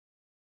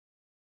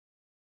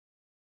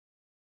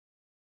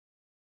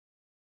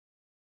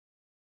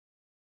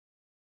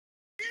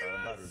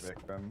bad with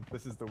Vikram.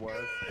 This is the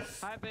worst.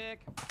 Hi, Vic.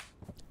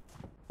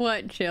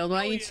 What, Chilled?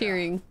 Why are you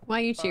cheering? Why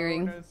are you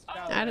cheering?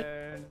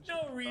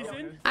 No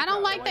reason. I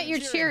don't like that you're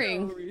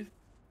cheering.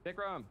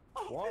 Vikram.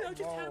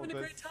 Just having a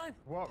great time.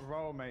 What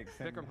role makes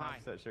him Vikram, hi.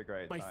 have such a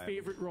great My time?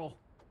 favorite role.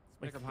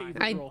 Vikram, hi.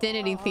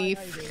 Identity thief.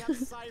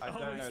 I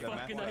don't know the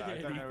fucking method.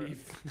 I don't identity know.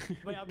 thief.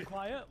 Wait, I'll be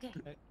quiet.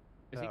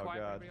 Is he Oh, quiet?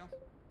 God. Everybody else?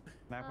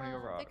 Snap one of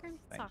your rocks.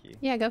 Thank you.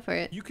 Yeah, go for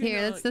it. You can,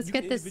 Here, let's you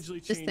get can this individually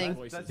this change thing.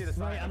 voices. Let's do the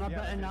sign. am I Yeah, better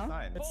let's do the now?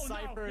 sign. It's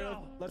Cypher.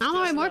 I don't know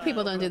why more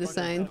people don't do the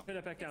sign. Put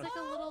it back down. It's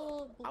like a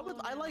little.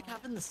 I like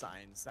having the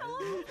signs.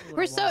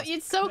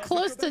 It's so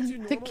close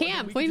to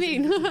camp. What do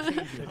you mean?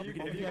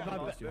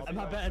 Am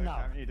I better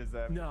now?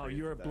 No,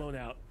 you're blown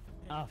out.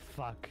 Oh,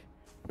 fuck.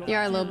 You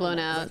are a little blown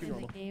out.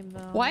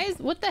 Why is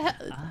what the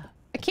hell?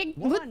 I can't.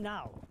 What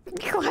now?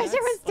 Why is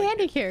everyone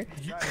standing here?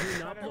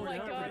 Oh my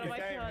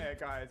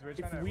god,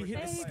 If you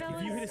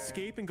hit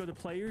escape and go to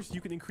players,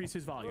 you can increase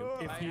his volume.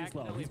 If he's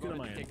low, he's good on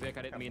my end. Vic,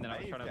 I didn't mean that. I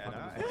was trying to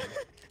fucking.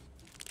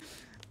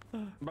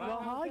 Well,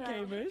 hi, I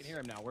gamers. can hear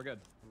him now. We're good.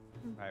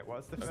 Alright,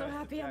 what's the I'm so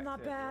happy I'm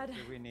not bad. What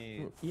do we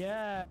need?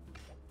 Yeah.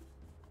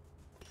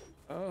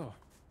 Oh.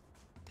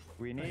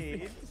 We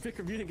need.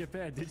 Vikram, you didn't get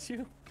bad, did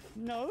you?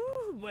 No.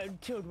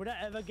 Chilled, would I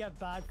ever get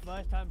bad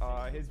first time?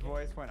 His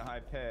voice went high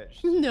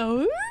pitched.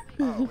 No.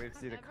 Oh, we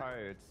see the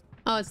codes.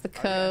 Oh, it's the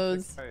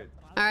codes.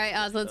 All right,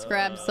 Oz, let's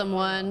grab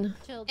someone.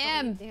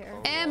 M,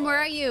 where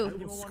are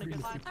you?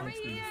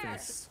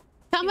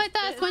 Come with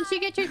us once you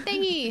get your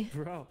thingy.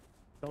 Bro,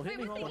 don't hit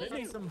me. Don't hit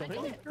me. Don't hit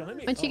me. Don't hit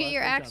me. Once you get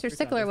your axe or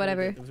sickle or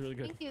whatever. That was really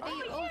good. Thank you.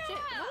 Oh shit.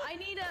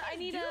 I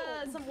need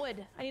some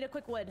wood. I need a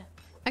quick wood.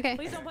 Okay.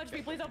 Please don't punch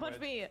me. Please don't punch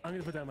me. I'm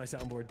gonna put that on my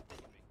soundboard.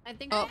 I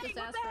think Oh. I just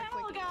asked for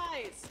a quick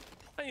guys?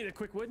 I need a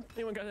quick wood.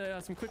 Anyone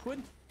got some quick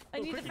wood? I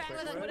need the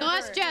fastest wood. Go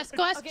ask Jess.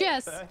 Go ask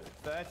Jess.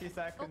 30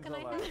 seconds Can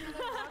I left.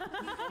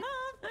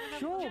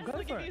 Sure, go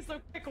for Give me it.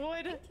 some quick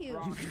wood. Thank you.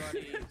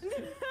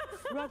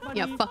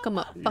 Yeah, fuck him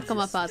up. Fuck him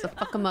up, Ozza.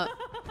 Fuck him up.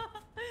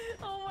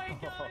 Oh my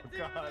god,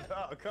 dude.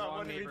 Oh god,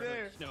 what did we do?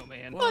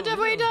 Snowman. What have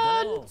we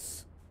done?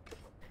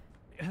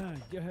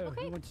 You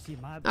want to see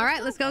my All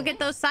right, let's go get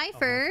those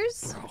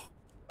ciphers.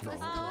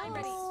 I'm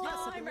ready.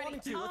 I'm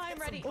ready. I'm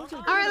ready. All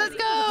right, let's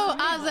go.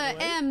 Ozza,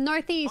 M,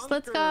 northeast.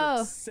 Let's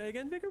go. Say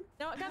again, Vikram?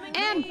 No, coming.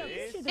 M,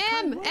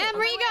 where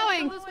are you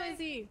going?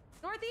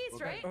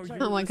 Northeast, right?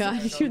 Oh my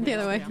god, shoot the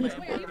other way. Wait,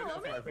 are you below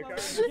me?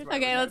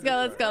 Okay, let's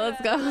go.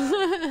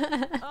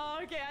 Oh,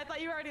 okay. I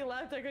thought you already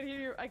left. I couldn't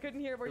hear. I couldn't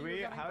hear where you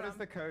were coming How does from.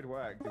 the code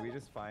work? Do we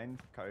just find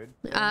code?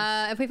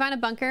 If we find a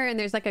bunker and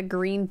there's like a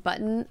green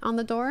button on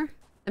the door,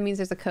 that means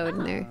there's a code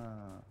in there.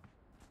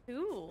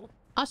 Ooh.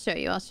 I'll show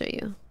you.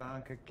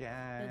 Bunker To the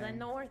gang.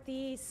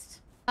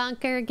 northeast.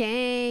 Bunker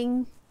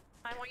gang.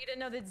 I want you to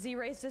know that Z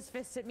raised his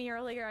fist at me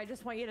earlier. I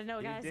just want you to know,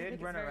 He guys. I did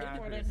think run it's very around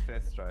with important.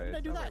 his fist raised. Did I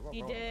do that?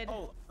 He did.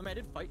 Oh, I mean, I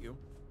didn't fight you.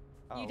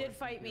 You did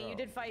fight me. You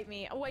did fight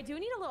me. Oh, I do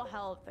need a little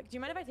help. Do you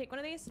mind if I take one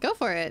of these? Go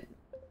for it.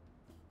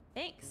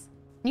 Thanks.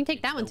 You can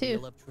take that one too.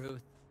 Wheel of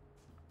truth.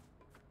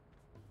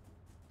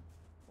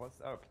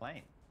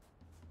 Plane?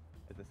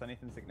 Is this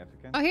anything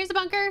significant? Oh, here's a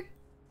bunker.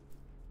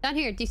 Down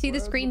here. Do you see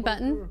this green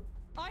button?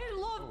 I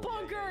love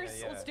bunkers.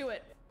 yeah. Let's do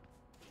it.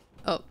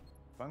 Oh.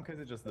 Bunkers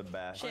are just the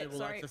best. Shit,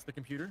 sorry. access the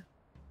computer.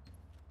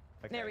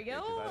 Okay, There we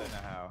go. because I don't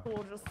know how.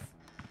 We'll just...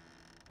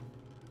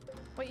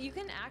 Wait, you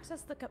can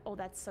access the... Oh,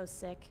 that's so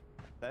sick.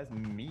 There's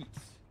meat.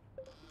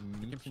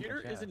 The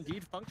computer is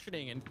indeed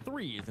functioning, and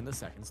 3 is in the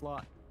second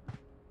slot.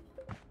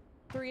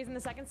 3 is in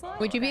the second slot?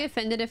 Would you be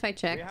offended if I We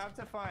checked? have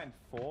to find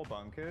 4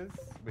 bunkers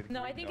with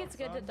No, I green think it's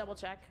dots good to on. double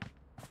check.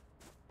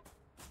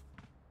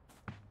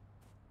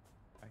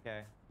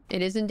 Okay.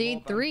 It is indeed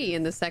More 3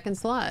 in the second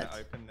slot.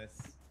 Gonna open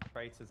this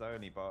creators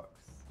only box.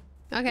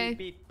 Okay.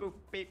 Beep, beep, boop,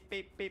 beep,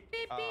 beep, beep.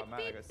 Beep, Oh beep, man,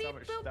 I beep, got so beep,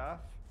 much boop. stuff.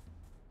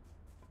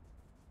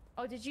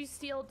 Oh, did you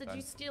steal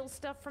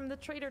stuff from the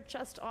trader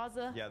chest,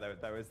 Ozza? Yeah,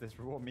 there was this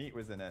raw meat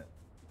was in it.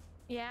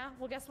 Yeah?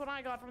 Well, guess what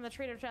I got from the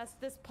trader chest?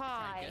 This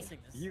pie.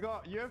 You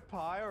have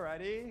pie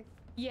already?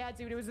 Yeah,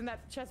 dude, it was in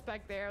that chest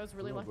back there. I was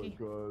really lucky.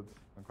 God.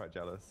 I'm quite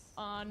jealous.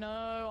 Oh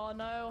no, oh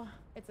no.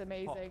 It's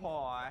amazing. Pot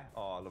pie.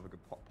 Oh, I love a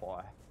good pot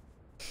pie.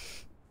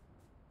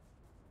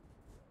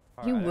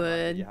 You Alright,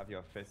 would. You have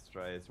your fist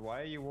raised.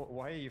 Are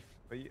you,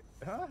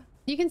 huh?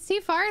 You can see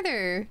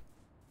farther.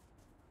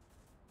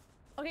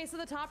 Okay, so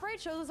the top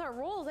right shows us our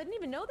rolls. I didn't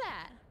even know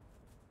that.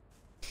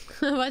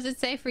 What does it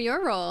say for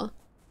your roll?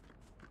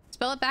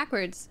 Spell it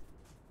backwards.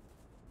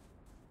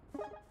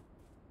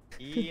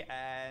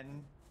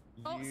 E-N.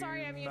 Oh,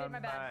 sorry, I muted, my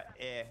bad.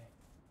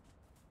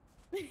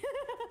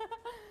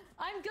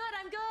 I'm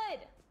good.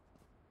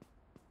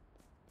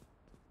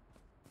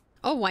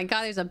 Oh my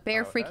god, there's a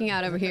bear freaking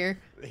out over here.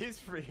 Here's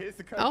free. Here's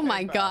the cocaine Oh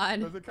my bear.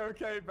 god. There's a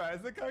cocaine bear.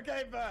 It's a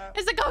cocaine bear.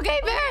 It's a cocaine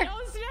bear!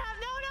 Oh snap!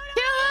 No!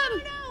 Kill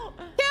him!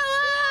 Kill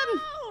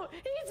him! No!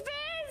 He's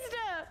pissed!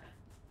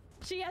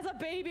 She has a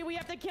baby. We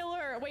have to kill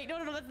her. Wait,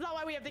 no. That's not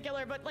why we have to kill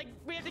her. But like,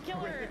 we have to kill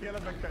her. Kill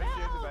him because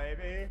she has a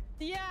baby.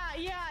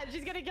 Yeah.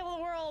 She's gonna kill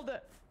the world.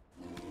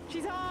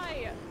 She's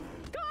high.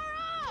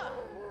 Gara!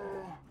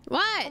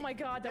 What? Oh my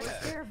god, that was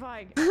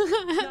terrifying. No,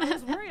 I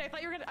was worried. I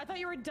thought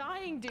you were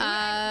dying, dude.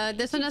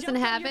 This one doesn't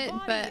have it,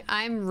 but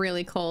I'm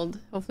really cold.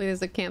 Hopefully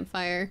there's a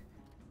campfire.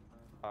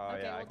 Oh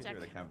Okay, yeah, I we'll could check. do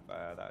with a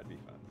campfire. That would be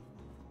fun.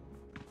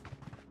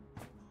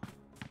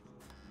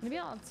 Maybe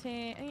I'll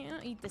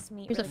eat this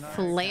meat. There's a really fast.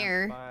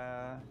 flare.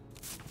 Campfire.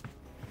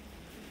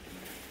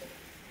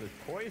 There's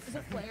poison. Is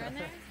a flare in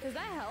there? Does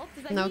that help?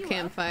 Does that No heal you up?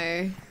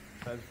 campfire.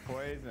 There's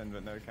poison,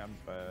 but no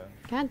campfire.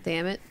 God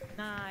damn it.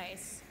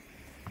 Nice.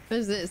 What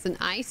is this? An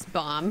ice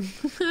bomb?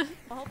 Well,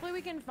 hopefully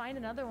we can find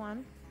another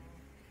one.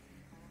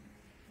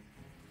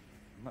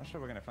 I'm not sure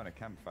we're gonna find a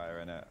campfire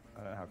in it.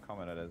 I don't know how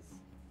common it is.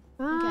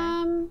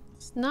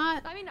 It's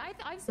not I mean,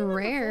 I've seen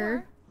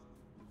rare.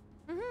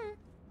 them before.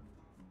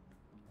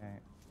 Mm-hmm. Okay.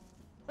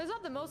 It's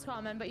not the most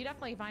common, but you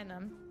definitely find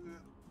them.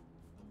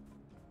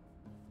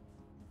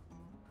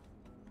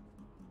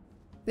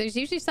 There's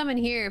usually some in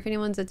here if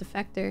anyone's a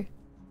defector.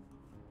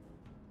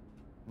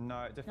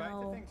 No,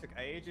 defector No. thing took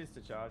ages to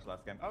charge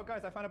last game. Oh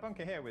guys, I found a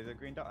bunker here with a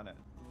green dot on it.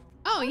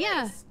 Oh,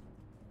 yeah. Nice.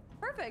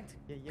 Perfect.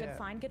 Yeah, Good yeah.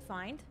 find, good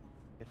find.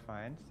 Good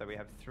find. So we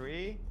have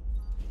 3.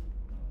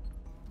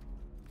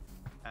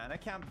 And a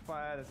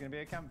campfire. There's gonna be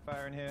a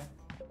campfire in here.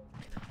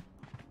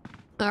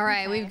 All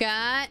right, Okay. we've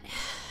got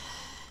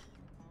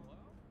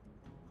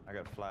I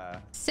got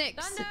flare.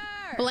 6 Thunder!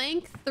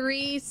 blank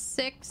 3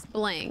 6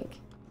 blank.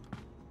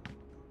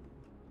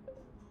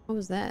 What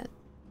was that?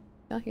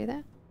 Y'all hear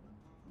that?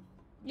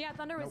 Yeah,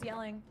 Thunder was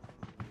yelling.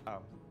 Oh.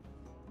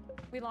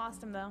 We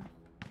lost him though.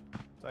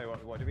 Sorry,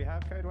 what do we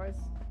have code-wise?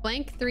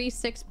 Blank 3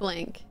 6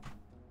 blank.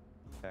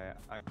 Okay,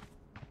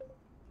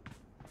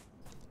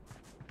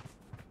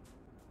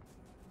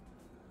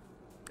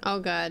 Oh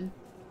god.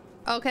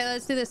 Okay,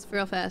 let's do this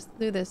real fast.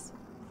 Do this.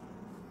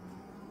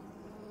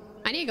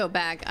 I need to go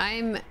back.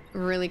 I'm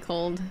really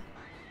cold.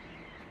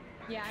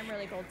 Yeah, I'm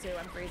really cold too.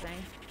 I'm freezing.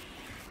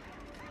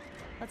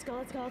 Let's go,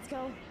 let's go, let's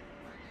go.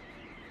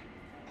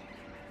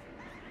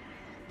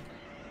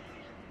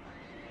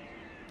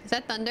 Is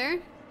that Thunder?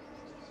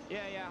 Yeah,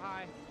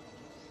 hi.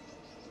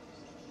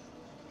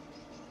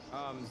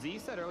 Z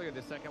said earlier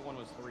the second one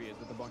was 3. Is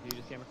it the bunker you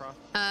just came across?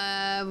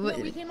 No,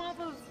 we came off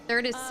of...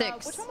 Third is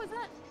 6. Which one was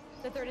that?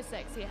 The third is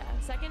 6, yeah.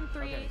 Second,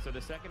 3... Okay, so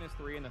the second is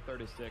 3 and the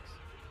third is 6.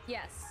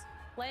 Yes.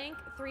 Blank,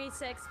 3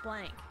 6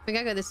 blank. We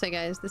gotta go this way,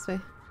 guys. This way.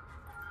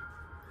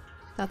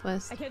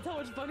 Southwest. I can't tell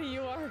which bunny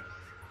you are.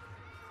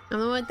 I'm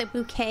the one with the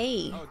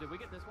bouquet. Oh, did we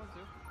get this one too?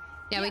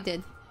 Yeah, we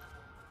did.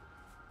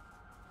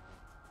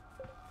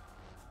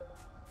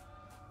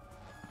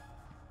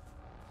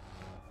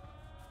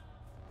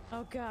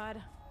 Oh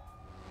god.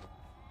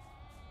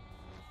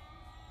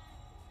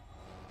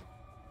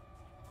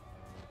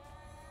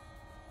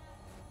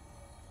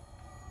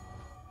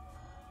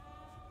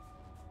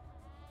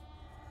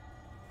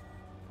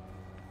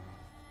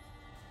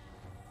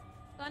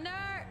 Thunder!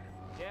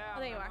 Yeah, Oh,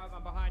 there you are.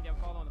 I'm behind you. I'm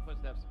following the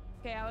footsteps.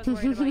 Okay, I was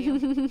worried about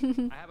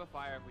you. I have a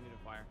fire if we need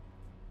a fire.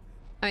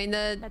 I mean,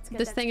 That's good,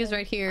 this that's thing is good.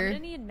 right I'm here. gonna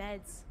need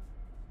meds.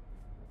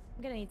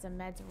 I'm gonna need some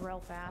meds real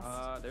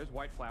fast. There's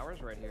white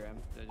flowers right here.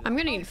 I'm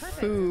gonna need perfect.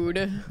 food.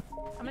 I'm You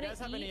gonna guys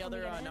have eat any when other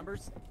we get in.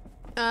 numbers?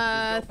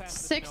 past the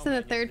 6th in the snowman,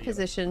 you'll 3rd see it.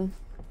 position.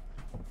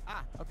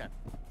 Ah, okay.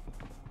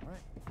 All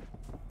right.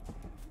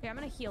 Yeah, I'm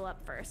gonna heal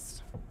up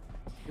first.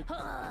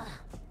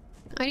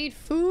 I need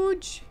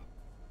food.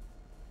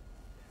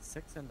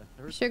 6 and the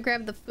third. Should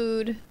grab the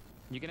food.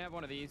 You can have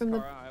one of these, From the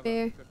Cara. I have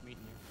bear. a cooked meat in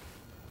here.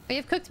 Oh, you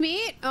have cooked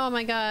meat? Oh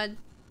my god.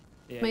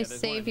 Yeah, My yeah,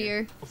 there's one in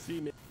here. savior. We'll see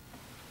me.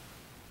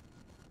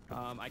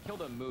 I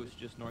killed a moose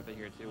just north of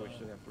here too, which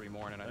should have 3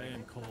 more in it. I I am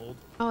think. cold.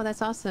 Oh,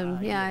 that's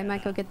awesome. Yeah, I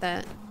might go get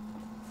that.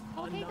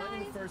 Okay, 9 in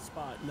guys. the first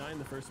spot. 9 in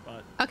the first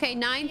spot. Okay,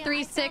 9 Yeah, 3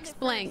 I found 6 it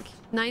blank.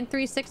 first. 9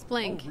 3 6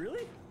 blank. Oh,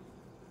 really?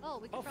 Oh,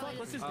 we could Oh, fuck, probably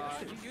let's just... just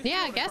guess it. You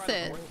Yeah, wanna guess try the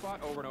it. fourth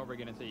spot over and over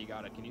again until you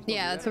got it. Can you still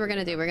Yeah, do that's that? what we're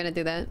gonna do. We're gonna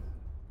do that.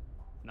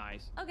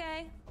 Nice.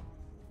 Okay.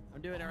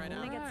 I'm doing it right I'm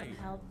now. gonna get some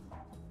help.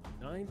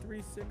 9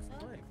 3 6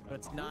 blank. So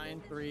it's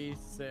 9 3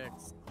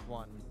 6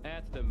 1.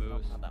 That's the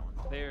moose. not that one.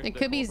 There's It the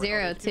could be culprit. Oh,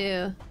 0 there's two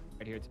too.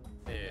 right here. Too.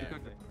 Yeah.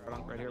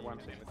 Right here, what I'm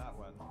saying. With that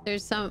one.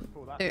 There's some.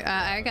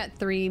 I got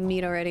 3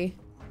 meat already.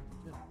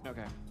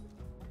 Okay.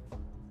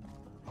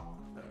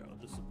 I'll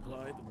just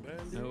apply the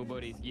bandage.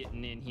 Nobody's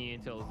getting in here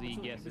until Z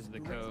So, guesses the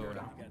let's code.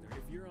 work together.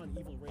 If you're on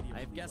evil radio,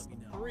 I've please guessed let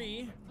me know.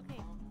 3.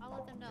 Okay, I'll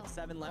let them know.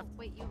 7 left.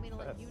 Wait, you want me to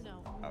let you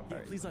know? Oh, Yeah,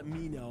 very please let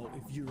me know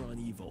if you're on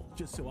evil,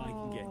 just so I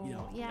can get, you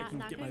know, yeah, I can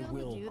not get gonna my be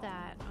able will. to do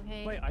that.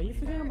 Okay. Wait, are you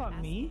forgetting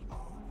about me?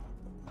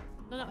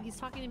 No, he's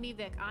talking to me,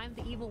 Vic. I'm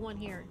the evil one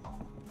here.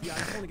 Yeah, I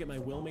just want to get my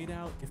will made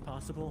out, if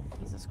possible.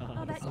 Jesus Christ.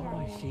 Oh, that Oh,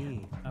 I guy.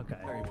 see. Okay.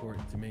 Very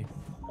important to me.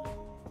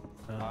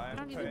 I'm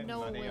don't even putting know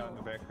money Will. on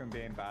Vikram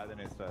being bad in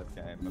his first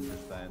game. I'm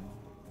just saying.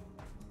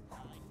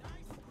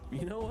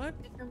 You know what?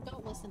 Vikram,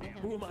 don't listen to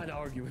Who him. am I to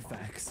argue with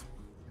facts?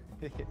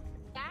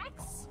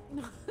 Dax?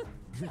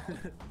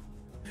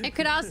 It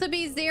could also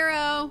be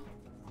 0.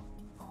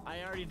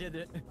 I already did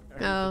it.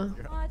 Oh.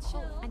 Oh,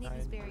 chill. I need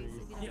these berries.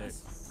 If you don't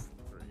Yes.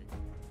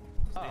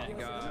 Oh, Thank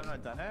God. I've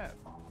not done it.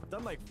 I've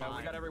done like No, 5.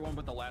 we got everyone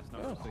but the last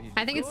number. So he's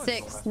I think it's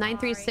good. 6. 9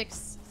 3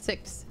 6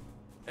 6.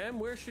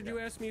 Where should you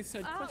ask me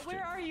said question?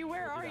 Where are you?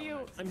 Where are you?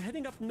 I'm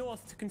heading up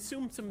north to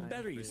consume some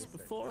berries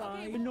before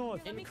I...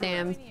 North. Let me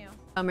Damn. join you.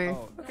 Bummer.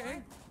 Oh,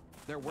 Okay.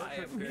 There were I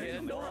am periods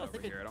heading north.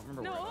 over here. I don't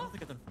remember where. No. I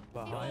think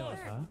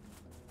it's Huh?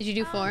 Did you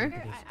do 4?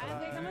 Here,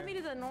 come with me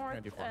to the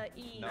north, do 4.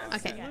 east. no,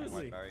 Okay.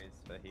 Absolutely. Berries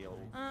for heal.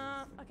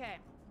 Okay.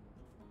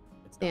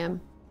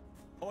 Damn.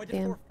 Oh, I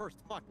did 4 first.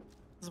 Fuck.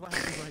 This is what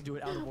happens when I do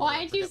it out of order.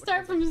 Why'd you I forget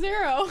start which from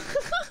 0?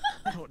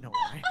 I don't know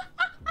why.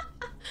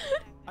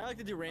 I like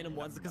to do random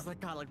ones because, like,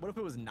 God, like, what if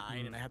it was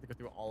 9 and I had to go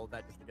through all of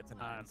that just to get to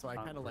 9? So I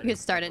kind of like. You could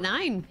start at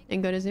 9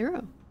 and go to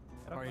 0.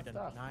 I've already done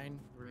 9,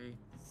 3,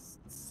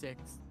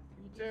 6.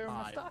 You do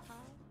my 5. stuff.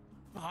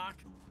 Fuck.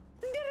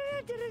 So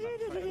I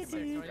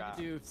need to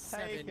do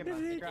 7. Take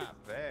him, scrap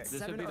Vic.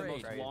 This would be the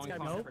most long Nope.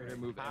 concentrator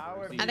move How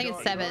ever. have Z I think is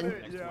it's gonna 7. do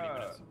it next 20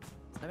 minutes.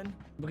 7,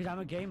 Because I'm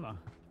a gamer.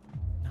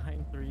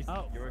 9, 3.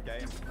 Oh. You're a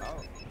game.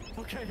 Oh.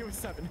 Okay, it was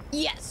 7.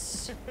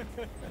 Yes.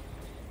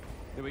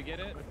 Did we get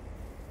it?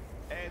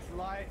 It's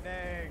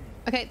lightning.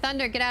 Okay,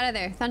 Thunder, get out of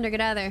there. Thunder, get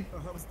out of there.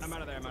 I'm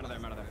out of there. I'm out of there.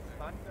 I'm out of there.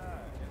 Thunder.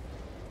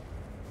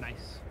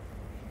 Nice.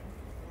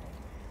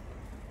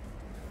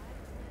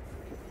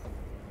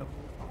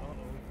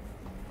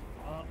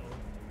 Uh-oh.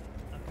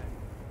 Okay.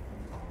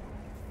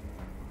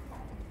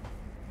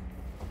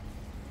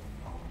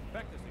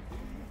 Back this way.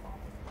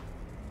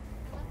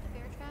 I left a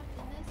bear trap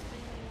in this. If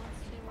anyone wants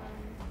to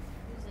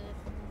use it.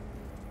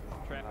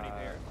 Trap any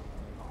bear.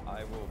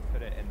 I will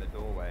put it in the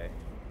doorway.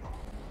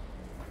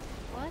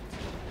 What?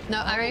 No,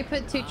 I already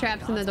put 2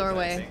 traps in the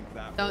doorway.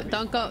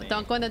 Don't go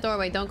in the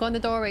doorway. Don't go in the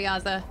doorway,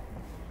 Ozza.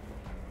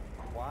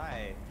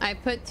 Why? I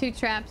put 2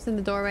 traps in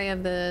the doorway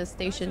of the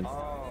station.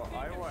 Oh,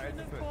 I wanted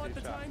to Bought put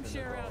the 2 traps in the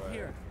timeshare out doorway.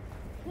 here.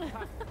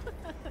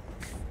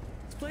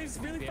 This place is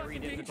really Very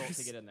fucking difficult dangerous.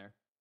 to get in there.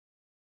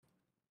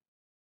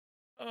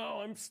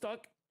 Oh, I'm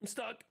stuck. I'm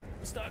stuck.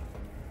 I'm stuck.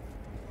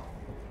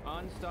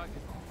 Unstuck.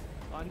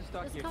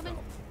 Unstuck Just yourself.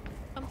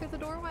 come through the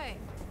doorway.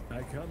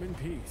 I come in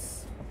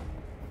peace.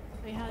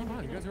 Wait, how Oh, did wow,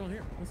 we you get guys in? are all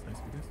here. That's nice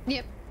of you guys.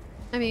 Yep.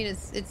 I mean,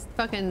 it's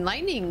fucking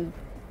lightning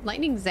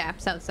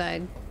zaps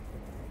outside.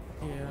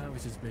 Yeah, I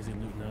was just busy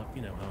looting up.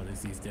 You know how it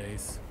is these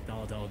days.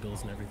 Dollar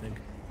bills and everything.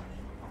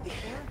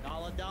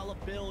 Dollar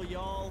bill,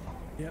 y'all.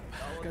 Yep.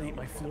 Gotta eat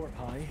my floor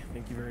pie.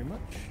 Thank you very much.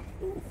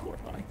 Ooh, floor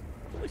pie.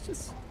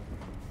 Delicious.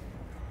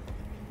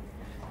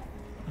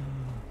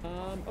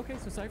 Okay,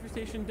 so Cypher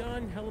Station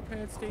done.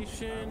 Helipad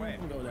Station. Wait,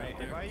 I'm going out if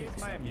there. I use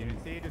my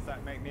immunity, does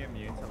that make me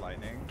immune to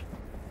lightning?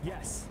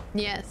 Yes.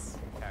 Yes.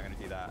 Okay, I'm gonna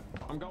do that.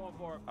 I'm going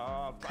for it.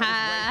 Oh,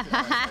 Ha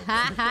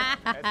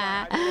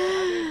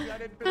I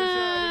didn't finish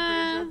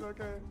it. It's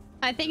okay.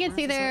 I think it's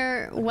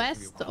either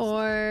west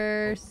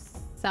or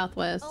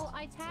southwest. Oh,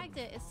 I tagged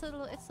it. It's to the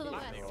west. It's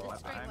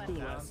straight I'm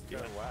west. down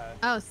to the west.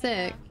 Oh,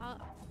 sick.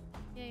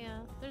 Yeah.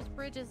 There's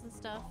bridges and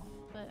stuff,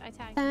 but I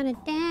tagged it.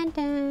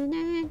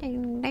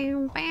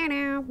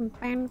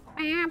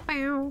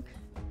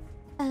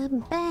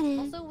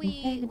 Also,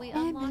 we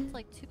unlocked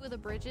like 2 of the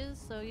bridges,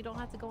 so you don't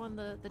have to go on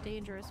the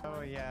dangerous one.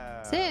 Oh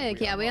yeah.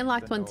 Sick, yeah, we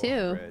unlocked the one North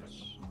too.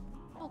 Bridge.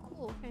 Oh,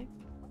 cool. Okay.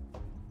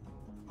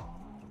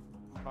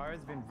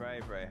 Kara's been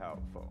very, very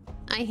helpful.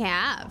 I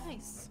have.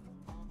 Nice.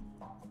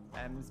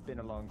 M's been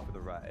along for the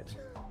ride.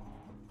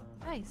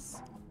 Nice.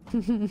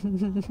 And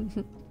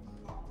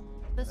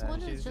This then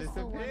one is she's just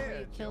the one where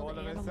you disappeared. kill All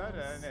the of a animals.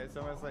 sudden, it's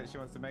almost like she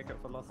wants to make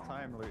up for lost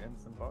time looting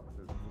some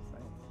boxes. I'm just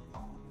saying.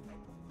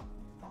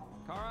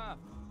 Kara.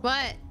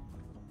 What?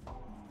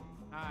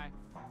 Hi.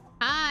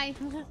 Hi.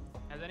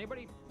 Has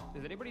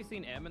anybody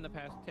seen M in the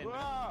past 10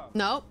 minutes? Whoa!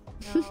 Nope.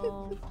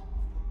 No.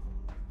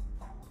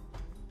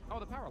 Oh,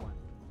 the power line.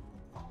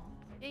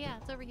 Yeah,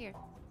 it's over here.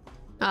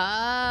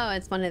 Oh,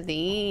 it's one of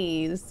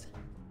these.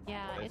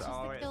 Yeah, it's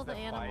just to kill the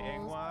fighting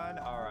animals. one?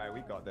 Alright,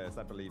 we got this.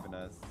 I believe in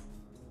us.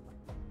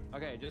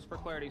 Okay, just for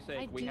clarity's sake,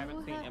 I we do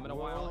haven't seen have- M in a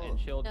while, and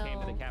Chilled came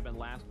to the No. cabin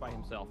last by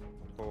himself.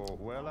 Cool.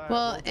 Well,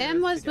 Well, we'll do M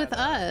this was with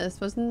together.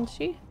 us, wasn't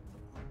she?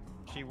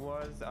 She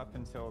was up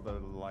until the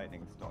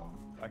lightning storm.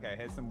 Okay,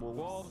 here's some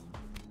wolves.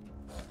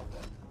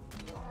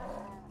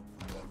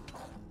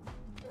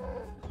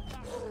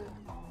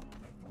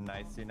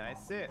 Nicey,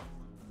 nice it.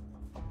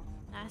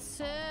 That's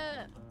it.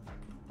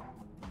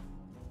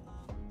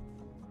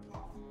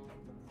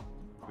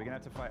 We're gonna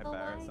have to fight a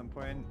bear at some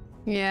point.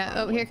 Yeah.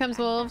 Oh, here comes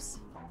wolves.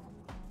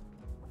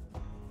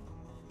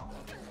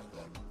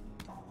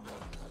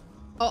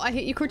 Oh, I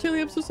hit you,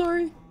 Courtilly. I'm so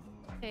sorry.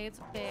 Okay, it's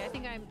okay. I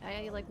think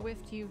I like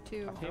whiffed you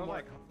too. I feel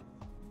like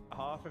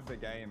half of the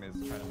game is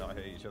trying to not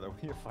hit each other when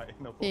you're fighting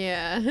the wolves.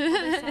 Yeah.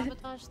 They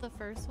sabotaged the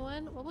first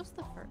one. What was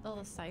the first? Oh,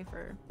 the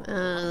cipher.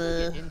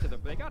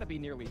 They gotta be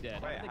nearly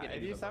dead. Wait, How did they get if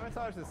into you the-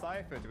 sabotage the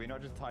cipher, do we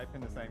not just type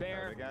in the same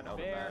Bear, code again? Oh,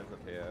 the bear. bear's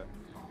up here.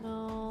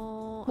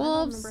 No.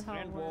 Wolves. I don't remember how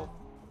it And wolf.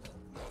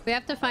 worked. We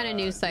have to find a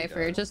new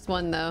cipher. Just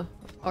one though,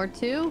 or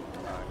 2.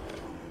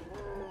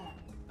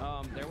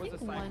 There was a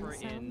think one cipher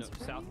in sounds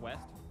right.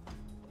 Southwest.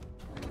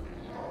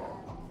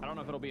 I don't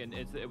know if it'll be in.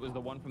 It was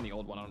the one from the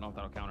old one. I don't know if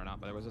that'll count or not,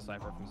 but there was a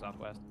cipher from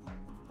Southwest.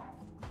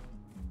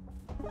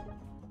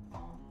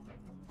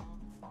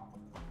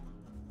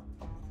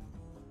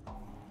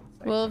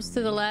 Wolves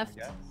to the left.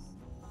 Yes.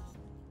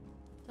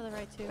 To the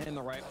right too. In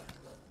the right.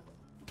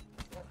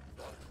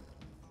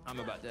 I'm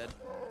about dead.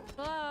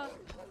 Hello.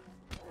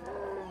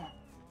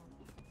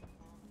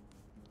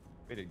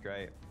 We did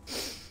great.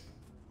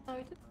 Oh,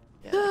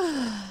 we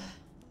did.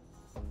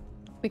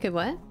 We could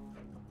what?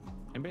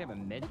 Anybody have a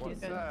med kit? Is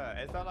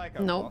that like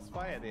a Nope. boss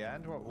fight at the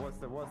end? What's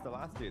the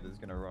last dude that's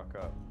gonna rock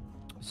up?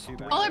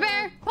 Super. Polar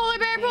bear! Polar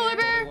bear! Polar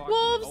bear!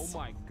 Oh Wolves!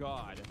 my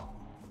god.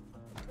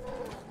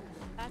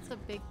 That's a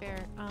big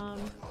bear.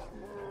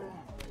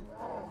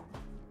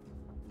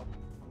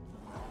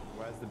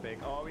 Where's the big?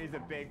 Oh, he's a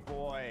big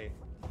boy.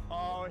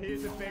 Oh,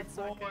 he's a big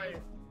boy.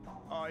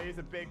 Oh, he's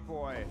a big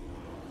boy.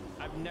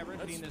 I've never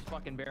seen this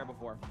fucking bear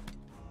before.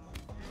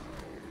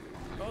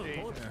 Oh, the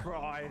polar Jesus bear.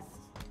 Christ.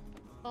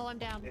 Oh, I'm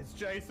down. It's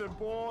Jason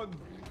Bourne.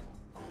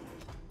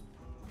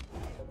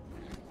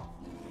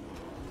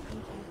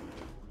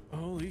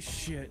 Holy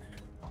shit.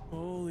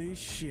 Holy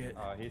shit.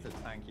 Oh, he's a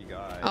tanky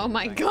guy. Oh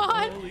my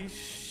god! Holy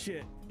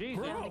shit.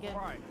 Jesus Bro.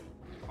 Christ.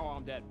 Oh,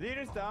 I'm dead. Did you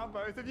just down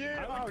both of you?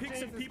 I would pick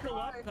some Jesus people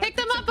up. Christ. Pick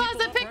them up,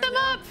 Ozza! Pick them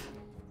up!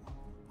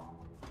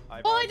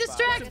 I While I bounced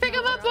distract! back. Pick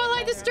them up while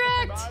I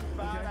distract!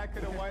 Bad. I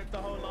could have wiped the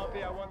whole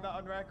lobby. I want that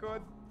on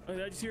record. Oh,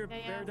 did I just hear a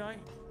Yeah, bear yeah. die?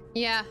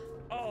 Yeah,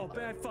 Oh,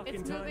 bad fucking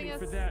It's moving timing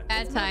for us. that.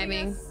 bad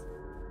timing.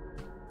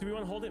 Do we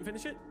want to hold it and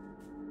finish it?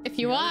 If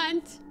you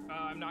want.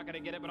 I'm not gonna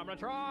get it, but I'm gonna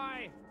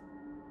try.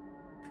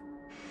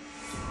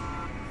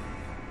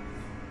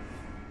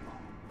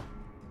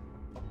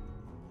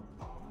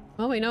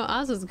 Well, we know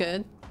Ozza's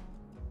good.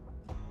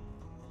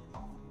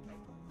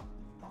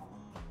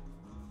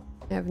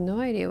 I have no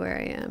idea where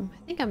I am.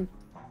 I think I'm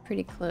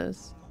pretty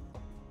close.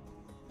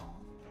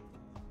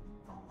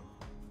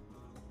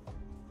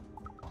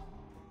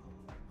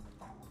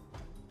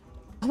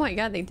 Oh my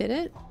god, they did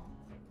it?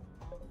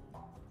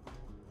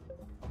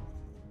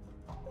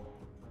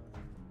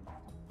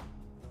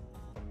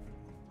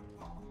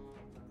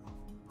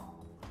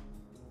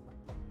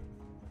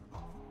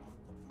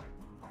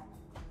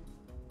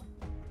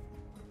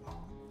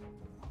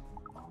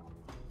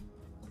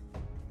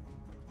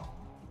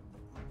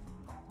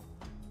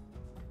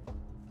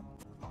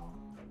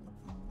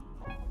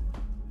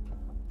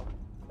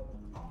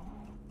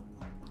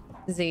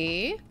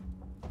 Z?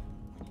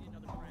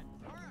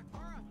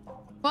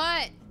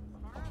 What?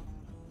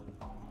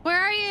 Where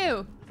are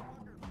you?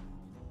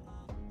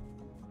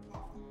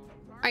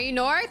 Are you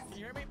north? Can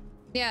you hear me?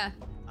 Yeah.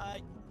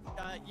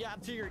 Yeah,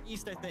 to your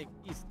east, I think.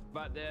 East.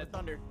 About dead. With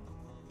Thunder.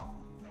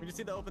 We just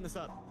need to open this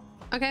up.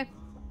 Okay.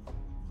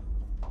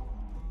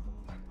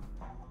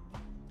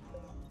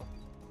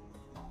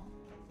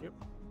 Yep.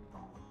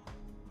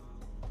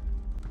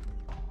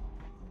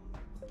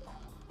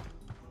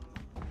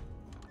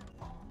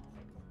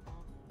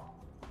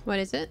 What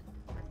is it?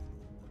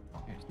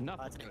 There's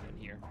nothing That's good an in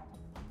here.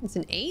 It's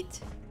an 8?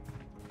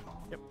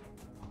 Yep.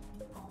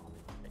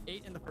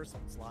 8 in the first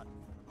slot.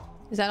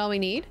 Is that all we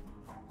need?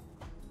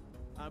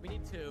 We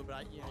need 2,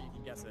 but you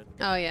can guess it.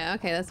 Oh yeah,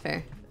 okay, that's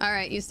fair. All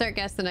right, you start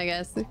guessing, I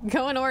guess.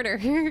 Go in order.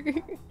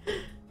 Someone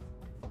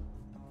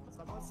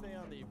stay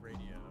on the radio.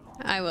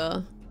 I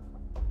will.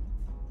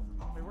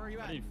 Wait, where are you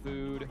I at? need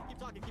food. Keep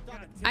talking, keep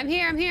talking. I'm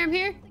here, I'm here, I'm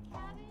here.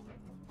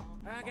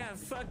 I got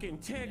fucking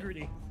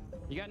integrity.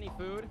 You got any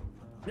food?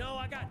 No,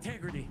 I got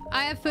integrity.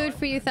 I have food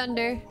for you,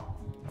 Thunder.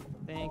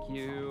 Thank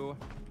you.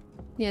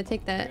 Yeah,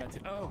 take I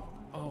that. got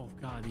oh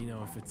god, you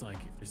know, if it's like,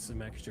 if there's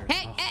some extra.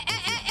 Hey, oh, hey,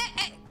 hey, hey, hey,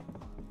 hey.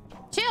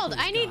 Chilled,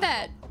 I need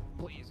that.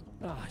 Please.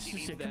 Oh,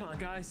 shit, come on,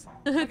 guys.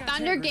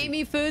 Thunder gave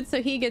me food,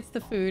 so he gets the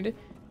food.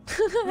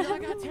 I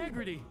got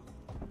integrity.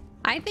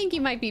 I think you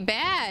might be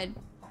bad.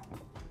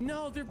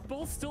 No, they're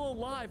both still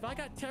alive. I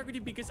got integrity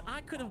because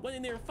I could have went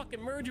in there and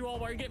fucking murdered you all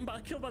while you're getting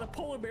killed by the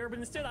polar bear, but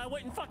instead I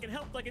went and fucking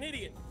helped like an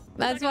idiot.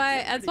 That's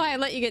why I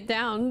let you get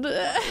down.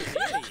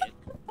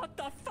 What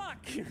the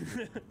fuck?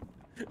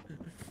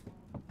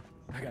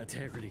 I got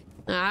integrity.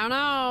 I don't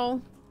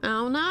know. I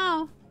don't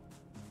know.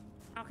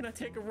 How can I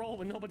take a roll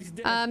when nobody's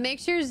dead? Make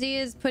sure Z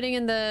is putting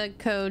in the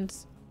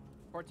codes.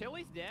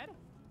 Courtilly's dead?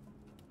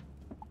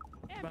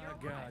 Damn, My you're god.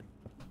 alive.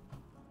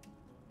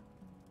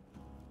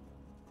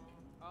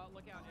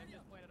 Look out, Em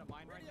just planted a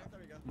mine right there. There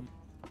we go.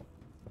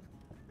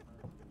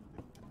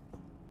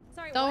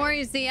 Sorry. Don't what?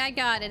 worry, Z. I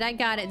got it. I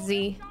got it,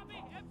 Z. Em shot me!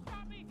 Em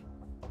shot me!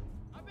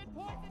 I've been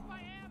poisoned by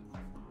Em!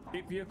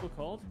 Big vehicle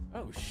called?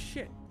 Oh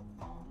shit.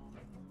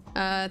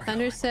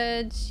 Thunder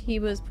said he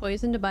was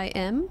poisoned by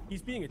M.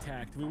 He's being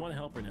attacked. We want to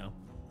help her now.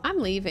 I'm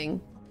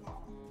leaving.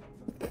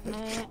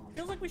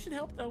 Feels like we should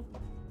help though.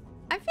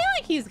 I feel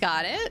like he's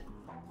got it.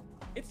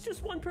 It's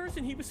just one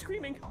person. He was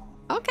screaming.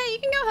 Okay, you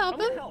can go help I'm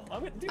gonna him. help. I'm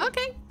gonna do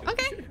Okay, it.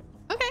 okay,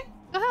 okay.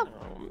 Go help.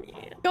 Oh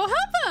man. Go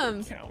help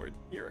him. Coward.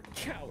 You're a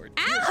coward.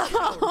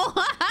 Ow!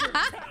 You're a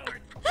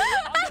coward. I'm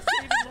gonna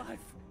save his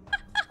life.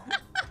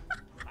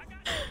 I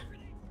got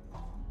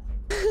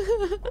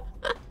integrity.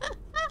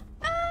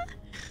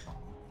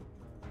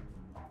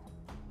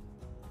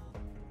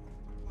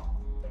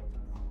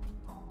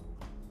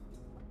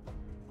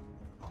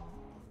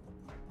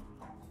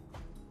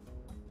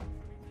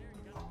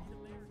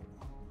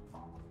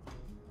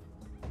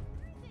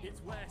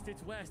 It's west.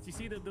 It's west. You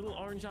see the little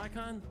orange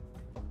icon?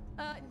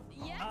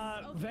 Yes.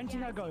 Okay,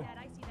 Ventina, yeah, go.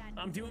 I see that.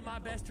 I'm doing my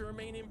best to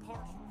remain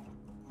impartial.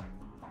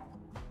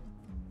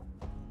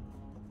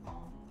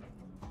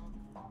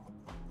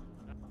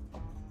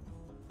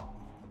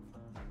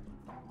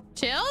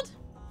 Chilled?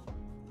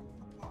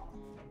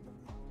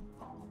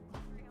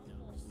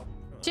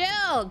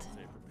 Chilled!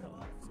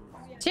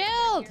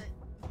 Chilled!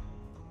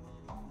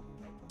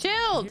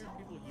 Chilled!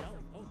 People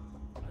yelling.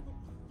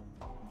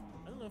 Oh,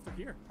 I don't know if they're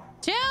here.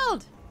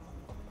 Chilled!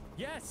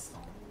 Yes.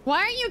 Why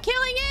are you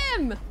killing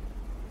him?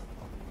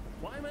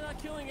 Why am I not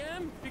killing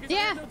him? Because I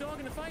Yeah. have no dog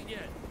in the fight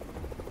yet.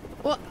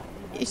 Well,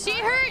 she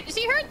heard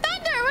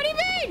Thunder. What do you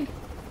mean?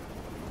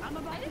 I'm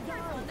about to die.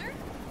 Thunder?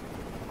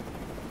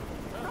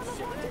 Oh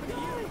shit! What happened to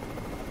you?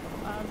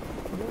 A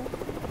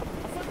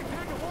fucking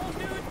pack of walls,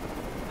 dude.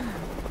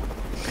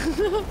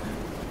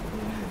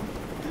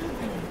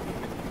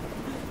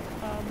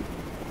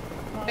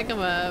 Pick him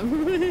up.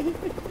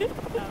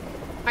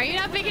 Are you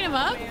not picking him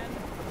up? Oh,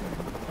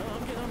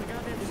 I'm getting on the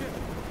goddamn ship.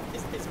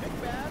 Is Vic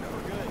bad or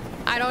good?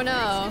 I don't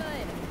know.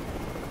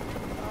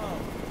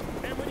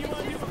 Good. And when you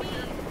want to do over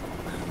here?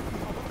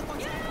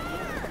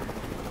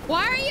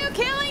 Why are you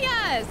killing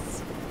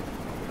us?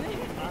 I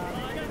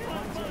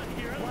got fun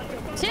here. I don't know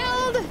what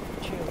Chilled.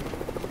 Chill.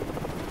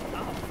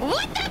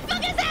 What the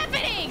fuck is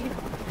happening?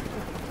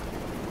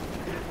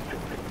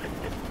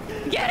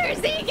 Get her,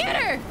 Z, get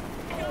her!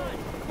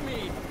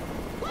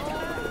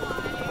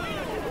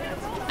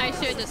 I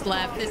should have just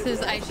left. I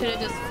should have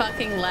just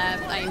fucking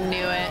left. I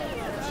knew it.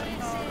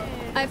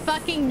 I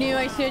fucking knew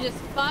I should have just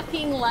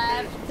fucking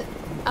left.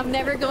 I'm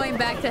never going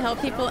back to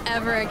help people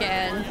ever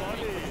again.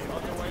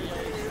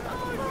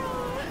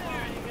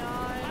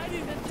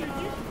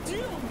 You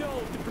don't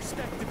know the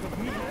perspective of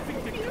me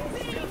having to go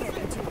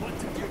into what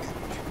to do.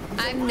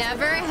 I'm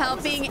never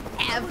helping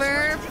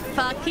ever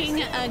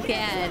fucking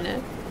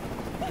again.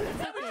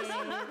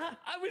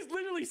 I was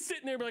literally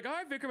sitting there like, all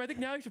right, Vikram, I think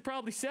now you should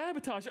probably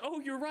sabotage. Oh,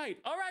 you're right.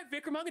 All right,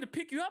 Vikram, I'm going to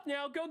pick you up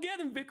now. Go get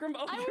him, Vikram.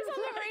 Oh, I was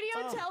on the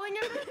radio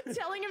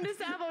telling him to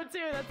sabo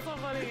too. That's so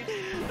funny.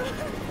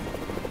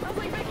 I was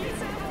like, Becky,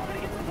 sabo, I'm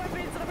gonna get some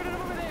weapons and I'm gonna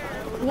over there.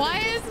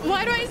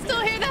 Why do I still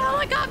hear the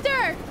helicopter? I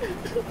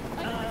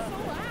know, it's so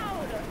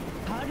loud.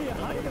 How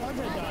did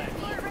Ozza die?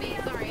 It's me.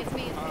 Sorry, it's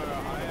me. I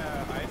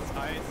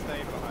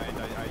stay behind. I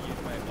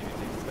use my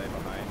immunity to stay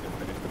behind and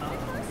finish the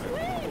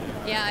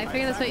mission. Yeah, I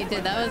figured that's what you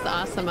did. That was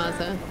awesome,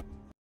 Ozza.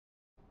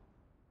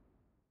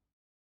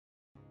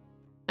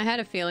 I had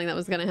a feeling that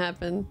was gonna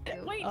happen.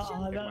 Wait,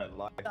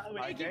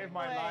 I gave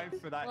my life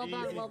for that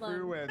easy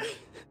crew win.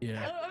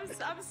 Yeah.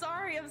 I'm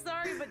sorry,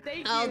 but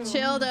thank Oh, you.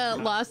 Chilled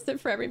lost it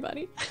for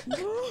everybody.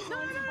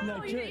 No,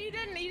 he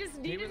didn't. He just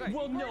needed.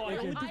 Well, no, I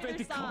only either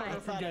prevented side. Connor I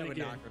from thought I getting would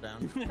it. knock her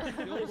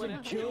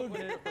down.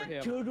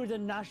 Chilled was a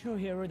national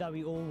hero that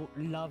we all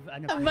love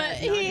and But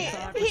appreciate.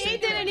 he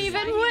didn't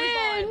even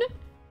win.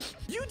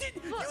 You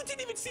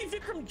didn't even see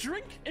Vikram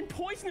drink and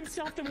poison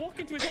himself and walk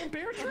into his own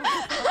bear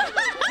trap.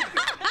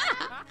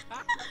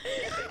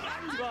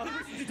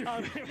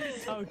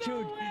 Oh,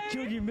 Chilled,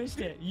 you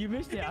missed it. You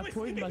missed it. I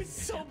poisoned It was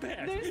myself. so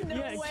bad. There's no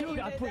Yeah, way Chilled,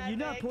 you did that, you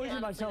know I Vic.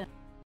 poisoned myself.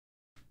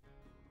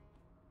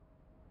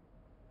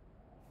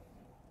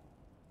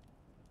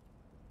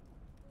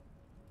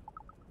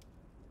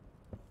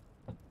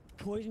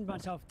 Poisoned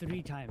myself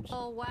 3 times.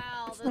 Oh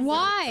wow. This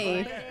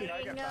Why?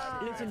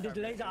 Listen, the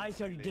laser eye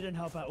surgery didn't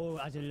help at all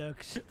as it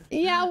looks.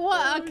 Yeah,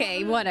 what?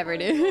 Okay, whatever,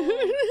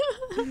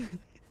 dude.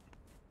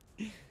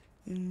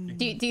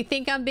 do you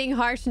think I'm being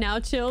harsh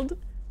now, Chilled?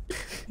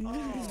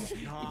 Yes.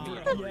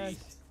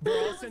 Bro,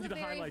 I'll send you the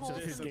highlights of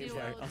his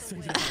gameplay. I'll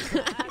send you.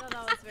 I don't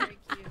know. It's very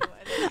cute.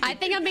 I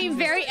think I'm being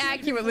very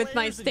accurate with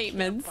my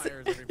statements.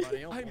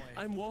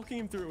 I'm walking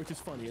him through it, which is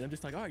funny, and I'm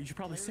just like, all right, you should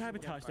probably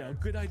sabotage now.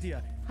 Good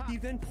idea. He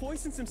then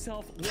poisons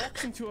himself,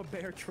 walks into a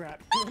bear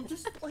trap, and I'm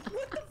just like,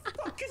 what the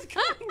fuck is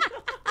going on?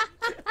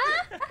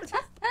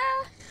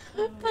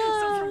 So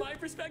from my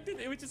perspective,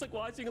 it was just like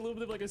watching a little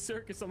bit of like a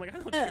circus. I'm like, I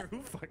don't care who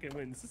fucking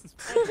wins. This is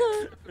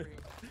fun.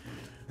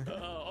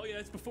 Oh yeah,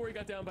 that's before he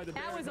got down by the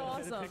bear. That was and I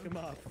had to awesome. pick him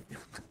up.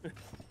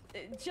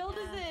 Chilled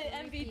is the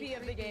MVP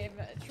of the game,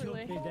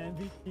 truly. And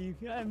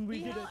we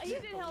He did he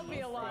it. did help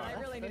me a lot. I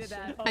really needed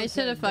that. I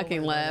should have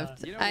fucking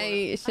left.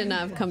 I should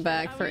not have come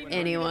back for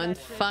anyone.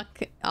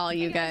 Fuck all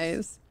you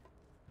guys.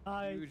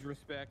 Huge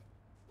respect.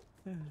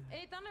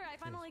 Hey Thunder, I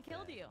finally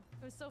killed you.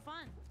 It was so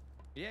fun.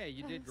 Yeah,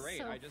 you did great.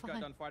 so I just got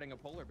fun. done fighting a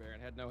polar bear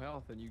and had no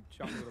health, and you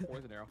shot me with a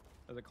poison arrow.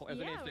 As an Yeah, it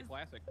instant was-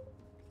 classic.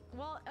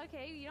 Well,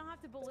 okay, you don't have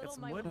to belittle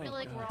some my wood. I feel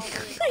like we're all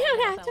really I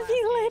don't have to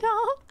be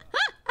little.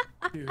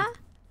 Dude.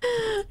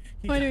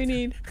 He What do we got-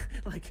 need?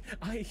 Like,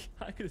 I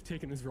could have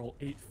taken this role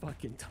 8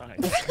 fucking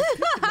times.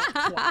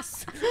 Not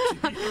twice.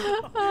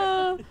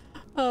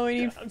 Oh, we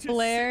need I'm just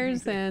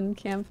flares sitting and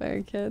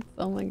campfire kits.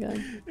 Oh my god.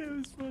 It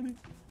was funny.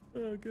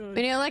 Oh god.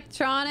 We need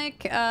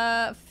electronic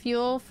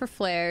fuel for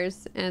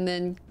flares and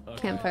then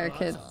campfire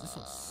kits. This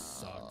one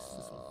sucks.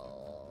 This one.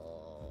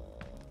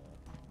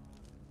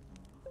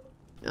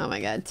 Oh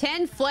my god,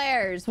 10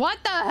 flares! What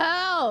the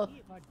hell?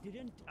 If I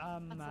didn't,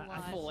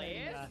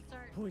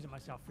 poison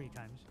myself 3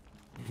 times.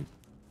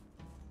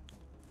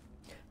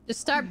 Just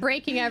start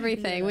breaking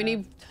everything. We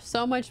need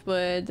so much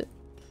wood.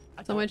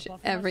 So much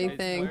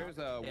everything.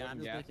 Yeah,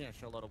 I'm just making a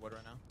shitload of wood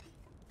right now.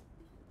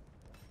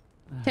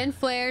 10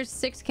 flares,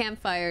 6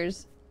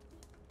 campfires.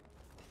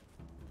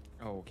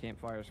 Oh,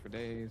 campfires for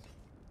days.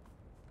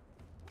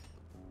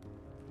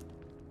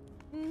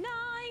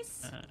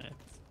 Nice.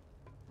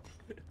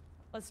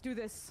 Let's do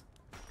this.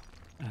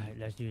 Alright,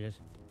 let's do this.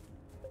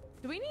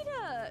 Do we need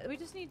we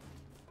just need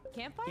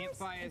campfires?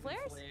 Campfires And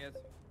flares?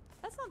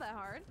 That's not that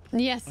hard.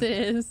 Yes, it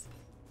is.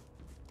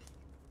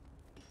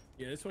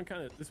 Yeah, this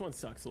one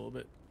sucks a little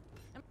bit.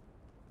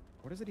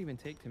 What does it even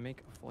take to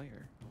make a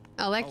flare?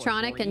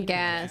 Electronic and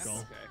gas.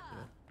 Okay.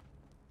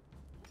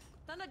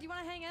 Thunder, do you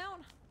want to hang out?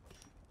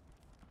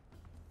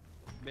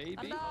 Maybe.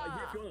 Thunder.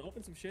 Yeah, if you want to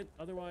open some shit,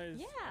 otherwise.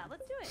 Yeah,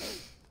 let's do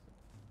it.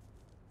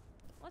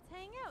 Let's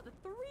hang out, the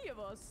 3 of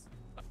us.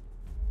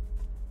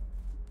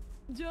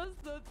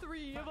 Just the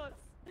 3 of us.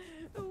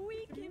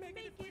 We can make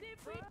it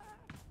if we...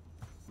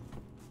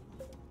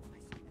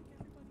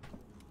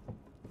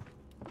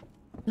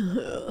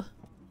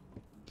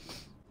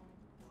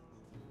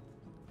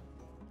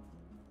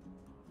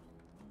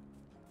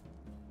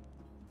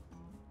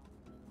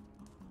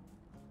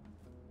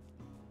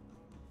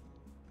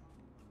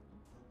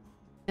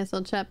 Guess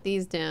I'll chop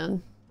these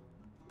down.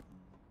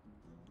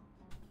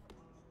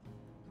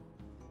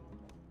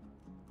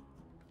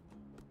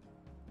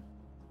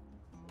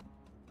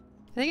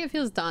 I think it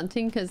feels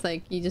daunting because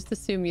like you just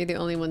assume you're the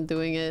only one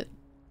doing it.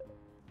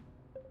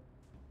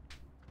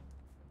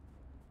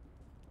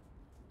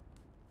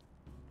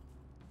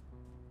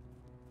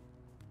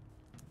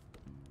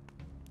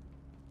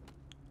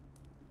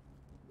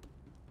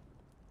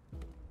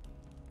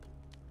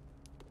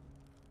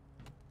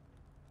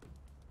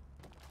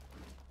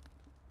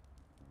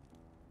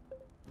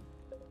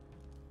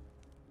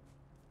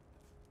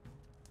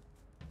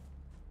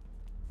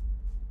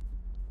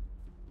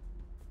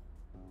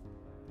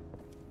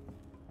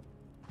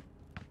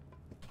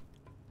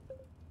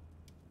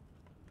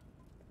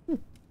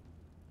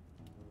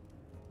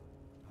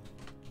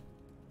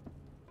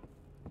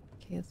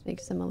 Okay, let's make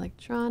some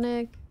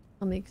electronic.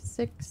 I'll make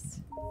 6.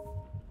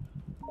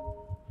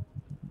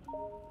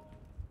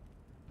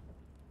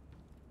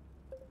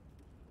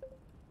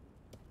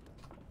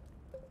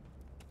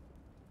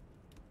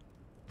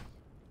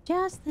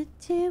 Just the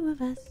 2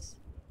 of us.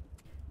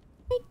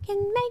 We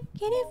can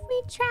make it if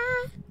we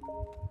try.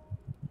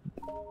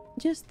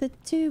 Just the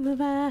 2 of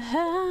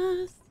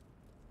us.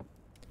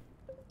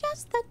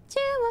 Just the 2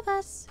 of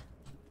us.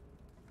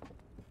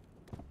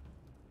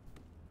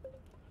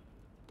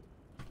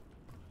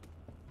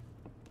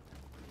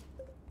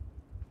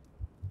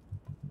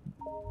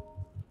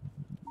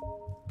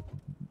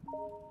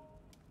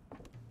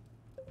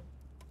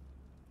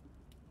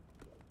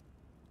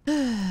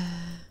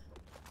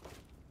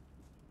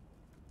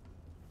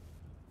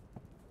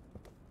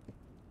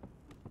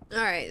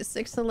 Alright,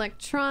 6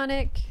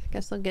 electronic.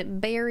 Guess I'll get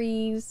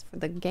berries for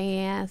the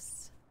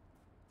gas.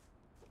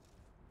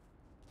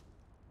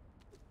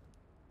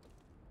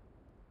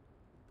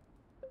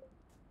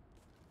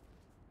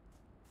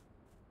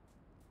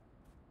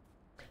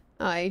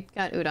 Oh, I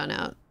got Udon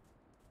out.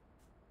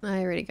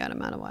 I already got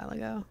him out a while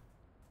ago.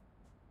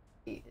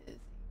 He is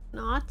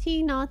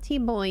naughty, naughty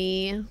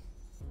boy.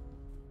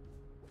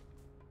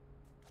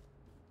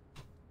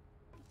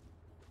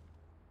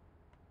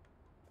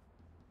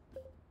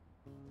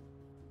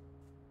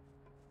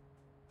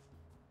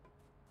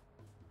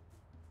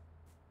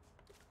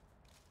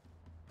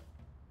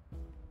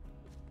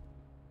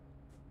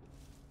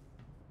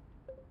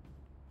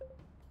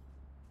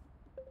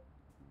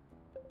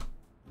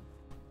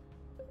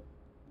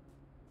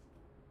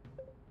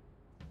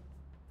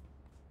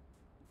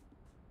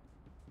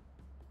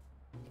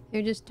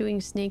 They're just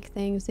doing snake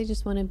things. They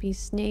just want to be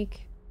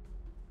snake.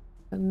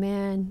 But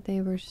man, they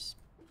were...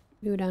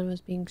 Udon was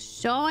being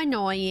so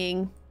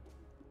annoying.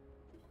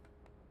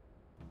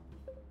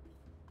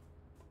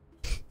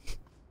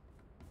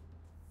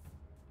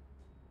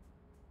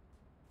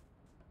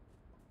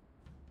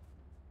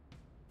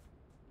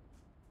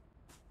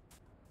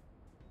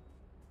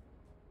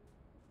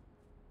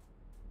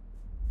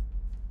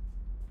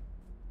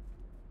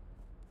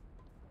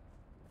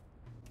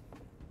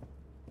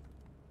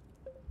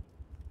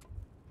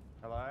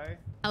 Hello?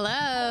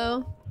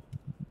 Hello?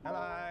 Hello?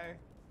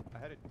 I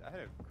had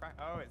a crack.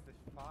 Oh, it's the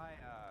fire.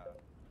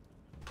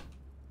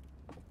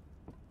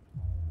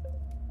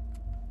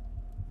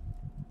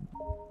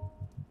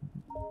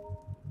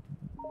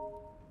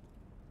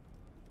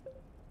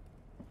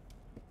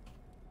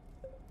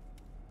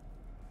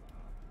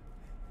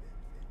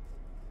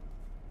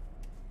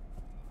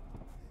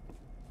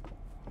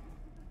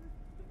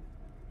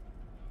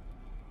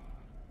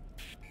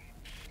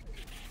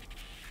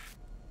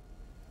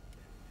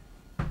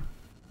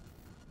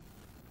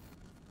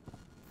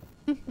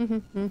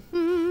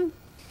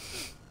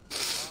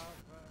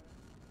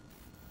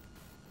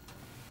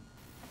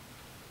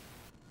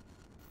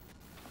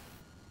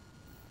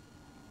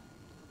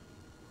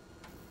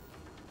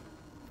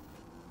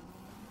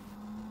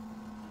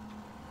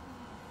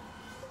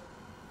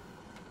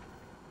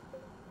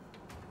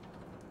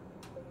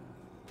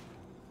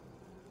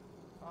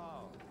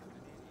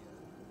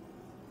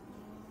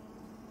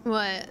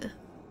 What?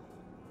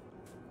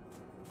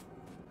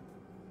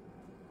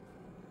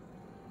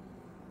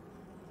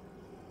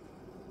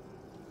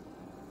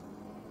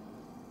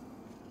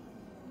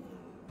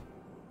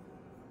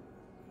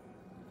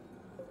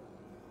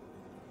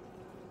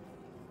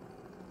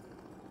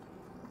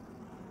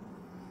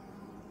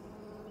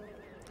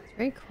 It's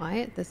very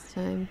quiet this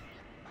time.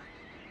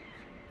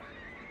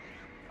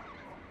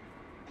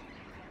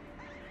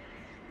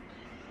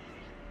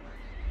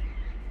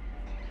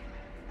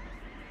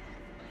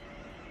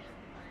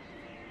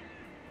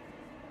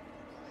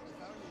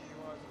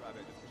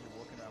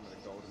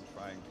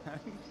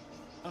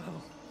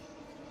 Oh.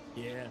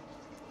 Yeah.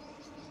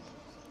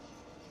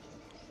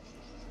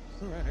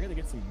 Alright, I gotta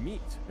get some meat.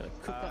 Gotta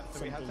cook up So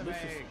some we have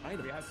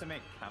delicious to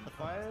make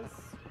campfires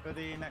for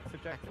the next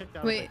objective.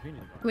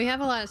 We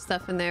have a lot of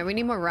stuff in there. We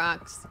need more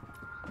rocks.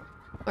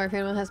 Or if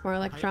anyone has more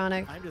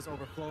electronic. I'm just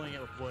overflowing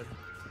it with wood.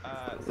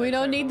 We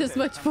don't need this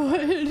much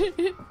wood.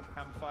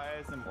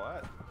 Campfires and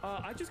what?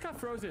 I just got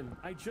frozen.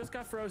 I just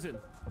got frozen.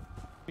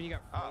 When you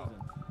got frozen.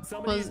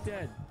 Somebody's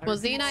dead. Well,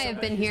 Z and I have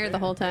been here the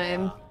whole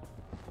time.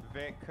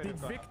 Vic could Did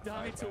have Vic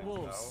die to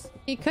wolves?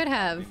 He could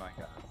have.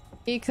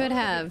 He could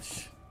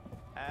have.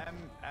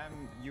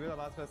 You were the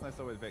last person I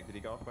saw with Vic. Did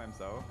he go off by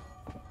himself?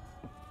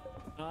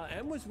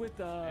 M was with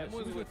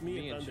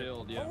me and Thunder.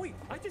 Chilled, yeah. Oh wait,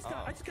 I just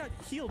got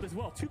healed as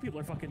well. 2 people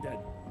are fucking dead.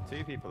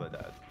 2 people are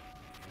dead.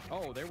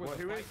 Oh, there was a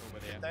fight over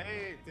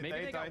there.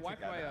 Maybe they got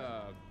wiped by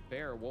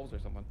bear or wolves or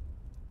something.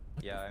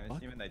 Yeah, I'm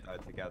assuming they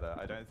died together.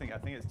 I think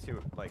it's too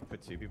for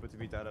 2 people to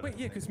be dead. Wait,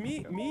 yeah, because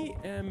me,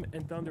 M,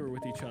 and Thunder were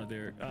with each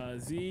other.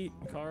 Z,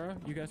 Kara,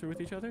 you guys were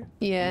with each other?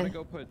 Yeah. I'm gonna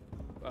go put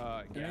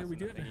yeah, we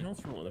do have a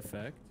house rule in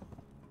effect.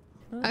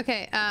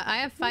 Okay, I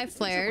have 5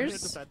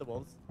 flares. Did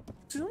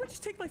someone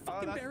just take my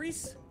fucking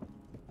berries?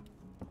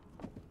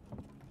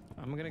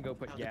 I'm gonna go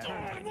put gas.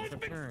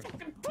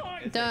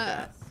 It's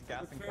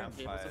gas and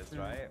campfires,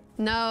 right?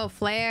 No,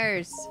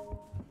 flares.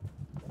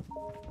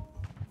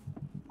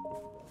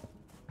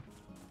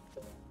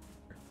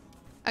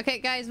 Okay,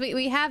 guys,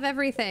 we have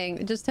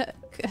everything. Just to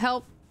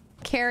help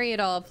carry it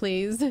all,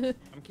 please. I'm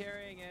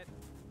carrying it.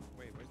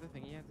 Wait, where's the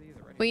thing you have to use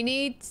it right? We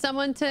need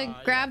someone to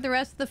grab the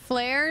rest of the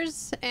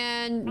flares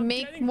and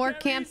make more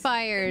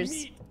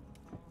campfires.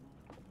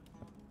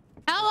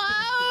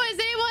 Hello? Is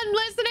anyone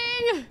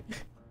listening?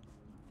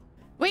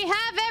 We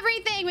have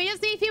everything. We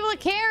just need people to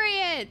carry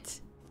it.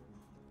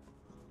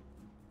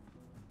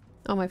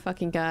 Oh my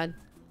fucking god.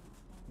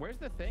 Where's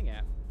the thing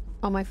at?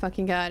 Oh my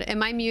fucking god.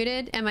 Am I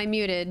muted? Am I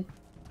muted?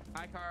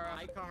 Hi, Kara.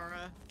 Hi,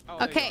 Kara.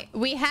 Oh, okay,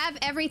 we have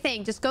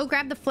everything. Just go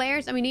grab the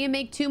flares and we need to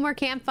make 2 more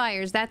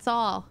campfires. That's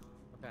all.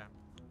 Okay.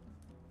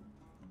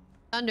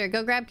 Thunder,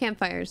 go grab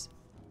campfires.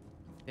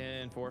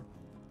 10-4.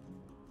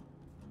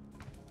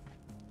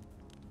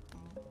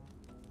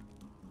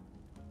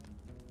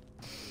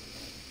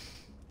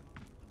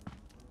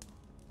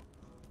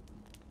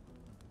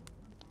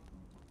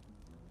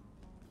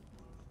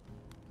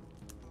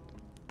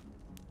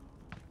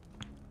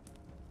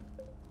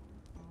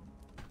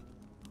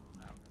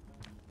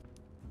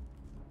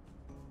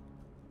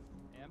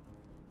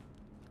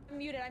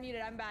 I'm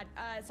muted. I'm bad.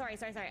 Sorry.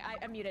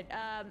 I'm muted.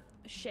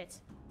 Shit.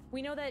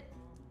 We know that...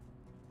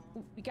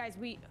 Guys,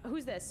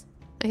 who's this?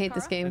 I hate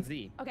this game.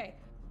 Z. Okay.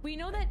 We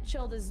know that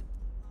Chilled is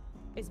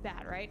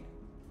bad, right?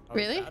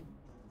 Really?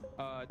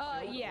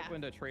 Yeah.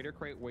 Opened a trader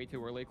crate way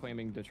too early,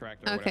 claiming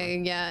detractor. Okay,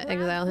 yeah,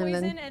 Grabbed exile him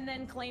poison then. and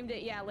then claimed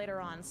it, yeah,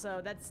 later on.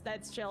 So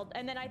that's Chilled.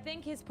 And then I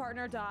think his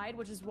partner died,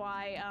 which is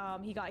why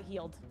he got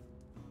healed.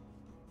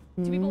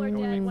 2 people are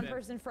dead. 1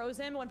 person froze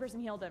him. 1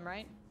 person healed him,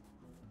 right?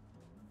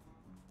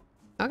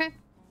 Okay.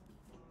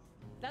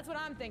 That's what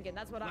I'm thinking.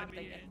 That's what I'm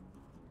thinking.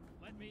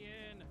 Let me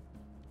in.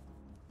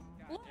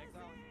 God,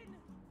 exile.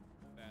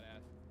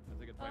 Badass.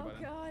 That's a good play by them.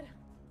 Oh god.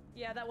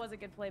 Yeah, that was a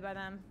good play by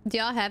them. Do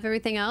y'all have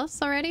everything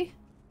else already?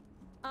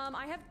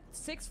 I have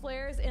 6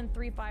 flares and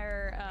 3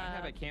 fire. I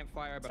have a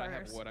campfire, but starters. I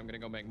have wood. I'm gonna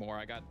go make more.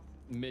 I got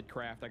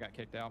mid-craft. I got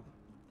kicked out.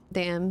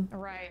 Damn.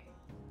 Right.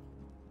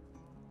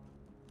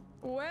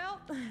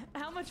 Well,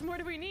 how much more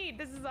do we need?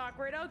 This is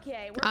awkward.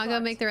 Okay, I'll go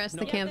make the rest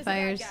of the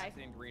campfires. A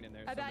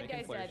bad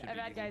guy's dead. A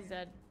bad guy's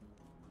dead.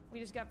 We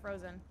just got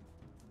frozen.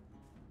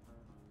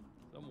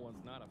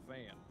 Someone's not a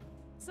fan.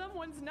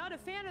 Someone's not a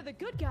fan of the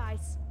good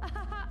guys.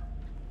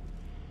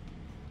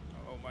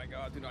 Oh my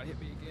god, do not hit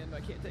me again. I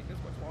can't take this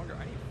much longer.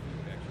 I need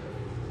food,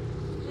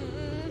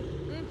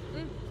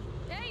 actually.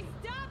 Hey,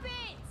 stop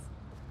it!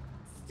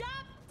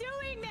 Stop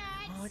doing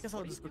that! Oh, I guess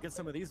I'll just go get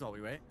some of these while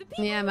we wait.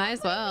 Yeah, might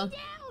as well.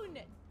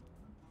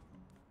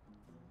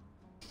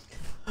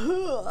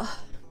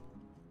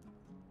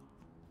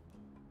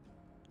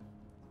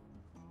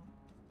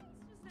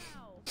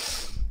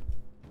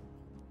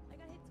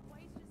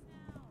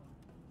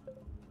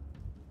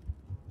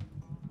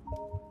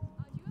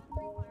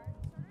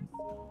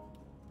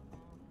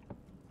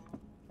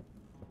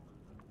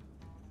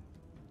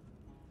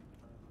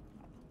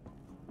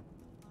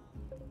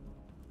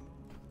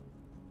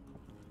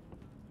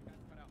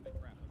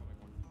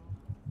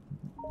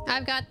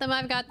 I've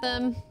got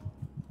them.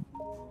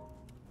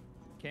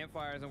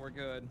 campfires and we're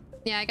good.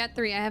 Yeah, I got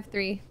 3. I have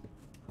 3.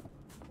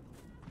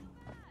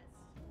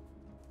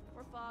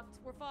 We're fucked.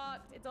 We're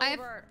fucked. It's I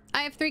over.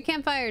 have 3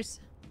 campfires.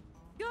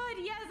 Good.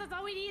 Yes, that's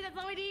all we need. That's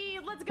all we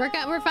need. Let's go.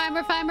 We're fine.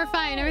 We're fine. We're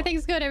fine.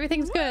 Everything's good.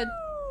 Everything's good.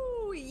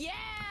 Woo! Yeah!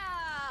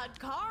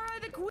 Kara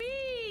the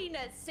Queen,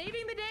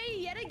 saving the day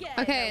yet again.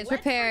 Okay, it's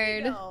Let's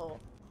repaired. freaking go.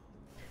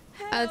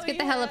 Let's get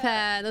the Hell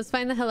helipad. Let's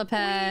find the Holy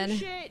helipad.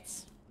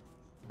 shit.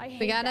 I hate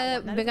We that gotta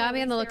one. That we is gotta my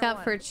be on the least favorite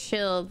lookout for one.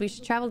 Chilled. We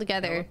should travel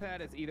together.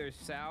 Helipad is either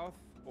south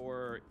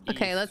or east.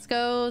 Okay, let's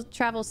go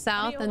travel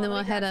south and then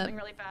we'll head up.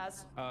 Really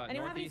fast. Anyone have any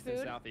Northeast and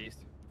food? southeast.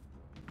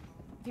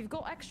 If you've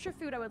got extra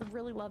food, I would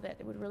really love it.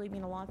 It would really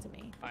mean a lot to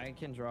me. I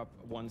can drop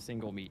 1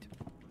 single meat.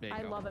 There you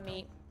I go. love a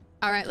meat.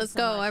 All right, you let's so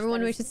go. much. Everyone,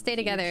 That we is should stay huge.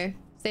 together.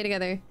 Stay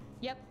together.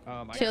 Yep. I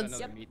got Chilled's-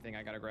 another meat thing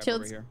I gotta grab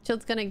over here.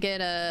 Chilled's gonna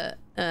get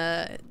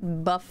a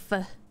buff.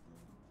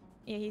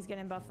 Yeah, he's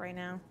getting buff right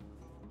now.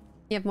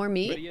 You have more But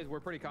meat? he is. We're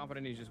pretty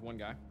confident he's just one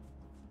guy.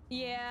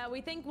 Yeah,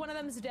 we think one of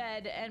them's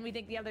dead, and we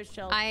think the other's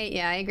chilled.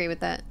 Yeah, I agree with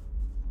that.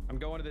 I'm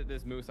going to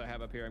this moose I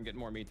have up here. I'm getting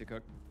more meat to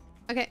cook.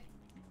 Okay.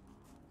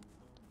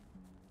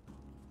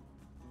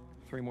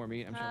 3 more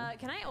meat. I'm sure.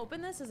 Can I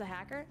open this as a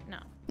hacker? No.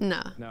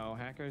 No. No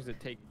hackers that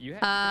take you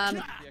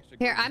have.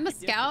 Here, I'm a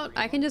scout.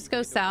 I can just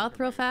go south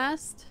real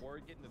fast. Or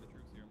get into the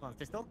troops here. Come on,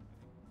 stay still.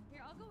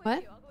 Here, I'll go with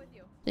What? you. I'll go with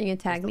you. Are you gonna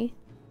tag me?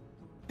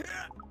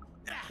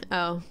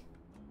 Oh.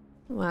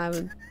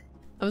 Well,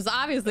 I was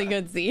obviously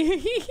good,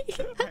 Z.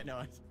 I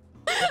know.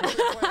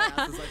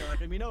 It's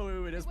like, we know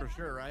who it is for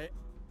sure, right?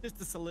 Just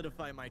to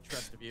solidify my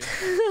trust of you.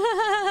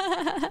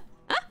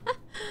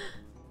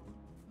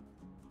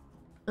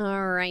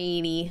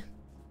 Alrighty.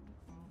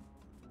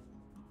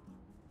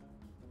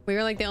 We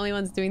were like the only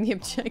ones doing the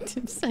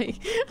objectives.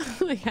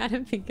 We gotta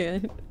be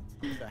good.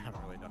 I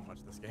haven't really done much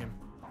this game.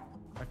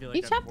 I feel like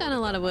You I've chopped down a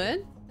boarded lot of that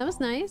wood. That was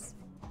nice.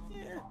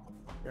 Yeah,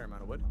 fair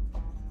amount of wood.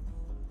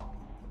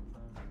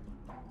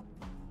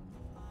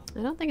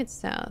 I don't think it's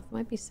south. It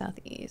might be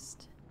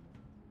southeast.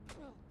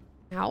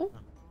 Ow.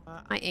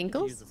 My I could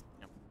ankles? use this-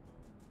 yeah.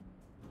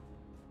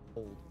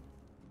 Hold.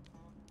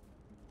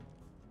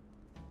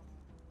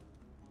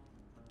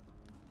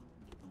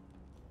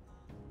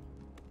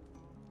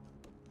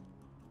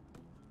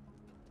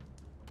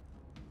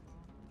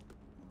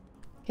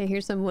 Okay,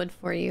 here's some wood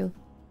for you.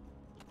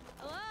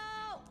 Hello?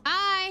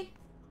 Hi.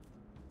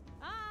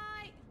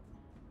 Hi.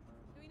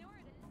 Do we know where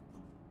it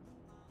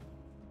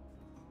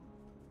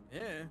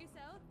is? Yeah. You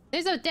south?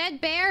 There's a dead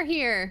bear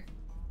here.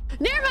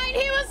 Never mind,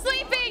 he was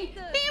sleeping!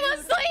 He was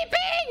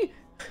sleeping!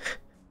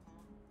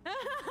 I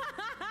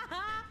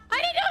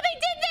didn't know they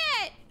did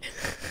that!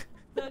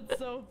 That's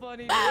so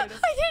funny, dude. I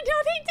didn't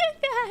know they did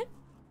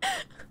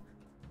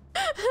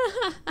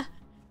that!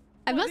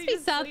 I must Was he be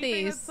just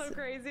sleeping? southeast. That's so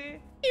crazy.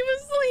 He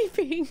was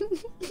sleeping.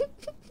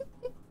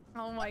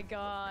 Oh my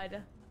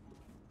god.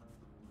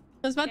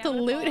 I was about Okay, to I'm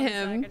gonna loot follow in a sec.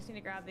 him. I just need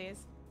to grab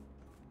these.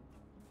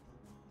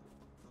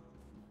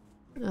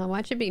 Oh,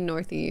 watch it be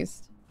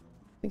northeast.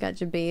 We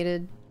got you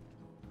baited.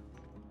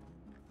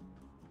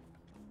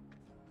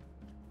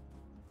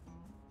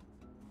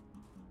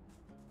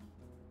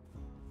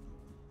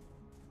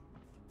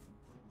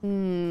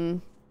 Hmm.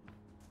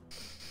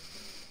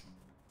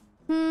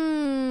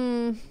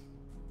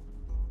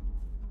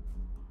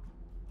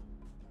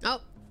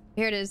 Oh,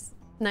 here it is.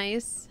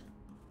 Nice.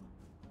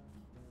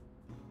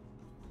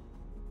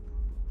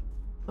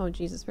 Oh,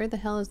 Jesus. Where the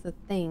hell is the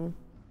thing?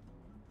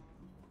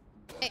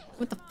 Hey,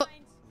 what the fuck?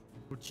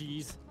 Oh,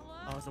 jeez.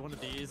 Oh, is it one of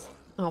these?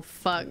 Oh,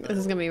 fuck. This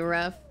is gonna be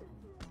rough.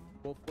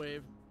 Wolf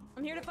wave.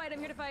 I'm here to fight. I'm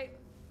here to fight.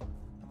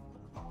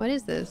 What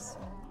is this?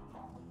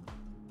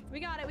 We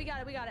got it. We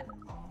got it. We got it.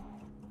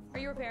 Are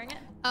you repairing it?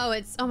 Oh,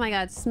 it's, oh my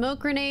god, smoke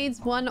grenades,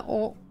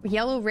 1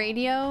 yellow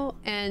radio,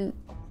 and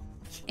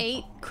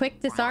 8 quick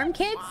disarm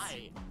kits?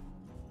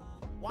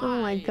 Why?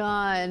 Oh my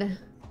god.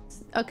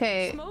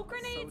 Okay, Smoke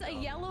grenades, a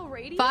yellow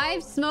radio.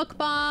 5 smoke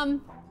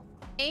bomb,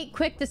 8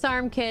 quick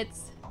disarm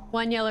kits,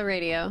 1 yellow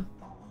radio.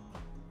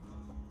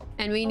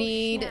 And we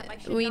need, snap, I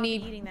should we not be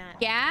need eating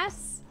that.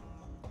 gas,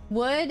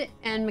 wood,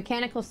 and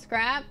mechanical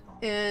scrap,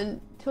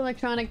 and 2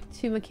 electronic,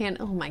 2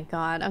 mechanical. Oh my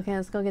god. Okay,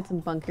 let's go get some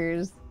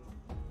bunkers.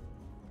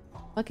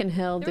 Fucking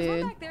hell, There's dude.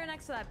 one back there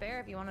next to that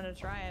bear if you wanted to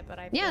try it, but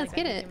I Yeah, feel let's like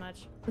get that'd it. be too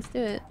much. Let's do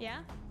it. Yeah.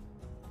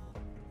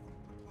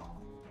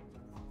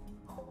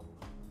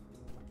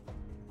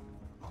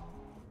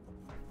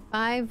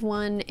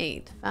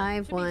 518. straight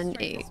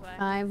 518. this way.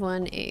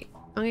 518.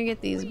 I'm gonna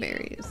get these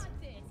berries.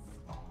 Got this.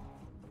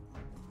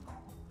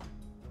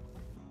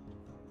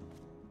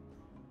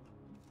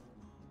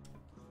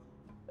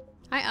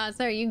 Hi,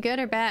 Ozza. Are you good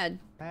or bad?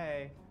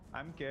 Hey,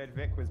 I'm good.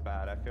 Vic was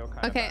bad. I feel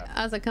kind Okay, of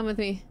bad. Ozza, come with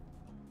me.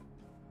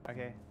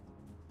 Okay.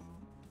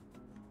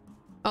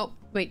 Oh,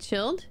 wait,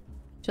 Chilled?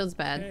 Chilled's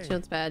bad. Hey.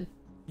 Chilled's bad.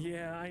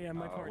 Yeah, I am.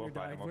 My Oh, partner we'll find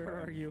died. him, we'll Where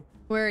find are him. you?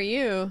 Where are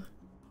you?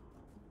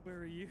 Where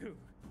are you?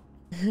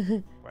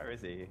 Where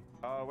is he?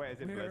 Oh, wait,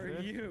 is it Where are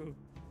Blizzard? you?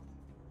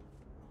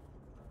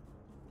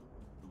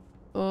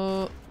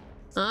 Oh.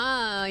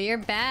 Oh, you're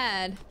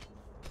bad.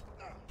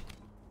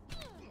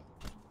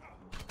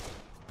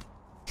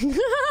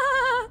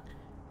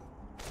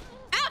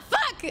 Ah,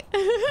 fuck! Yeah,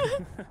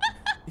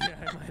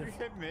 I might You have.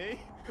 hit me.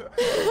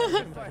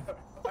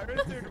 I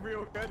was doing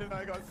real good and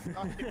I got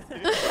stuck.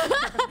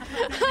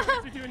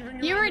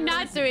 You were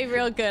not doing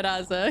real good,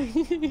 Ozza.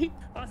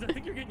 Ozza, I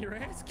think you're getting your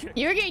ass kicked.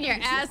 You were getting your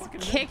ass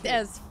kicked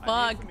as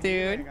fuck,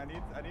 dude. I need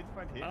to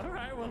find healing. All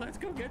right, well, let's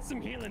go get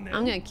some healing then.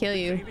 I'm gonna kill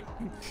you.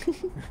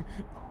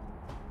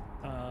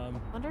 I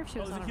wonder if she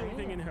was there's on a a healing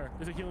thing radio. in her.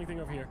 There's a healing thing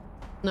over here.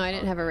 No, I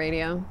didn't have a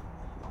radio.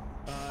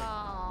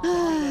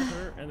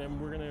 Her, and then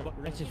we're gonna You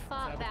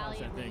fought sabotage that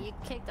valiantly. thing. You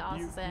kicked You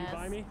Ozza's buy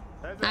ass. me?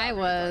 I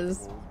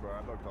was. Wolves, bro.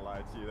 I'm not gonna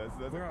lie to you. There's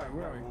Where are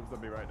we? wolves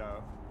on me right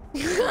now.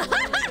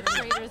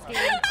 Traitors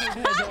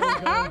getting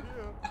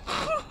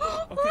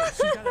Okay,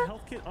 she's got a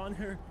health kit on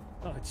her.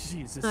 Oh,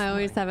 Jesus. I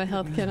always have a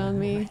health kit on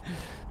me.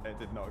 It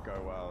did not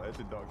go well. It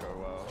did not go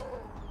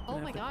well. Oh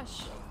my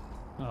gosh.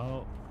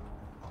 Oh,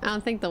 I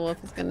don't think the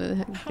wolf is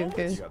gonna do You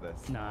good. got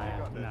this. no,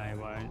 You got this. no, I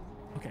won't.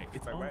 Okay,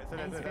 it's Wait, on. wait, so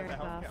there's He's a very health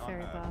buff, kit on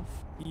very her. buff.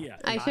 Yeah.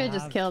 I should have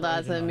just have killed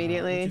frozen Ozza on her, Which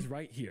immediately. is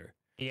right here.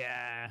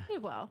 Yeah.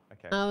 Pretty well.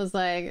 Okay. I was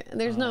like,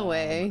 there's no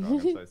way. Oh,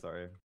 I'm so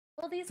sorry.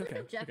 Well, these It's okay,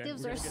 it's okay.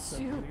 objectives We're are gonna get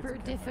some- we're gonna get super some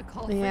campfire.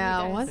 difficult for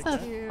Yeah, you what guys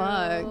the to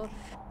fuck? do.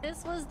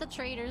 This was the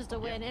traitors to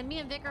win, and me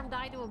and Vikram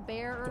died to a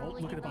bear Don't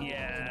early. look at the and bottom.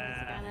 it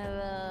was kind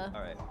of,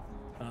 All right.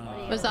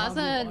 Was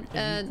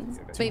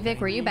Ozza, wait,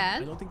 Vic, were you I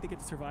bad? don't think they get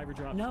the survivor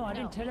drop. No, I No.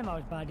 didn't tell him I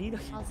was bad either.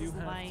 Ozza's You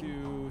have lying.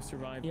 to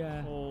survive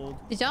Yeah. cold.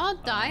 Did y'all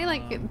die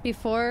like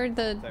before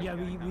the? Yeah,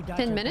 we died. 10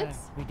 together. minutes?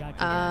 We died.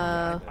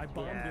 Uh, together. I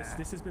bombed this.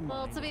 This has been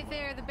Well, mine. to be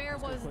fair, the bear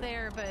was quick.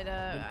 there, but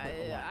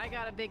quick. I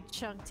got a big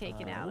chunk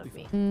taken out we'll of be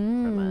me. Mm.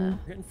 From We're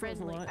getting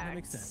frozen a friendly lot. That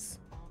makes acts. sense.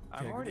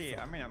 I'm Okay, already. good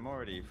I mean, I'm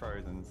already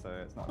frozen, so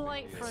it's not. a big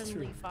Light deal. friendly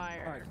true.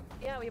 fire.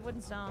 Yeah, we have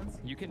wooden stones.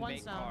 You can one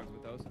make stone. cogs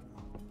with those.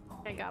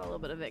 I got a little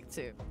bit of Vic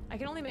too. I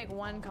can only make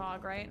one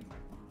cog, right?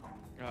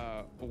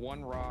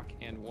 One rock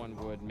and one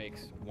wood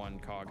makes one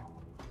cog.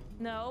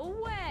 No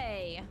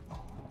way.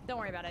 Don't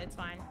worry about it. It's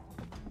fine.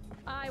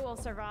 I will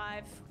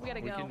survive. We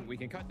gotta go. We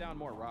can cut down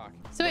more rock.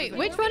 So wait,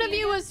 which one of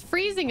you was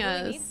freezing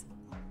us?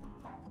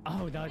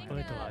 Oh, that was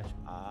brutalized.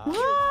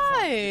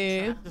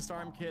 Why?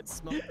 Disarm kits,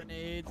 smoke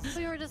grenades.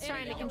 We were just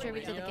trying to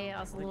contribute to the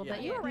chaos a little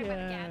bit. You were right by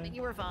the Yeah. gambit.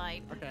 You were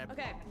fine. Okay.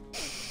 Okay.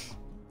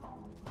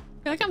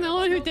 I feel like I'm the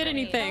only one who did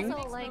anything.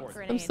 Also,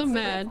 like, I'm so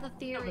mad. the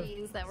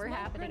theories that were Smoke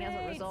happening as a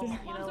grenades. result. You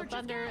Bombs know, are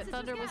just gas, it's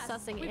Thunder was just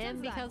gas. sussing We've done in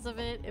that. because of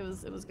it. It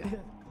was good.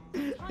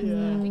 Tons of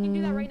them. We can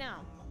do that right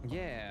now.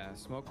 Yeah,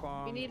 smoke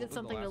bomb. We needed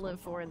something to live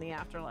for in the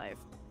afterlife.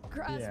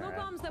 Smoke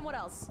bombs, then what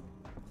else?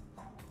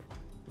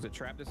 Was it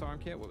trap disarm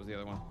kit? What was the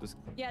other one? This,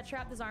 Yeah,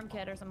 trap disarm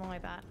kit or something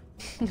like that.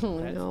 Oh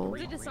no.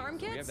 Was it disarm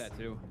we have kits? that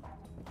too.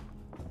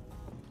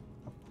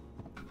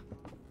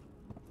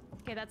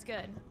 Okay, that's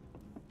good.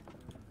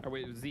 Oh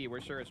wait, Z,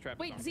 we're sure it's trap.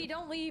 Wait, disarm Z, kit.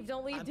 don't leave,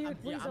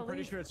 dude. Please I'm don't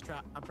pretty leave. sure it's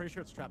trap. I'm pretty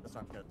sure it's trap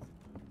disarm kits.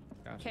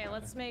 Gotcha, Okay, gotcha.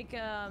 let's make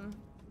and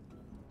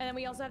then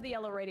we also have the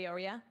yellow radio,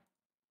 yeah?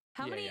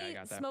 How Yeah, many yeah, I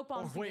got that. smoke Oh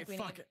bombs do you wait, think we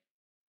fuck need? it.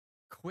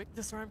 Quick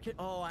disarm kit.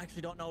 Oh, I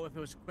actually don't know if it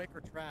was quick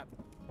or trap.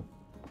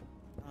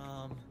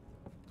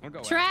 I'll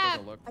go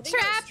Trap! Look. I think it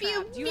was Trap,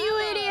 you trap. Do you you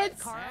have a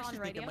idiots! car I on actually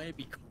think radio? it might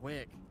be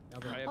quick. Now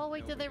that- I have Oh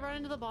wait, no did they radio. run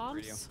into the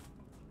bombs?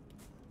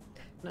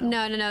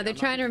 No, no, no. They're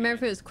trying to remember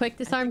if it was quick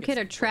disarm think kit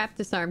or it's trap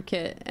disarm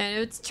kit, and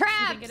it's You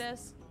trap. think it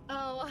is?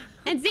 Oh.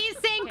 And Z's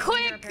saying Okay, we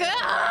need to quick. repair that.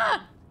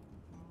 Ah!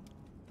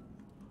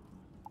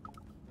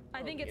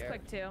 I think it's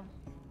quick too.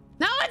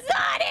 No, it's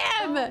not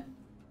him.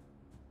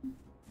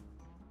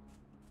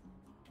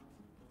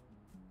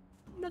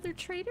 Another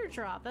trader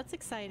drop. That's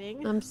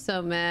exciting. I'm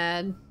so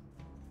mad.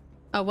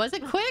 Oh, was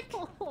it quick?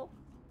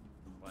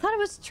 I thought it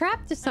was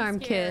trap disarm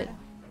kit. scared.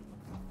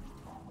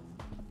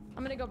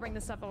 I'm gonna go bring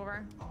this stuff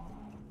over.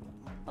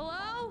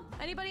 Hello?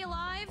 Anybody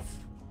alive?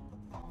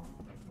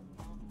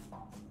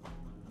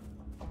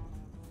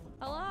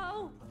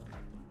 Hello?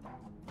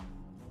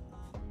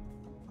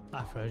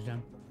 I froze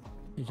them.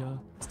 Did you?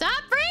 Stop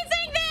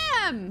freezing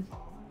them!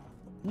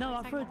 No,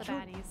 I Check froze out the two.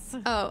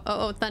 baddies.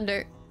 Oh,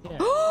 thunder. Yeah.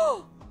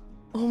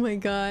 Oh my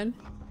god.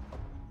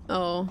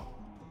 Oh.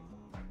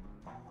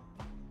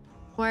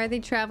 Why are they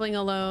traveling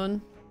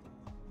alone?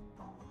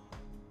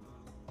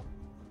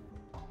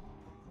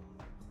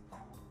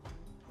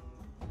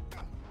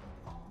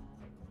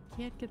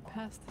 Can't get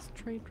past this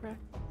train track.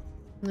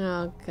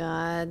 Oh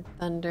god,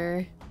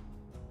 thunder.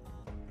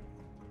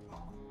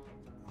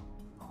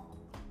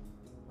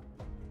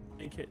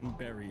 Kit and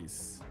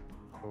berries.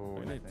 Oh,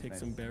 I'm gonna nice, take nice,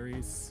 some nice.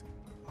 berries.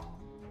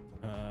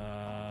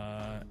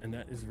 And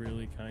that is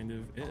really kind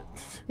of it.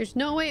 There's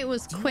no way it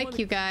was you quick, wanna-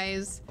 you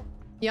guys.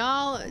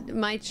 Y'all,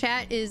 my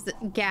chat is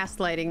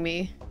gaslighting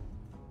me.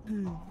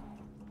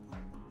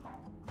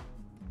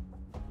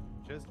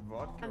 Just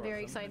vodka. I'm or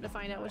very something excited to would be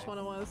find out which nice. one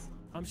it was.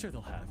 I'm sure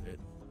they'll have it.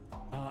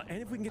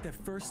 And if we can get that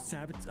first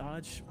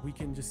sabotage, we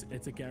can just,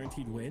 it's a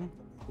guaranteed win.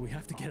 We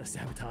have to get a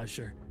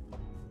sabotager.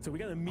 So we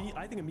gotta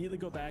immediately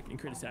go back and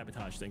create a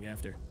sabotage thing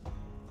after.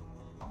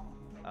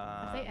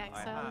 they exiled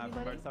I have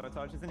anybody? remote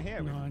sabotages in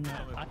here. No, no.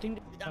 I think.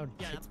 Yeah,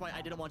 that's why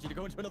I didn't want you to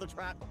go into another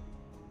trap.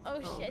 Oh,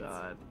 Oh shit.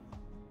 god.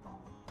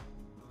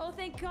 Oh,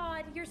 thank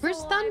God. You're so Where's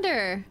alive.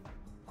 Thunder?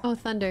 Oh,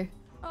 Thunder.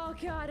 Oh,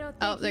 God. Oh,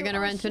 Oh, they're gonna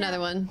run to another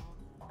one.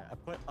 I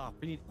put. Oh,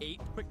 we need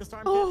 8 quick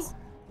disarm Oh. kits.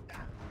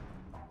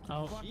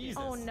 Oh, Jesus.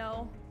 Oh,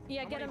 no.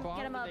 Yeah, How get many him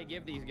bombs up. did they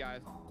give these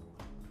guys?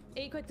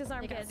 8 quick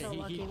disarm They got kits. so He-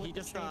 lucky he with the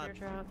just, trader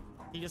drop.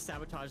 He just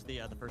sabotaged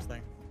the first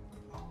thing.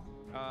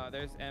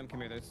 There's come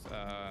here. There's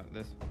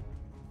this.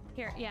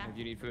 Here, yeah. If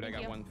you need food, I Thank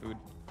got you. 1 food.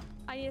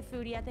 I need a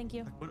food. Yeah, thank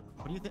you.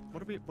 What do you think?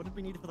 What did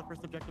we need for the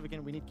first objective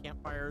again? We need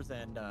campfires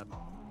and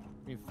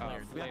we need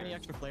flares. Do we have any flares.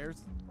 extra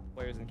flares?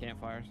 Flares and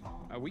campfires.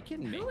 We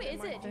can make Who them,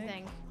 is I it, do you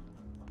think?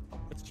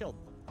 It's chilled.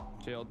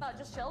 Chilled.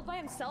 Just chilled by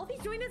himself?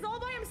 He's doing this all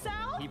by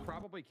himself? He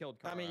probably killed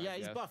Kara. I mean, yeah,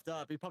 he's yes. buffed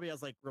up. He probably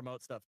has like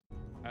remote stuff.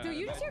 Dude,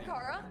 you just hear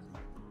Kara?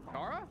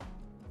 Kara?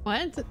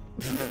 What?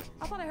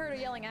 I thought I heard her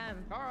yelling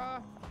M.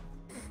 Kara!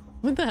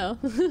 What the hell?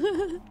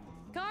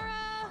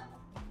 Kara!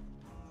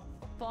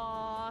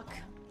 Fuck.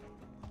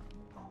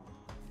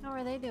 How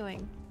are they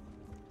doing?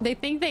 They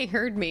think they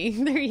heard me.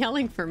 They're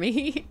yelling for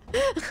me.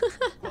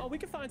 Well, we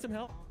can find some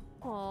help.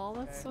 Oh,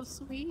 that's so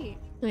sweet.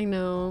 I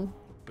know.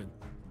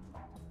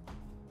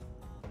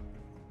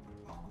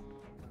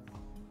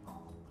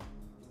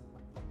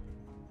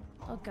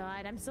 Oh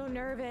God, I'm so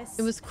nervous.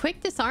 It was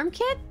quick disarm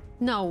kit?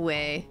 No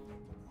way.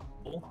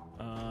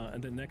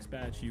 And the next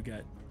batch you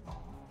get.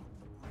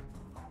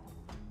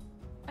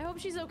 I hope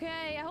she's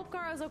okay. I hope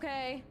Kara's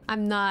okay.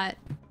 I'm not.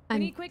 We I'm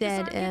need quick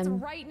dead, disarm kits M.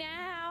 right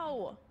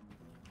now.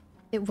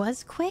 It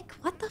was quick?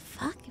 What the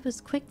fuck? It was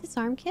quick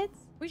disarm kits?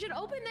 We should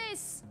open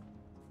this.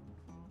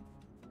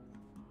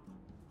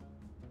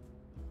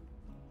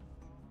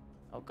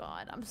 Oh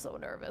God, I'm so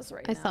nervous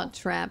right I now. saw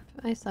trap.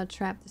 I saw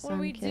trap What do disarm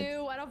we kits.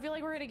 do? I don't feel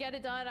like we're gonna get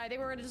it done. I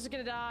think we're just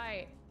gonna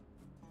die.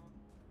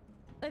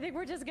 I think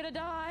we're just gonna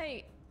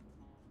die.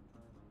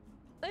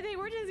 I think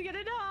we're just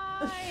gonna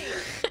die.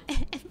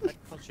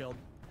 I'll chilled.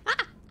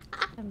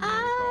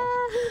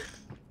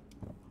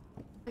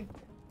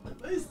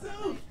 Nice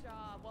job.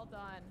 Well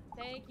done.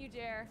 Thank you,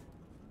 Jer.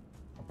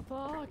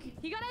 Fuck.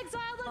 He got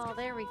exiled. Let's Oh, go.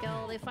 there we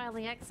go. They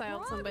finally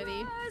exiled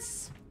somebody.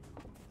 Progress.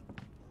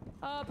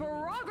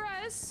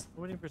 Progress.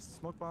 We're waiting for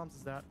smoke bombs.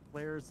 Is that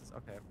flares?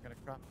 Okay, we're gonna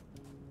crop.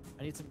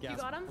 I need some gas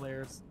got 'em?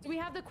 flares. Do we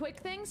have the quick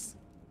things?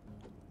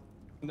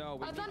 No,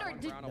 we need Thunder, one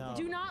brown No.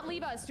 do not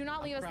leave us. Do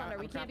not leave us, Thunder.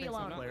 We can't be I'm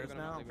alone. crafting some flares We're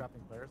not now. I'm leaving.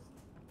 crafting flares.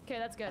 Okay,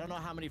 that's I good. don't know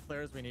how many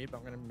flares we need, but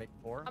I'm gonna make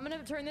 4. I'm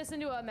gonna turn this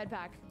into a med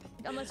pack,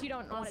 unless you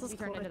don't want it to be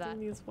turned into that.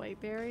 These white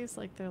berries,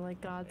 like they're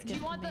like God's Do gift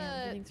you want to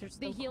man. the Things are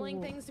so healing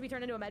cool. things to be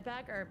turned into a med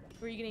pack, or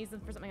were you gonna use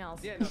them for something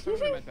else? Yeah, no, throw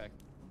them in the med pack.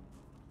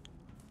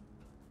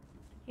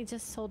 He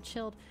just told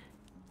Chilled.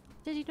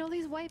 Did you know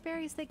these white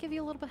berries, they give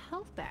you a little bit of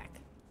health back?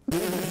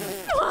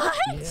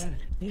 What?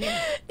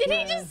 yeah. Did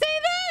he just say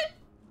that?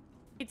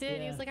 He did.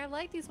 He Yeah. was like, I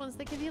like these ones.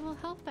 They give you a little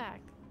health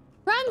back.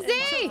 Run, And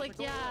I Z! was like,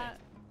 yeah.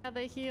 Yeah,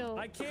 they heal.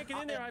 I can't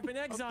get in there. I've been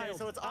exiled.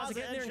 so it's Ozza, Ozza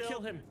get in there and and kill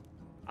Chill. him.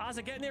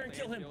 Ozza, get in there and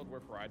kill him. Killed, we're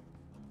fried.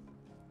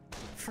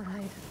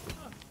 Fried.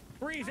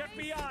 Freeze,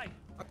 FBI!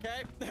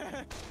 Okay.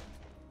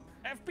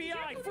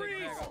 FBI,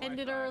 freeze! End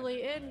it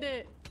early. End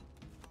it.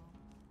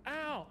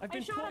 Ow! I've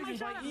been shot him, I poisoned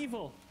shot by him.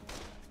 evil.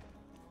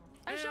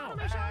 I shot Ow. him.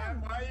 I shot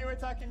him. Why are you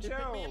attacking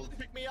Chilled?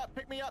 Pick me up.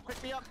 Pick me up.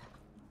 Pick me up.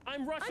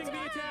 I'm rushing the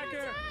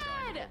attacker.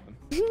 Dead.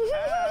 She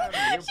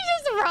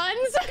just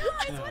runs.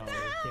 What the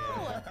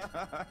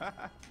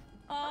hell?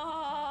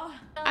 Oh,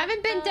 I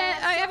haven't been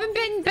dead. I haven't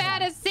been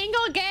bad a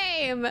single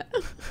game.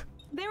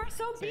 they were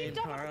so beefed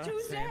up Tara, on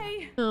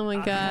Tuesday. Oh my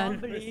I can't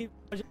god. believe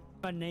I just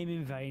put my name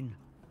in vain.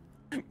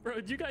 Bro,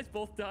 you guys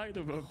both died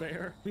of a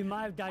bear. We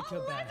might have died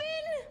to a bear.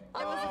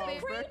 I was Oh, a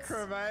favorite.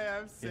 Bikram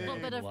A little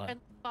AFC. bit of friendly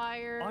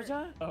fire.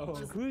 Ozza? Oh.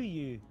 Screw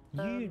you.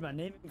 You used my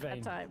name in That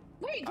vain. time.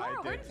 Wait, Gara,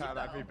 I where did did you tell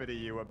go? everybody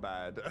you were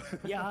bad.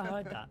 Yeah, I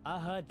heard that. I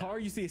heard that.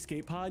 Tara used the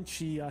escape pod.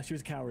 She was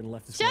a coward and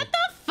left the Shut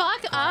the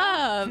fuck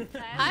up.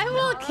 I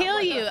will kill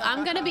you.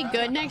 I'm gonna be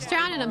good next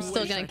round and I'm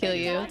still gonna kill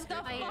you. What the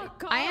fuck,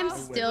 Cara? I am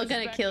still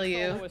gonna kill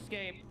you.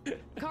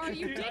 Cara,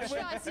 you ditched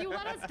us. You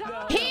let us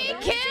die. He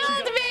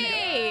killed She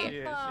me!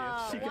 is,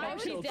 Why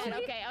she's killed dead? you.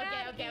 Okay.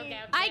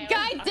 I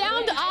guy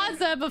downed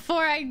Ozza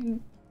before I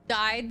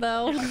died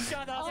though.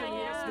 Shut up and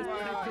yes, this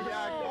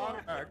Well,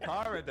 yeah,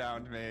 Kara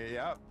downed me,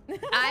 yep.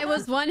 I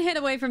was one hit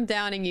away from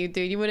downing you,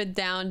 dude. You would have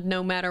downed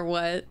no matter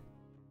what.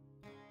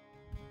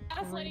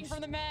 Gaslighting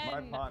from the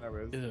men.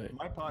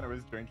 My partner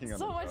was drinking on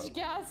So the much road.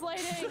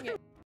 gaslighting.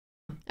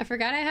 I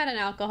forgot I had an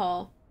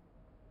alcohol.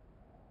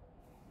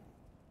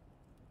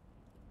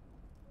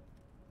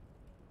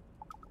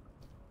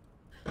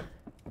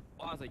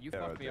 Ozza, you Yeah,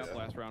 fucked me up yeah.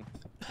 last round.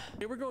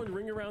 They were going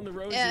ring around the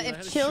roses. Yeah, and I had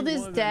if to Chilled shoot is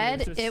one of them, and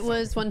dead, just it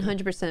was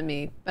 100%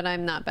 me, but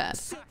I'm not bad.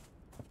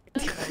 Oh,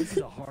 this is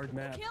a hard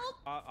map. Killed?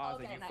 Ozza,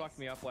 Okay, you nice. fucked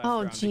me up last Oh,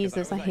 round. because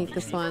Jesus, I was hate at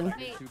this Unity one.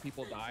 and 2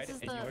 people died, This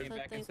is and you the came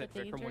back thing and said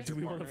with Vikram was danger. Do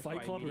we your want to partner, fight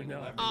so I club or immediately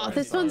no? left. Oh,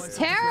 this one's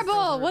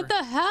terrible. What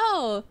the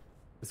hell?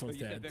 This one's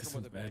You said dead. This Vikram was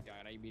one's a bad bad. guy,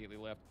 and I immediately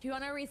left. Do you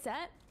want to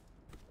reset?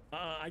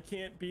 I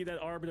can't be that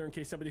arbiter in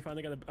case somebody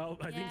finally got a. Oh,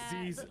 I think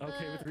Z's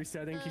okay with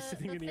resetting. He's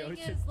sitting in the thing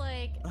ocean. Is,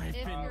 like, I've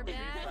if been- you're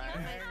mad,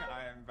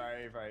 I am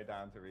very, very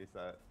down to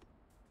reset.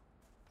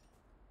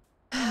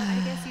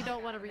 I guess guess you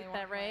don't want to read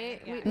that,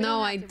 right? We No,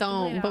 don't I have to.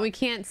 don't. But we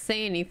can't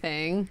say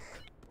anything.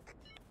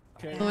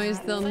 Okay. Otherwise,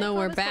 they'll know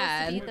we're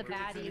bad. The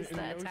baddies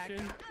that attack.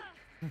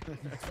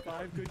 That's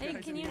 5 good Hey,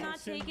 guys can in you the not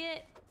ocean. take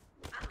it?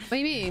 What do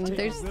you mean?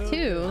 There's 2.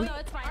 No,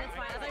 it's fine. It's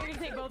fine. I thought you were gonna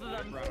take both of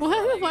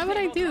them. Why would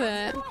I do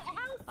that?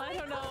 I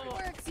don't know. It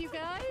works, you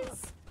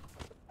guys.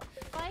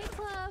 Fight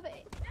Club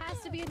has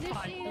to be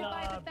initiated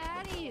by the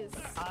baddies.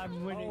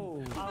 I'm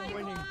winning. Oh. I'm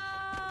winning.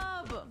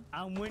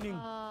 I'm winning.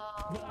 Oh,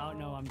 Oh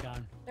no, I'm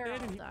down. they're all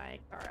dying,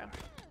 Kara.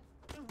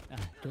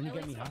 Don't you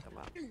get me up?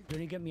 Don't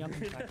you get me up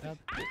and back up?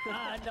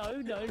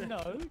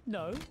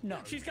 No.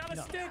 She's got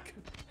a stick.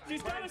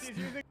 She's got a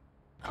stick.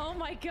 Oh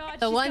my god.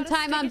 The she's one got a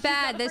time stick I'm and she's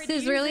not bad. This afraid to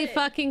is use really it.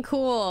 fucking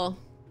cool.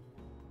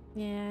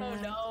 Yeah.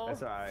 Oh no.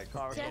 That's alright.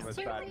 Corvus Just was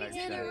to bad next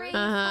day. reiterate,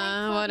 Uh-huh,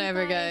 Fight Club,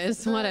 whatever, you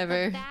guys, the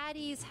whatever.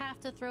 baddies have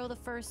to throw the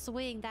first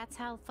swing. That's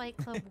how Fight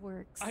Club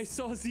works. I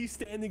saw Z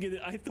standing in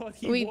it. I thought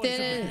he We was.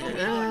 didn't.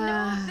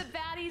 The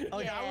baddies.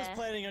 Like, I was Yeah.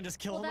 planning on just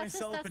killing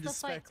myself and that's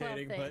just the Fight Club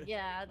spectating, thing. but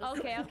Yeah. that's-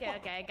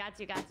 Okay. Got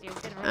you. Didn't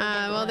really get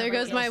Well, there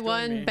goes my else doing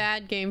one me.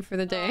 bad game for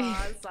the day.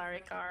 Oh, I'm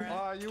sorry, Kara.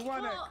 Oh, you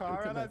won it,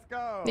 Cara. Let's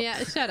go.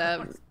 Yeah, shut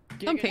up.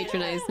 Don't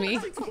patronize me.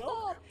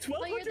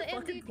 1,200 the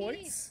fucking MVP.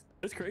 points.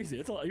 That's crazy.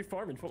 That's a lot. You're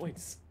farming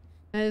points.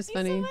 That is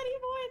funny. So many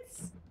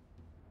points.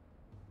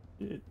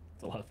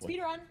 It's a lot of fun.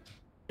 Speed run.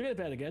 You get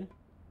bad again.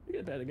 You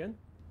get bad again.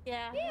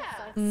 Yeah.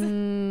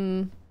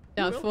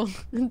 Doubtful.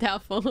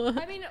 Doubtful.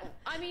 I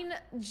mean,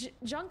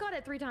 Junk got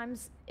it 3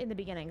 times in the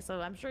beginning,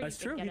 so I'm sure That's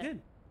you true. can He get it.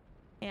 did.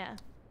 Yeah.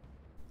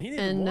 He did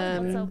And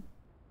one. So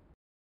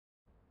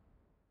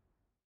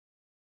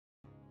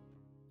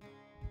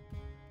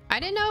I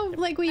didn't know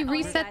like we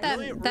reset that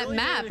Really that didn't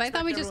map. I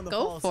thought we expect just everyone to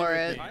go fall for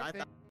asleep it. with me. I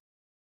thought-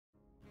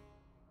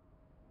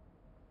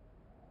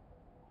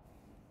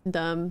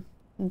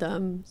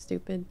 Dumb,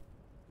 stupid.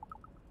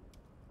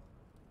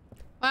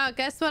 Wow,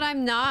 guess what?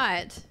 I'm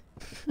not.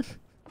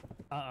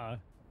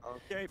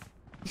 Okay.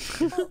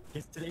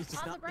 Guess today's just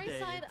On the not the bright day.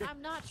 side,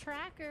 I'm not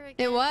tracker again.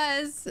 It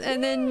was,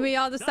 and then we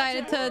all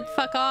decided to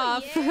fuck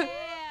off.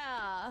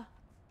 yeah.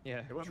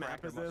 Yeah. What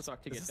map is this?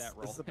 Suck to get that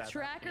roll. This is a bad map.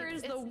 Tracker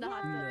is It's the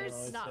not, worst.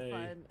 it's not say.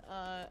 fun.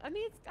 I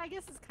mean, I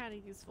guess it's kind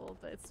of useful,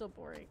 but it's still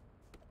boring.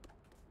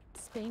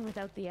 Spain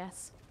without the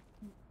S.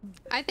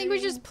 I think we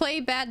just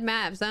play bad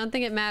maps. I don't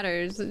think it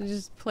matters.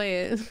 Just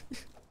play it.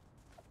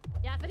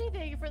 Yeah, if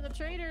anything, for the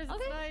traders,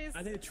 it's nice.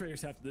 I think the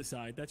traders have to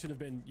decide. That should have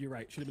been. You're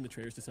right. Should have been the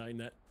traders deciding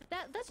that.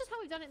 That's just how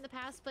we've done it in the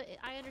past, but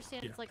I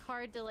understand it's like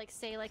hard to like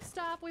say like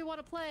stop, we want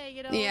to play,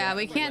 you know? Yeah,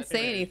 we Like, can't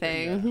say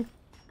anything.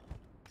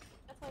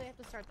 That's why we have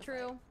to start the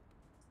True.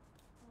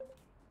 fight.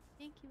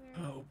 Thank you,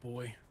 Aaron. Oh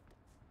boy,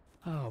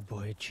 Oh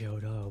boy,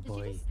 Chilled. Oh Did you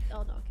boy. just...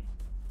 Oh no, okay.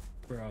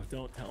 bro,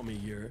 don't tell me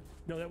you're.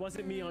 No, that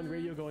wasn't me on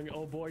radio going.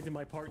 Oh boy, to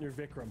my partner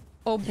Vikram.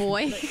 Oh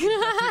boy.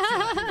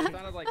 It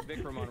sounded like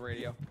Vikram on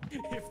radio.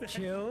 If that-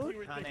 Chilled.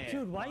 Honey,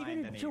 Chilled. Why you find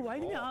gonna? any Chilled. Why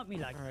you roll. gonna help me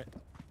like? All right.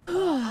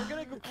 I'm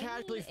gonna go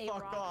casually need a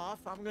fuck rock. off.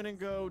 I'm gonna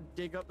go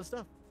dig up the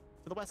stuff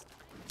to the west.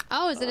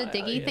 Oh, is it a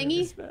diggy yeah, thingy?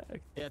 this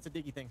bag. Yeah, it's a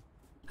diggy thing.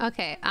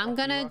 Okay, I'm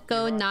gonna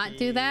go not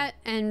do that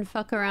and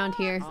fuck around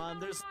here.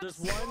 There's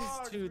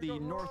ones to the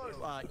north,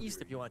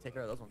 east if you want to take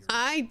care of those ones.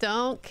 I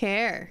don't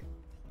care.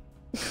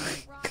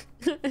 Rock.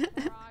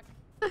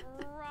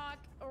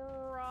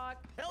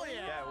 Hell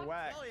yeah! Get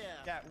whacked. Hell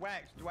yeah! Get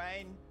whacked,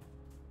 Dwayne.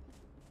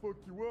 Fuck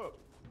you up.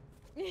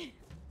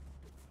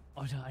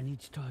 Oh, I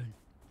need stone.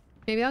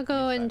 Maybe I'll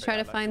go and Let's try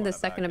to go find the on a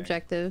second bad game.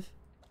 objective.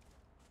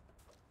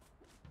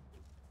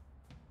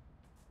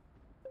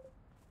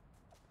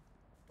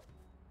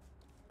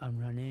 I'm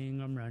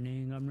running. And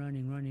running and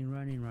running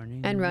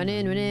and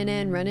running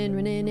and running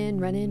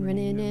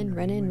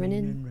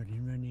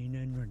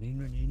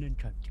running and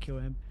trying to kill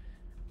him.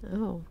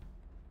 Oh.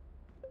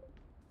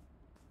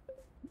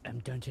 I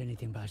haven't done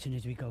anything, but as soon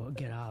as we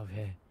get out of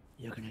here,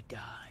 you're gonna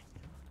die.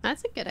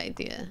 That's a good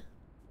idea.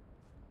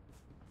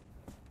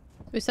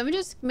 If someone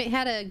just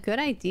had a good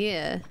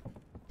idea.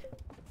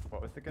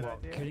 What was the good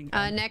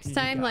idea? Next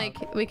time,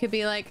 like, we could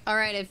be like, all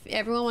right, if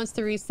everyone wants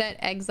to reset,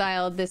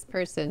 exile this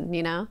person,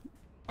 you know?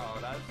 Oh,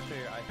 that's true.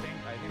 I think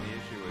the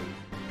issue was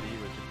he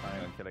was just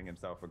planning on killing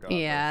himself regardless.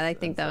 Yeah, I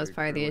think and that so was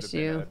part of the it would've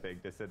been issue. a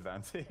big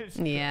disadvantage.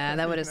 Yeah,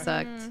 that would have You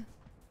know? sucked.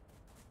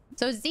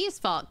 So it's Z's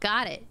fault.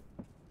 Got it.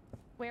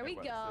 Where we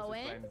Let's just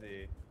going? blame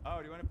Z. Oh,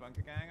 do you want a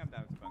bunker gang? I'm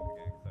down to bunker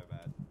gang so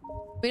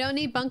bad. We don't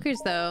need bunkers,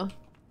 though.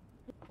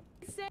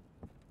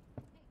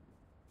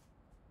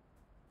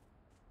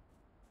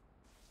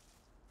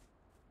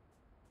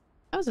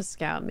 I was a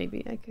scout.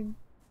 Maybe I could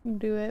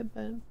do it,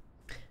 but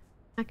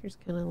hacker's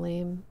kind of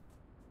lame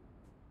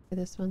for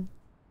this one.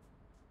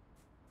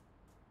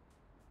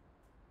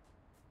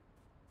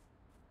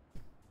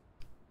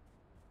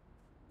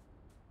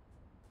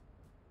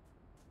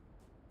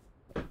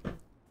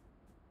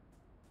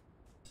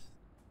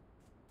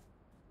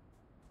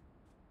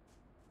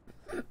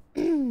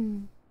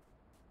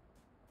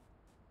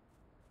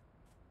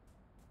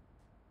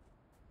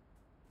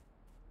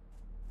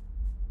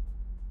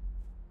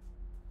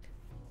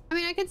 I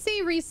mean, I could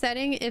see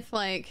resetting if,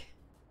 like,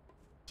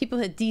 people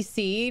had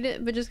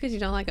DC'd, but just because you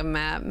don't like a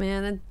map,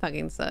 man, that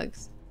fucking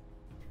sucks.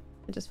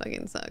 It just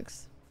fucking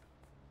sucks.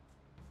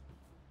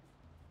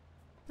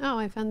 Oh,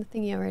 I found the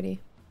thingy already.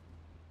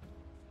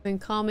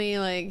 And call me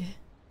like,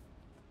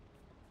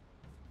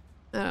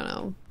 I don't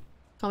know.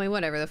 Call me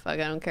whatever the fuck,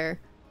 I don't care.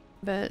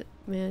 But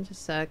man, it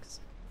just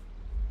sucks.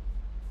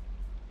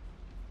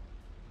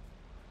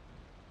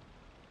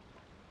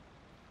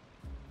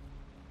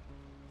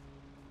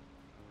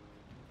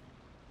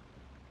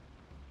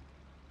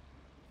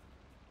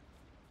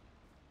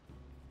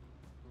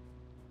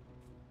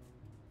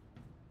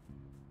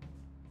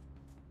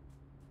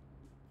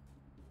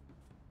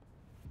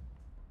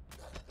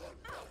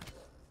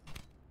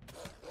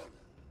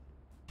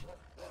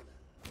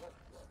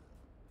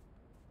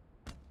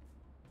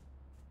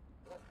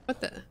 What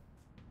the?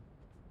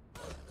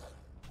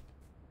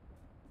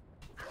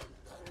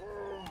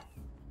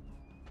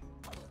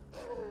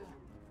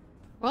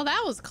 Well,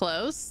 that was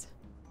close.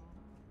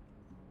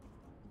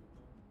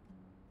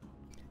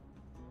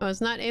 I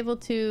was not able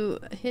to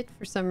hit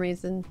for some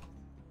reason.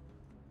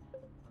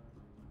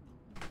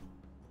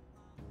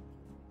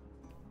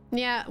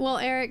 Yeah, well,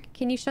 Eric,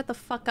 can you shut the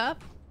fuck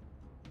up?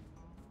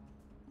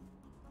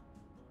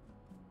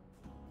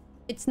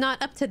 It's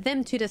not up to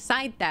them to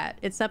decide that.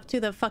 It's up to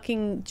the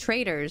fucking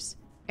traders,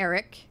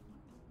 Eric.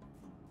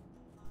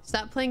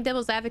 Stop playing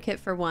devil's advocate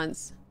for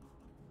once.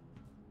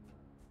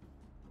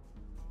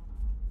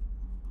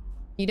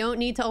 You don't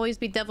need to always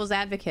be devil's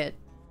advocate.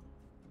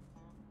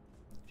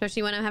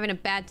 Especially when I'm having a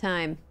bad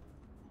time.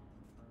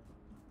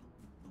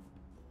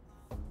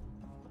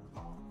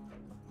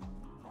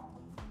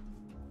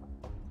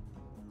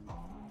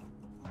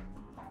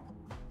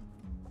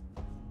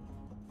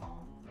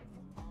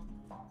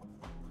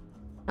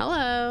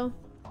 Hello.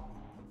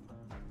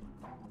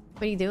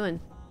 What are you doing?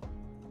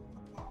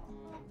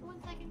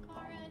 One second,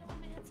 Cara. I don't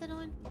have my headset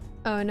on.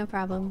 Oh, no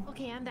problem.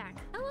 Okay, I'm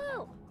back.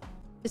 Hello.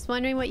 Just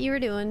wondering what you were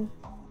doing.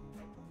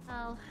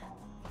 Well,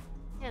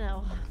 you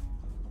know.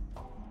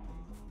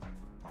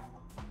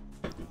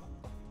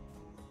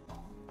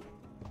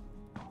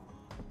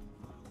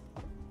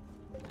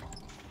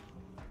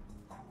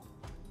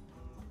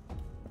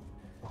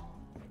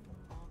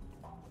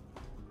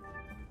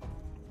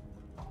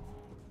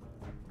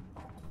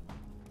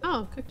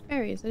 Oh, cooked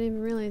berries. I didn't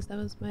even realize that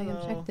was my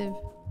objective.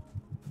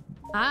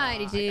 Hi,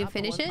 did you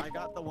finish it? I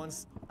got the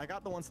ones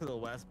to the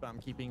west, but I'm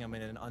keeping them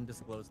in an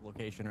undisclosed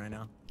location right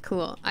now.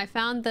 Cool. I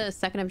found the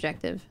second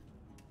objective.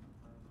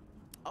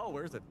 Oh,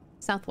 where is it?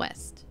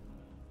 Southwest.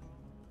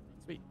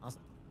 Sweet. Awesome.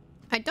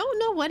 I don't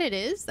know what it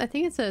is. I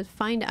think it's a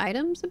find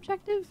items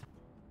objective.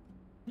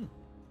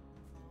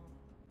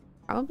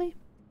 Probably.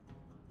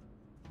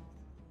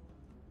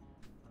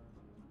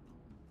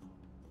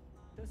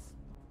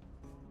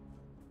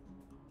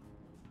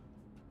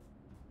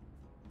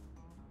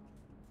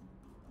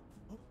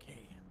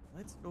 Okay,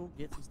 let's go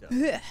get some stuff.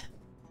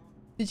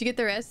 Did you get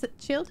the rest,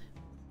 Shield?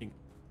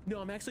 No,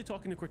 I'm actually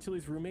talking to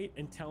Courtilly's roommate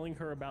and telling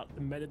her about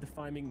the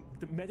meta-defining...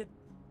 I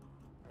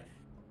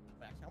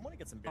want to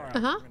get some beer. Alright,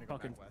 Uh-huh. we're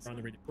talking on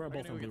the radio. We're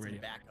both on the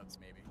radio. Backups,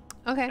 maybe.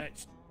 Okay.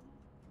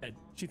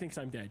 She thinks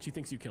I'm dead. She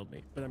thinks you killed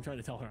me, but I'm trying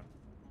to tell her.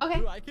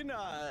 Okay. Ooh, I can,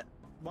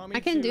 want me I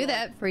can to, do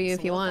that for you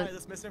if you want.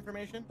 this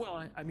misinformation?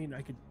 Well, I mean,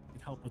 I could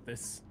help with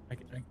this.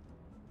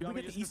 You want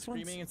me to just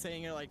screaming and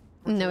saying, like...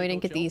 No, we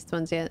didn't get the east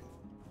ones yet.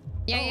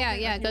 Yeah,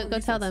 yeah. Go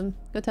tell them.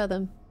 Go tell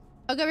them.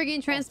 Oh, go, we're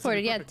getting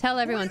transported. Yeah, tell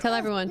everyone. Tell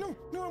everyone.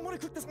 No, I want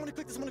to click this.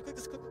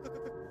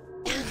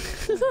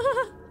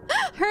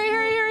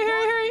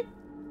 Hurry.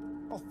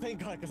 Oh, thank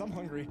God, because I'm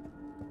hungry.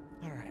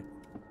 All right.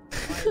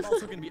 I'm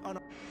also going to be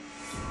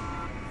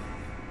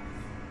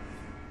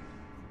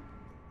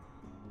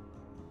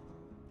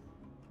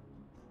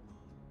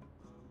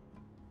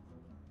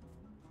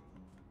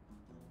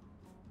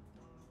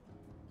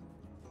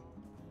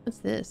What's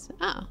this?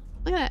 Oh,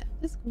 look at that.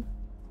 This is cool.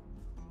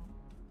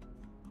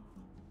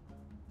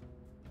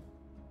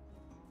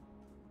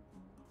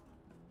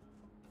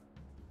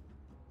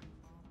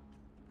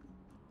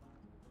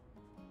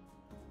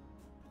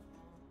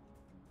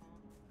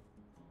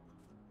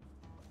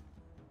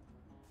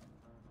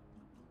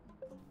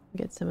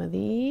 Get some of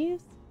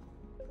these.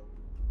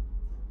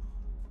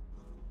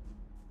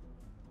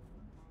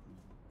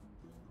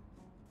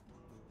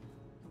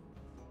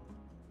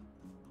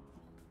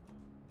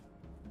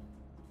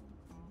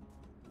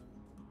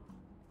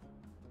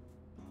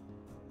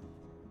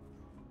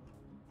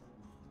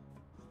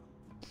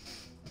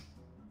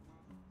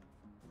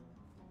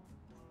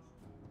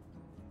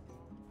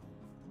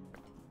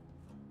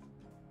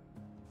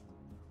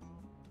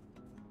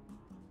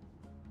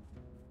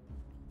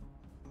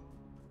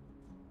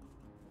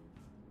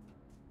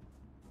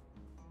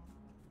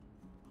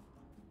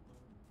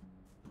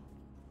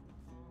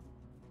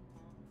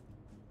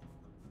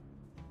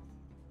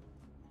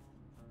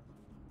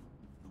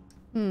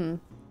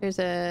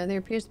 There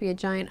appears to be a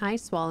giant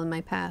ice wall in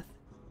my path.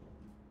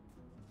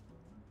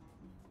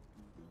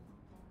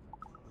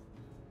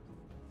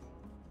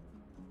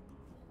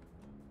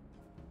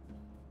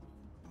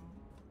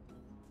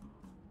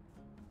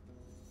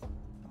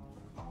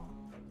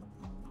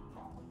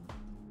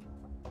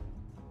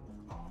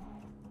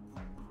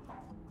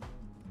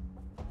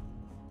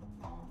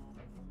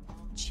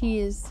 she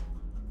is.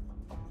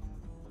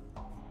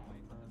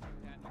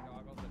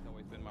 That's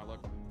always been my look.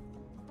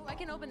 Oh, I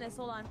can open this.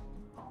 Hold on.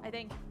 I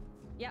think.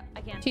 Yep,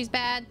 I can. She's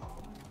bad.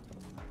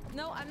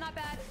 No, I'm not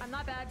bad. I'm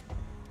not bad.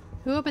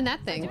 Who opened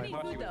that I thing? Pretty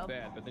thought she good, was though.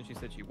 bad, but then she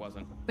said she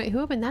wasn't. Wait, who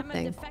opened that I'm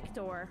thing? a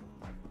defector.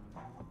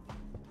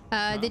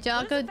 Did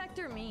y'all What go? does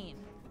defector mean?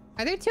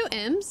 Are there 2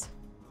 M's?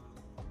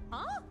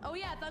 Huh? Oh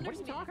yeah, Thunder. What are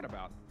you talking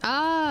about?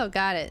 Oh,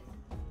 got it.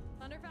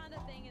 Thunder found a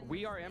thing. And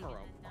We are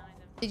Emerome.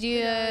 Did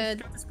you?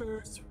 Got this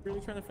first. Really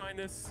trying to find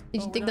this.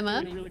 Did you we're dig not them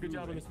up? doing a really good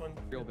job on this one.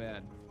 Real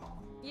bad.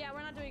 Yeah,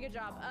 we're not doing a good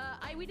job.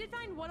 We did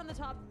find one on the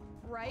top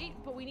right,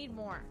 but we need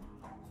more.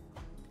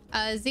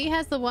 Z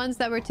has the ones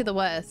that were to the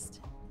west.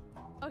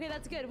 Okay,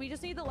 that's good. We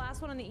just need the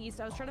last one on the east.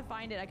 I was trying to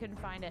find it. I couldn't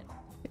find it.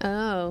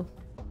 Oh,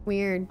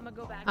 weird. I'm gonna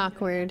go back. and do it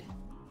Awkward.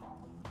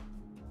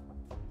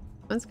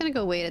 I'm just gonna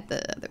go wait at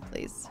the other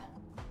place.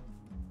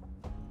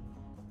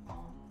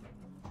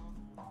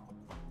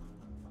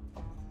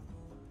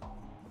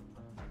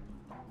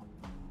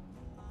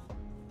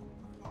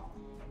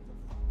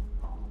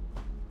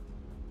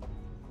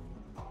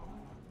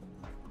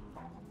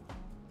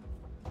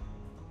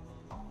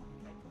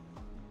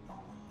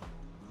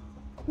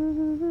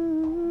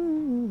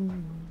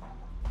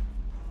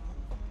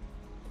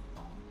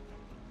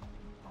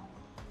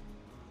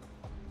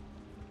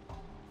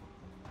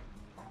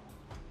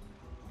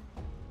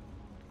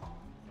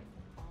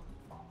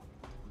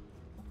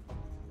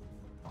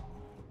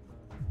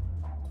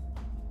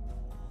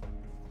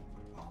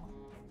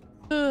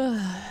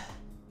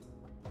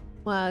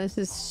 Wow, this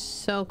is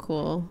so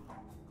cool.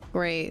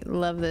 Great.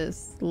 Love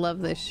this. Love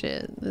this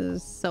shit. This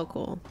is so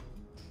cool.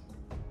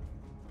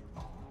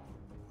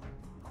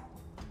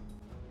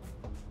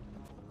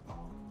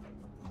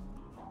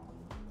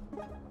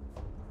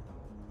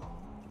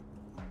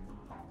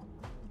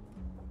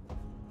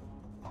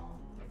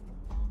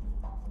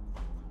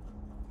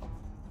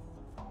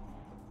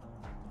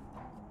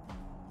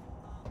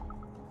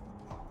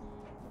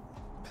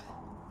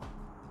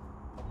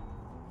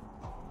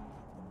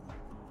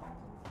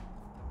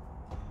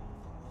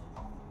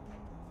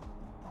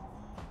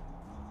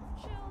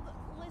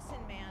 Listen,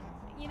 man.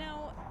 You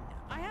know,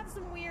 I have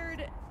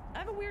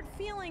a weird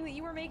feeling that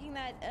you were making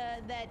that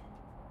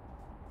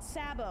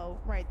Sabo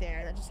right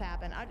there that just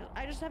happened.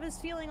 I just have this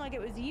feeling like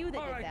it was you that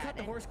All did right, that. cut the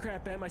and horse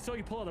crap, Em. I saw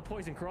you pull out a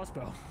poison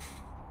crossbow.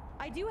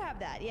 I do have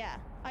that, yeah.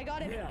 I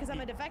got it Yeah. because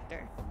I'm a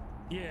defector.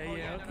 Yeah, Oh,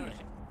 yeah, no, okay. no,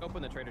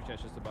 Open the trader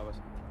chest just above us.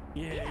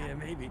 Yeah,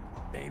 maybe.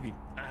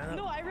 I don't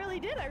know. No, I really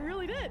did. I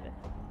really did.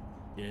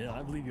 Yeah,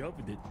 I believe you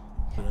opened it.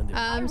 But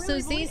then So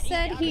Z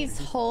said he's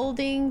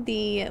holding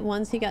the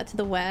ones he got to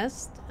the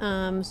west.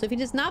 So if he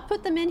does not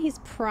put them in, he's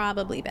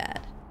probably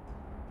bad.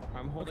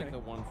 I'm holding the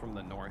one from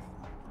the north.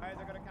 Guys,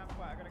 I got a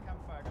campfire. I got a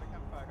campfire. I got a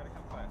campfire. I got a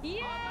campfire.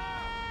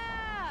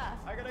 Yeah!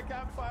 I got a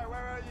campfire. Where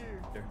are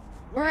you?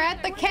 We're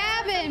at the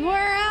cabin.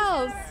 Where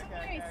else?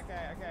 Okay.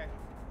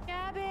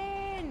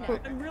 Cabin!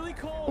 I'm really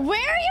cold. Where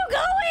are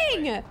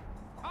you going?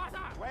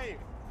 Wait.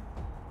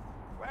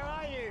 Where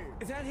are you?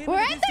 Is that him? We're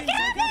in at the distance?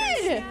 I think I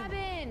see him.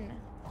 Cabin!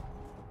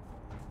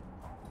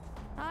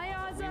 Hi,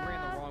 We ran the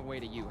Ozza! wrong way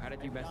to you. How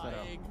did you mess that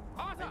up?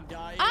 I'm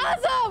dying.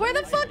 Ozza, where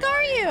the fuck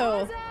are you?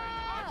 I'm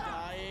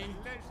dying.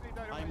 Literally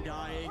don't know I'm where you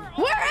are. dying.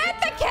 We're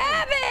at the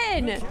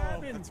cabin.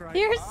 Cabin. That's right.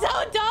 You're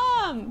so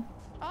dumb.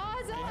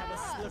 I have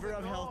a sliver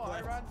of health I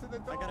left. ran to the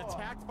door. I got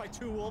attacked by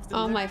 2 wolves.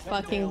 Oh my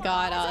fucking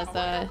god,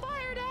 Ozza.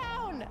 Fire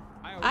down!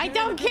 I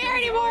don't care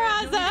anymore,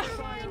 Ozza.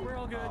 Fine, we're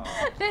all good.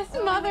 This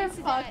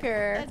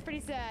motherfucker. That's pretty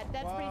sad.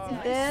 That's pretty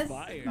sad. This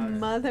Fire.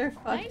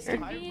 Nice to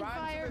motherfucker. I be in ran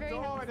fire, to the very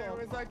door and it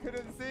helpful. was I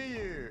couldn't see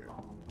you.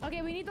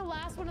 Okay, we need the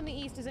last one on the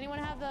east. Does anyone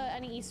have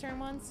any eastern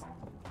ones?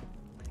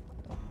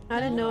 How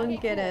did no one Okay,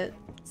 get cool. it?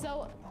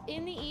 So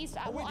in the east,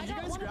 Oh wait, I did you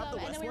got guys one of grab them,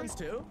 the and west then we were. ones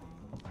too?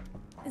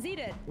 Z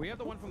did. We have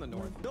the one from the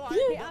north. No, I'm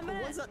the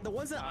gonna-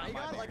 ones that I my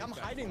got, bad. like I'm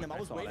hiding them. I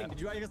was saw waiting. that. Did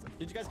you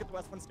guys get the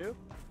west ones too?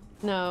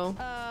 No.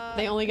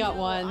 They only got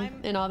no, one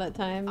in all that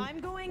time. I'm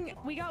going.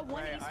 We got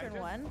one Wait, I eastern just-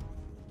 one.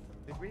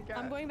 Did we get?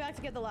 I'm going back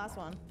to get the last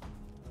one.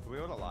 Are we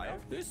all alive?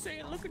 This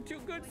ain't looking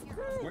too good for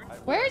crew.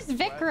 Where's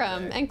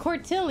Vikram and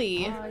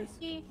Courtilly?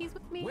 He's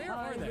with me. Where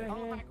are they?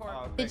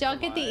 Oh, Did y'all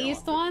get the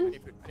east one?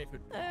 I need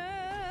food.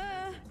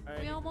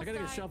 We I almost gotta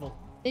get a died. shovel.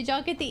 Did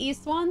y'all get the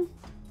east one?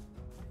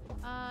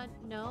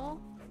 No.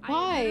 Why?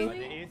 I, The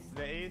literally- east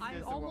I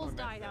is the almost one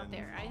died out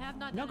there. I have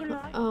not Not done gonna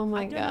it. lie. Oh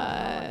my I don't know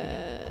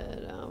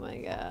how god. Oh my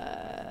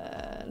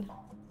god.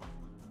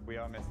 We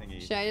are missing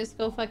east. Should I just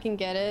go fucking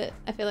get it?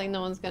 I feel like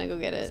no one's gonna go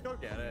get Just it. go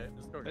get it.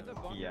 Just go get It's it.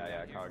 a bunker Yeah,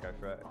 down here. Carl, go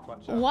for it.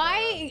 Clutch up.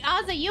 Why?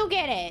 Ozza, you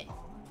get it.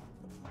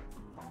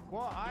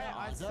 What?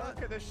 I Ozza?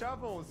 suck at the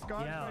shovels.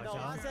 Guys, Yeah, I No, don't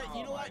Ozza, Ozza,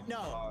 you know what?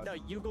 No,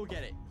 you go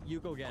get it. You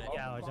go get it.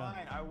 Yeah, Ozza.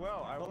 Fine, I will.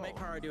 I will. Don't make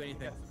Kara do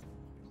anything.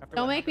 After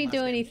Don't what make me happened do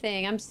last game.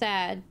 anything. I'm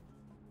sad.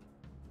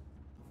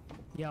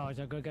 Yeah,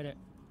 Ozza, go get it.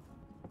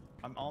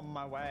 I'm on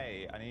my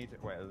way. I need.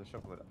 Wait, there's a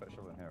shovel. I put a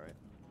shovel in here, right?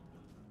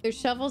 There's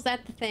shovels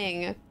at the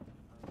thing.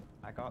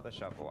 I got the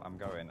shovel. I'm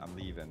going. I'm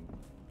leaving.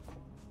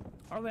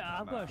 Oh wait,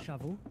 I've got a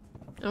shovel.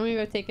 I'm gonna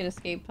go take an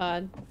escape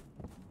pod.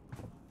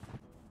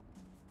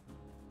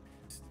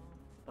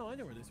 Oh, I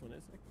know where this one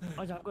is.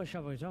 I've got a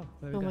shovel as well.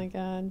 There we Oh go. my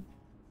god.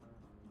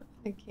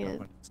 I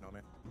can't.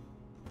 Snowman.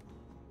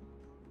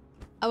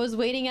 I was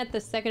waiting at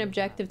the second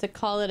objective to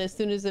call it as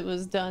soon as it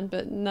was done,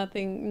 but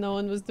nothing, no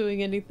one was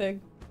doing anything.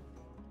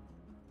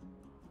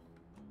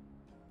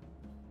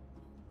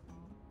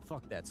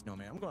 Fuck that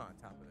snowman. I'm going on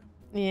top of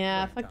it.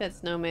 Yeah, Right fuck top. that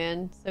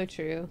snowman. So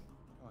true.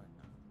 Go on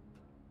top.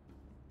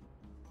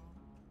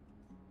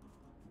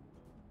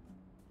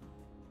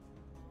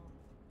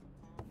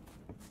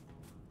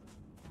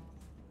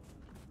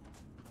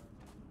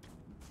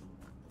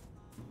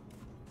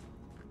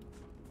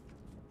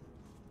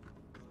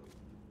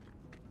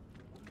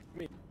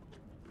 Me.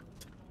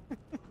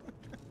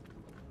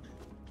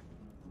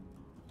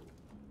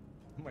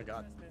 Oh my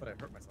god, but I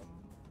hurt myself.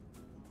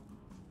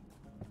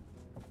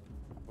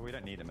 Well, we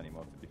don't need him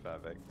anymore, to be fair,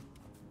 Vic.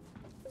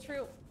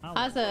 True. Oh,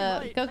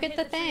 Ozza, go I get hit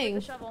the tree with thing.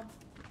 the shovel.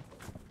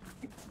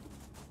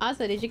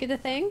 Ozza, did you get the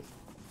thing?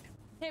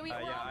 Hey, we're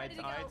Yeah, all ready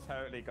to go. I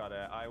totally got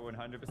it. I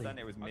 100%.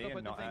 It was I'll me go and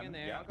put the not thing him. in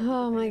there. Yeah. I'll go put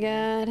Oh the my thing in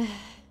there. god.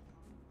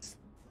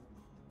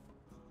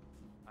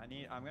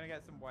 I'm gonna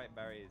get some white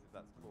berries if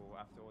that's cool.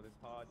 After all this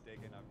hard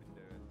digging I've been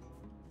doing.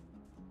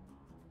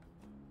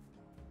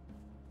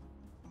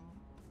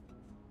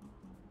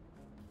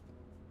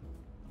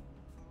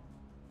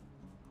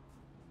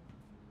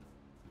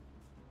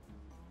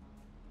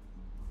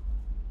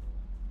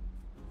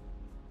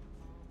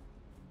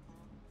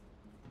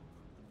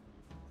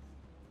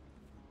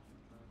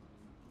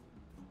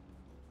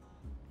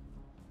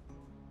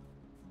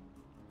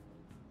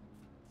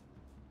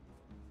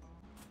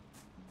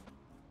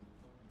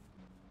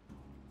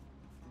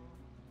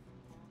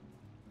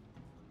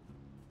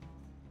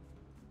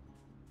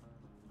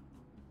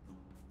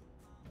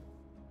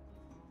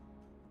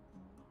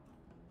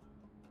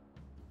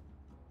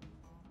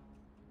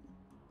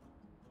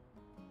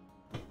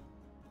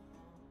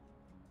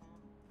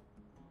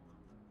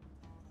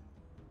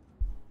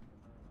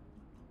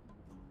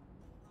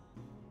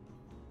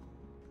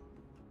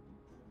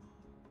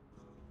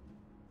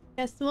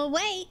 Guess we'll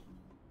wait.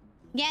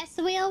 Guess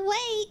we'll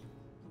wait.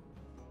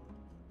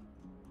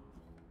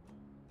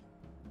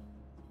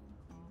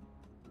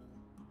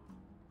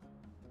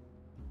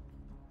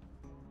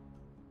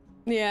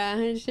 Yeah,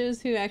 it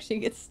shows who actually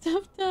gets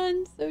stuff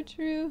done. So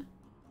true.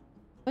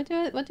 What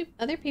do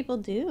other people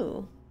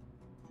do?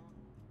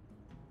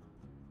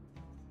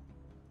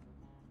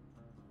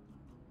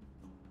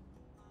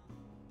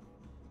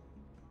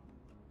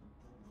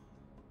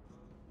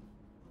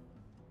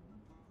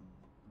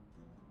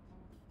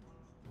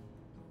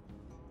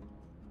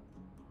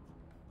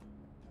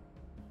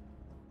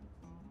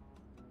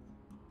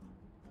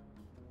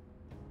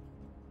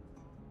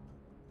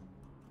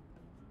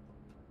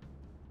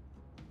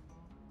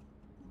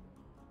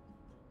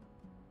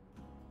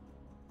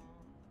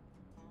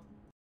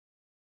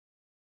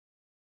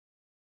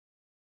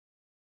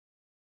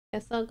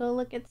 Guess I'll go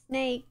look at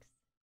snakes.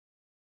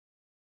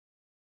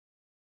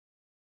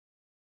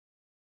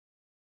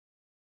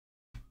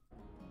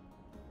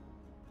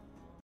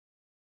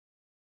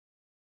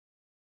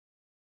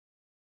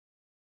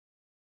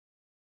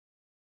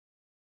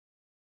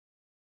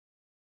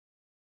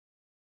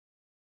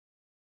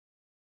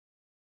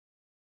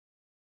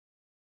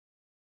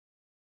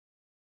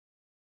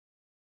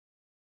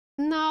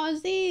 No,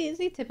 Z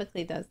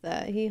typically does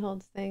that. He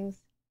holds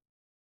things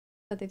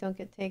that they don't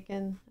get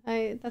taken.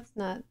 That's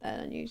not that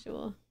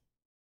unusual.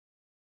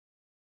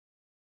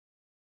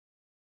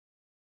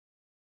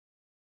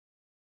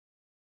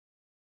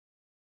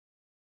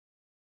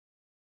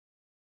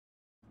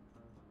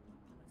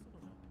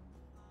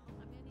 I'm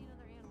gonna need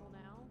another animal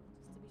now,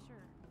 just to be sure.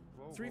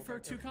 Whoa, 3 whoa, for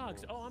back 2 there.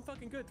 cogs. Oh, I'm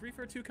fucking good. 3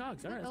 for 2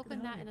 cogs. All right, let's Open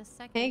get that out in of a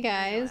second. Hey,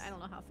 guys. I don't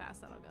know how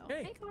fast that'll go.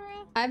 Hey.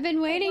 Cora. I've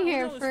been waiting wow,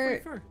 here no,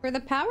 it's free for the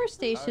power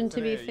station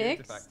to be so you're a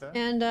fixed, defector?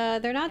 and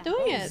they're not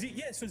doing here. it. Z,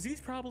 yeah, so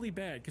Z's probably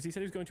bad because he said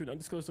he was going to an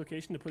undisclosed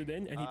location to put it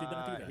in, and he did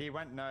not do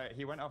that.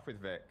 He went off with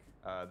Vic.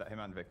 That him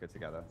and Vic are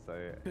together.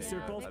 So. Because they're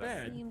both that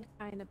bad. seemed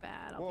kind of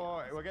bad. I'll be Well,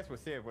 honest. I guess we'll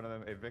see if one of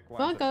them, if Vic Well,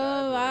 winds go.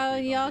 up dead, or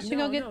if Y'all he's should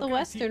go No, get no, the guys,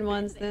 Western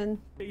ones then.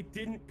 They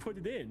didn't put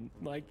it in.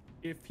 Like,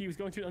 if he was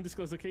going to an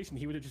undisclosed location,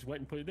 he would have just went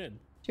and put it in.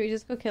 Should we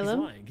just go kill He's him?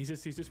 lying. He's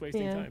just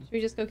wasting Yeah. time. Should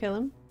we just go kill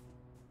him?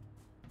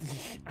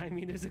 I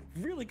mean, there's a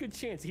really good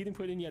chance he didn't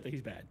put it in yet that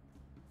he's bad.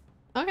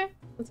 Okay,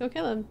 let's go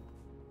kill him.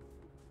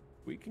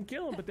 We can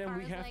kill him, but then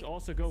we Cara's have like, to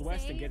also go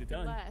west and "Say get it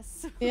done.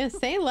 less." Yeah,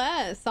 say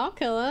less. I'll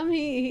kill him.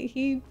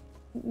 He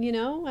you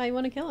know, I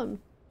want to kill him.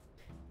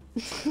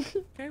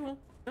 Okay, well,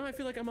 now I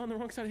feel like I'm on the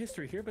wrong side of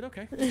history here, but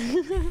okay.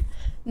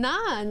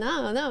 Nah,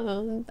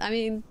 no. I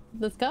mean,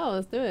 let's go.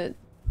 Let's do it.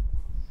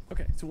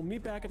 Okay, so we'll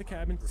meet back at the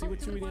cabin, see what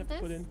Do two we we have want to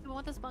this? put in. Do we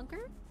want this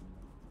bunker?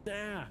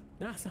 Nah,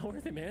 it's not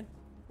worth it, man.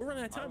 We're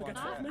running out of time. We got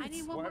want 12 that. I minutes.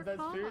 need one What more if there's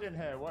call. food in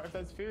here? What if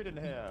there's food in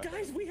here?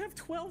 Guys, we have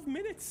 12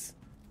 minutes.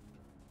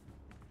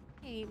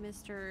 Hey,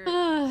 Mr.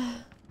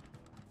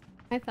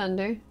 Hi,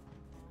 Thunder.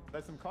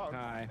 There's some cogs.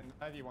 Hi. And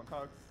maybe you want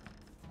cogs.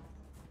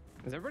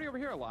 Is everybody over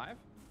here alive?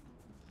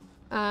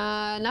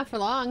 Not for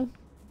long.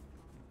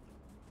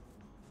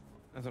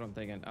 That's what I'm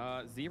thinking.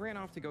 Z ran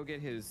off to go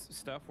get his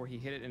stuff where he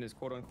hid it in his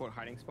quote-unquote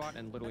hiding spot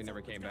and literally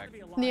never came back.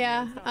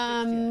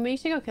 Yeah, we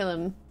should go kill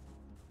him.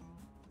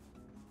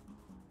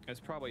 It's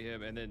probably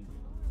him, and then,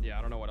 yeah,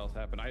 I don't know what else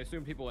happened. I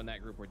assume people in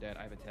that group were dead.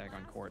 I have a tag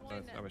on Court,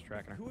 so I was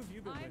tracking her. Who have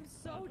you been I'm with?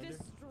 so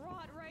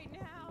distraught right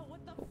now.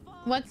 What the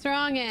fuck? What's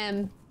wrong,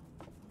 Em?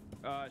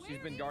 She's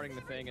been guarding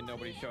the thing and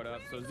nobody showed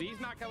up, so Z's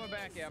not coming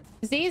back, yeah.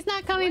 Z's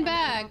not coming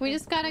back. We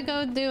just gotta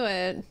go do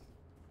it.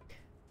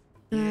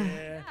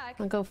 Yeah.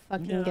 I'll go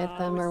fucking get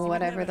them or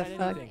whatever the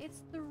fuck.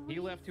 He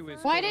left to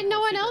his. Why didn't no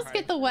one else secret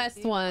get the hiding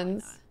west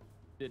ones? spot.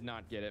 Did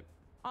not get it.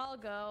 I'll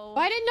go.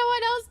 Why didn't no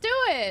one else do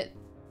it?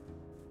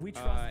 We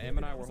trust Em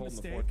and I were holding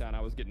the fort down. I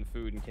was getting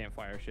food and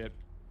campfire shit.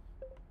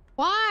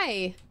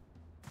 Why?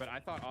 But I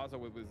thought Ozza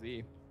was with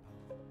Z.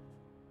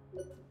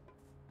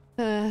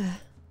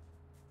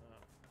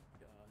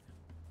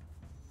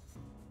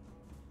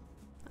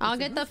 I'll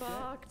get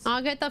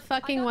the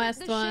fucking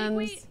west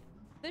ones.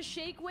 The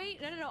shake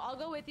weight? No. I'll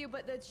go with you,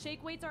 but the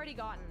shake weight's already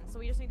gotten, so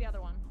we just need the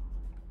other one.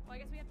 Well, I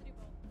guess we have to do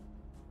both.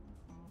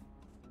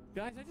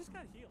 Guys, I just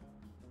got healed.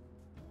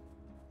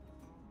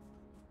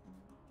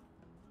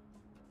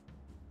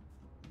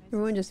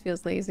 Everyone just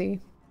feels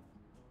lazy.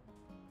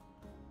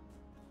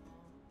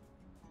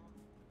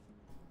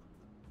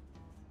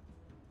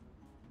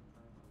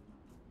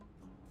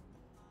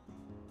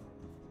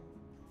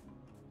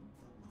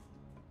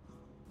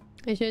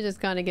 I should have just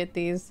gone to get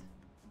these.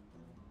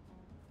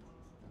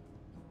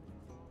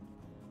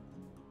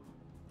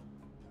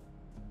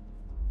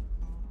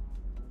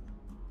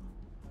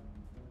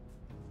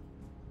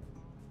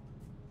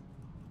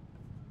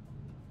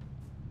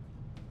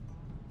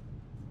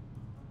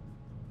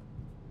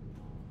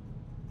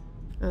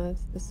 Oh,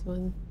 that's this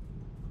one.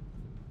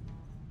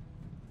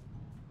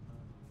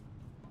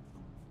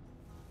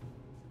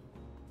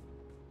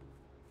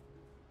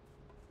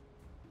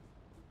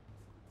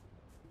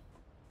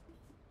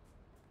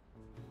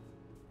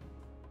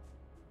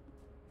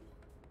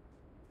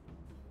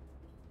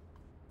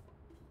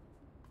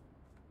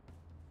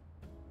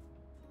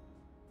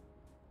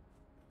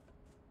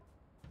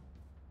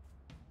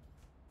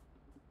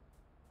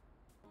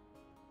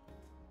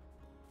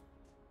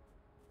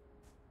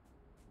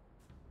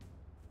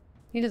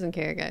 He doesn't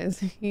care, guys.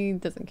 He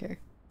doesn't care.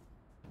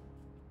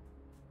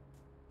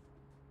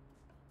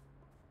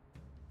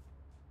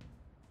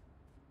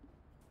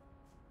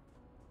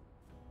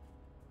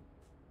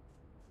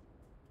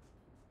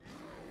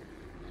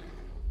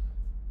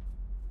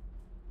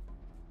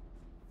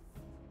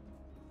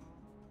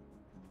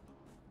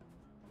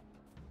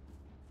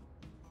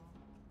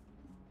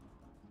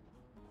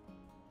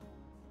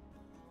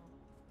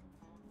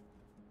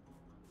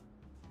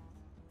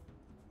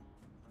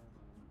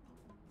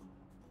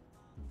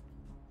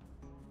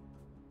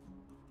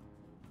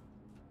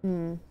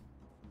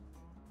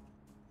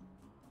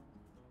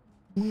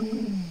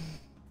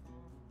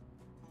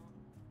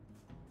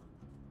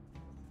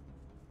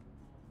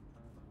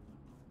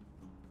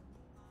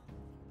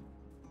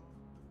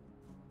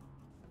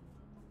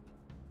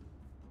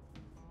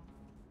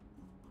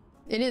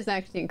 It is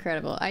actually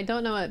incredible. I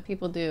don't know what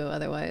people do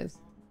otherwise.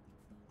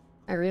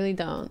 I really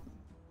don't.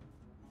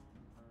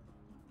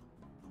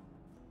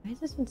 Why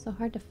has this been so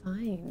hard to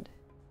find?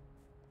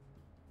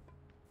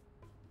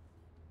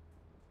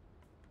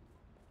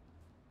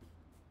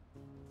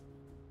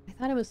 I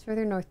thought it was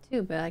further north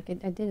too, but like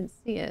I didn't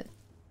see it.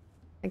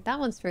 Like that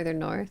one's further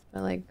north,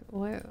 but like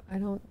what? I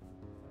don't.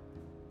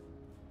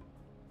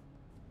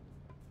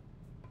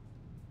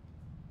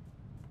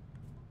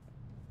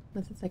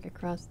 Unless it's like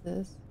across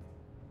this.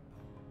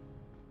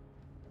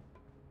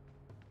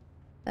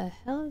 The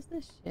hell is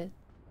this shit?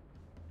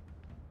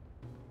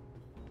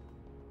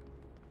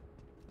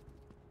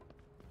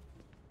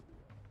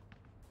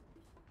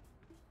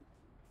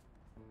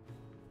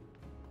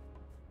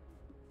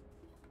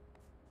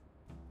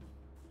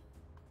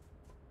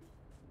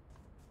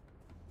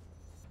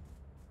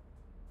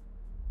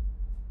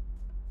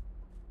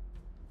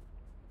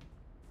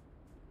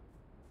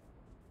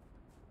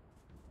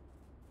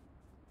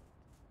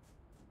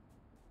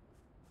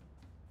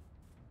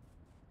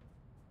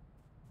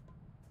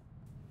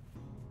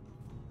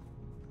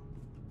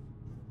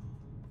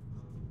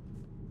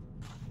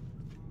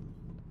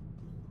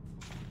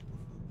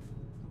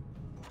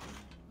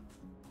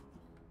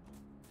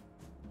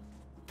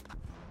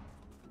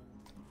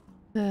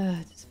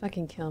 Just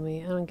fucking kill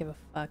me. I don't give a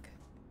fuck.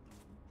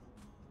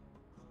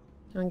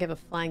 I don't give a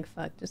flying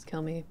fuck. Just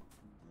kill me.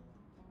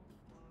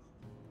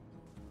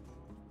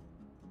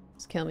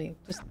 Just kill me.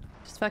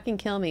 Just fucking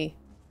kill me.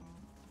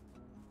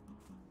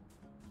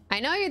 I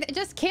know you're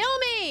just kill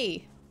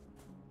me!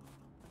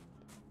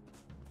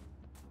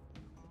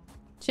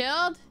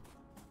 Chilled?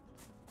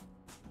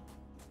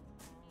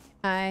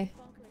 Hi.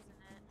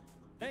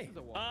 Hey,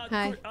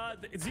 Hi.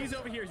 Z's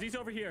over here. Z's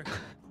over here.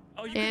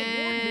 Oh, you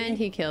And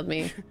he killed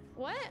me.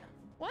 What?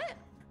 What?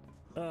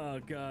 Oh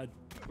god.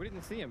 We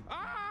didn't see him.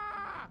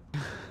 Ah!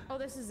 Oh,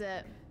 this is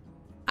it.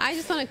 I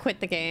just want to quit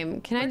the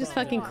game. Can I just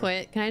fucking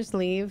quit? Can I just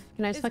leave?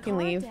 Can I just fucking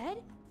leave? Dead?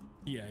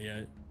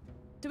 Yeah.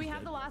 Do we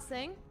have the last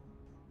thing?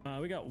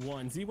 We got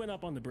one. Z went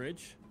up on the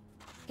bridge.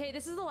 Okay,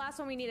 this is the last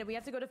one we needed. We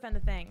have to go defend the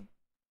thing.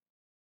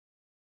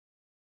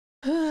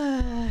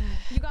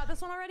 You got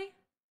this one already?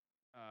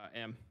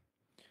 M.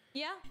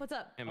 Yeah? What's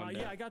up?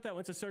 Yeah, I got that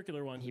one. It's a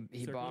circular one. He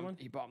bombed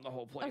the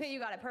whole place. Okay, you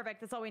got it.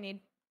 Perfect. That's all we need.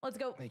 Let's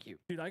go. Thank you.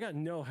 Dude, I got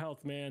no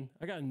health, man.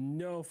 I got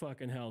no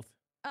fucking health.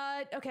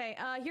 Okay.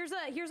 Here's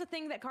a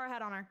thing that Car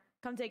had on her.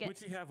 Come take it.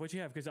 What'd you have? What'd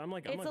you have? Because I'm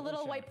like, It's a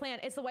little white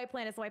plant. It's the white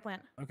plant. It's the white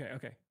plant. Okay,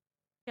 okay.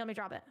 Here, let me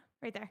drop it.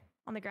 Right there.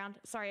 On the ground.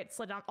 Sorry, it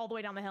slid down all the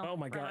way down the hill. Oh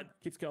my god.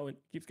 Keeps going.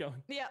 Keeps going.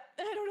 Yeah.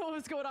 I don't know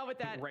what's going on with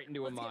that. Right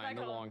into a mine,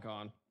 the long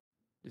con.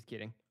 Just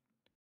kidding.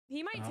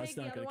 He might take it's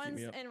the not other gonna keep ones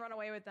me up. and run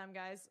away with them,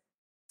 guys.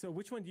 So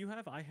which one do you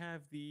have? I have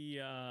the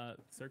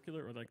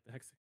circular or like the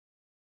hex.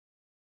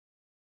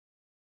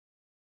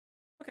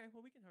 Okay,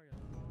 well we can hurry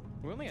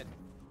up. We only had.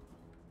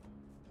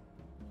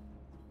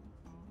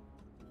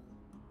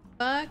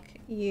 Fuck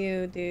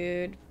you,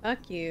 dude.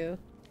 Fuck you.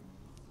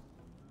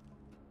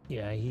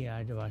 Yeah, he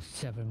had about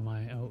 7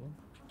 my. Oh.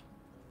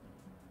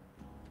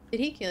 Did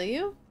he kill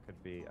you? I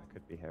could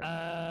be here.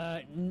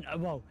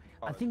 Well,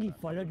 I think he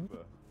followed me.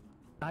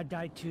 I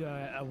died to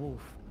a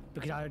wolf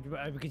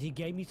because he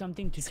gave me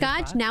something to.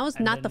 Scotch, now is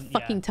not the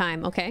fucking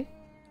time, okay?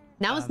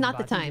 Now is not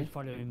the but I think time. he's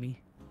following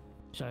me.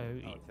 So.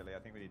 Oh, Tilly, I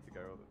think we need to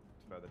go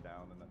further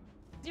down and then.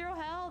 0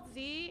 health,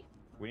 Z.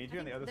 We need you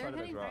on the other They're side of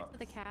those heading back rocks. to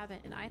the cabin.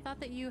 I thought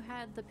that you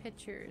had the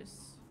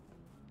pictures.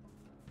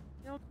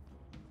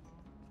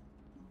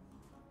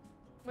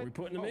 Are we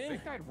putting him in?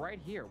 Vic died right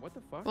here. What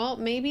the fuck? Well,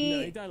 maybe.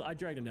 No, he died. I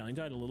dragged him down. He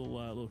died a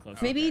little closer.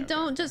 Maybe Okay,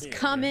 don't okay. just Yeah,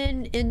 come yeah.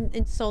 in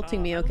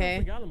insulting me, I don't know if okay?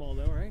 we got them all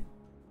though, right?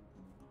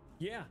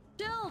 Yeah.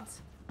 Chilled.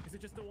 Is it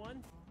just the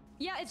one?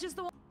 Yeah, it's just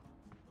the one.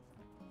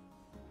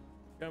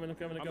 I'm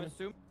coming.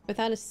 Assume.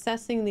 Without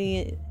assessing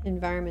the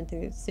environment,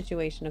 the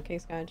situation, okay,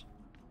 Scotch?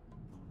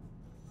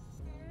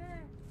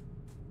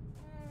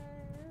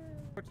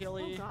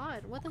 Oh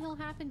god, what the hell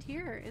happened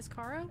here? Is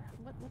Kara?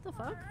 What the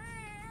fuck?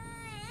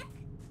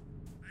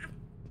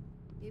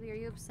 Baby, are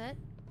you upset?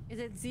 Is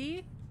it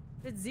Z?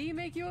 Did Z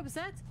make you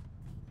upset?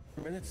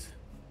 Minutes.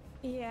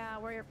 Yeah,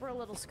 we're a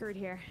little screwed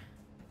here.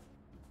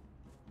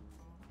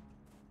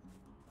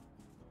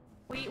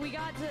 We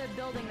got to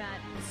building that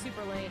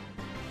super late.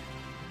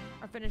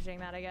 Or finishing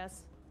that, I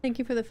guess. Thank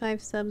you for the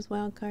 5 subs,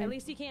 wildcard. At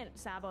least you can't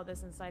sabo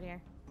this inside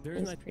here.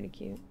 It's pretty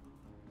cute.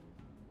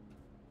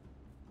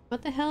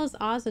 What the hell is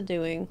Ozza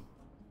doing?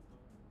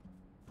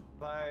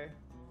 Bye.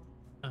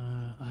 I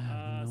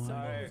have no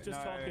Someone idea. was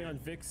just talking on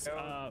Vic's.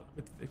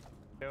 With Vic.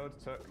 Chilled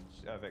took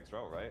Vic's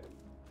role, right?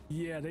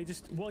 Yeah, they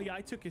just. Well, yeah,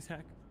 I took his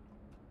hack.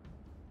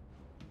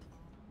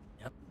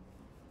 Yep.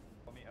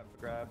 I'll meet up for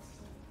grabs.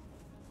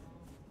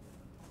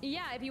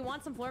 Yeah, if you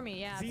want some floor meat,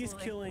 yeah. Z is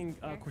absolutely. killing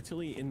Here.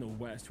 Courtilly in the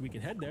west. We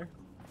can head there.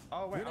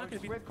 Oh wait, We're not I'm gonna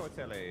just be- with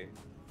Courtilly.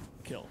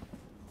 Kill.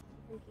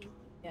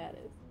 Yeah, it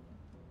is.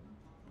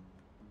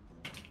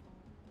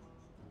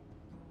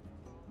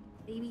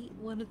 Baby,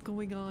 what is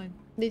going on?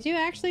 Did you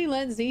actually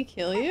let Z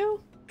kill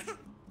you?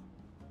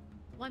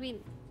 Well, I mean,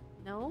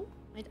 no.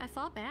 I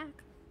fought back.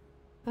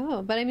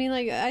 Oh, but I mean,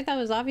 like, I thought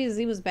it was obvious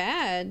Z was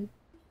bad.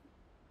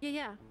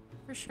 Yeah,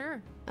 for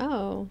sure.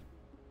 Oh.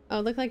 Oh,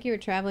 it looked like you were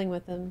traveling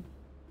with him.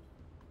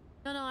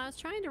 No, I was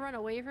trying to run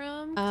away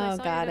from him. Oh, I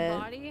saw got your it. dead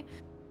body,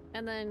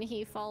 and then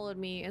he followed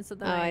me, and so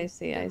then Oh, I I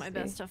see, did I my see.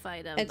 best to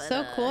fight him. It's but,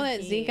 so cool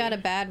that Z got a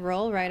he- bad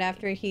roll right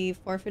after he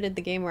forfeited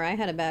the game where I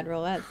had a bad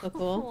roll. That's so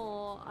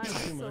cool. Oh,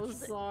 I'm so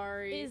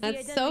sorry. Is the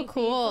That's so identity thief who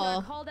cool.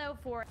 got called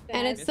out for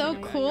And it's so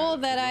cool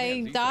that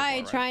I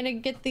died trying to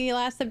get the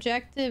last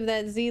objective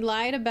that Z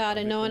lied about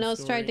and no one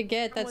else tried to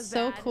get. That's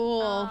so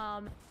cool.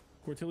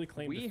 Courtilly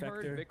claimed We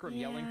defector. heard Vikram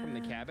yelling from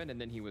the cabin, and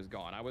then he was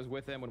gone. I was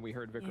with him when we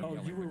heard Vikram Oh,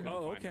 yelling. you were. We couldn't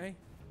Oh, find him. okay.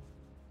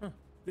 Huh.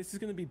 This is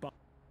gonna be.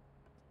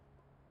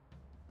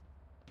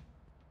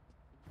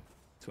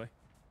 This way.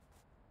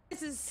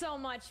 This is so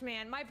much,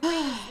 man. My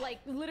brain is like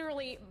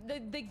literally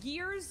the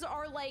gears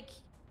are like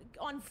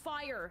on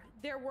fire.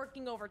 They're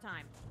working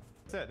overtime.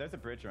 There's a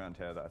bridge around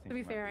here that I think. To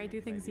be might fair, be I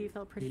do think Z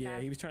felt pretty Yeah,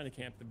 bad. he was trying to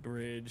camp the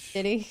bridge.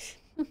 Did he?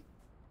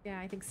 Yeah,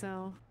 I think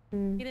so.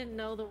 Hmm. He didn't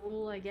know the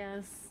rule, I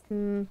guess.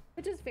 Hmm.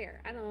 Which is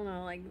fair. I don't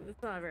know. Like,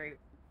 it's not very.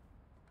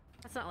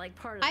 That's not like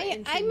part of the I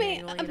entry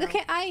may manual, you know?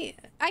 okay.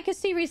 I could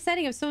see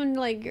resetting if someone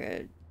like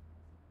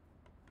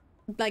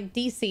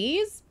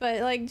DCs,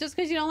 but like just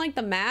because you don't like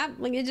the map,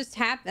 like it just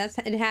happens.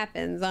 It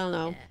happens. I don't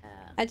know.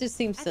 That just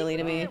seems silly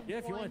to me. Yeah,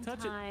 if you want to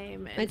touch it.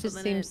 It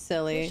just seems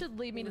silly. This should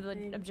lead me to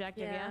the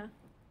objective, yeah.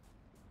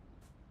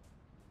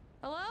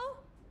 Hello?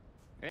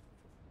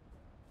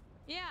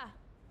 Yeah.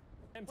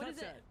 Em, What touch is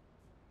it? that.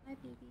 Hi,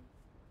 baby.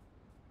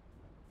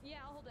 Yeah,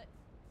 I'll hold it.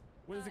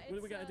 What is it? What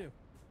do we gotta do?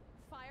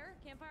 Fire,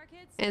 campfire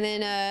kids. And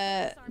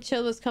then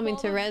Chill was coming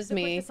to res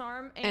me,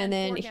 and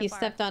then he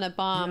stepped on a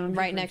bomb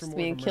right next to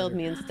me and killed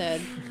me instead.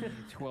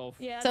 12.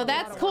 Yeah, So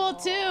that's cool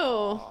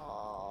too.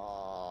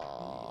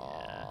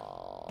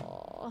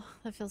 Oh,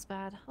 that feels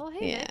bad. Oh,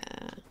 hey, Yeah.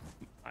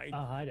 Nick.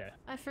 Oh, hi there.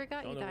 I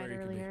forgot Don't you know where died you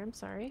could be. earlier. I'm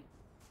sorry.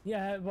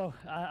 Yeah, well,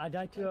 I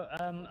died to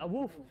a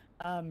wolf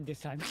this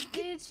time.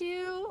 Did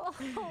you?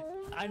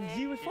 Oh, And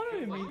he was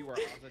following Like me. you were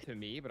Ozza to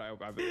me, but I've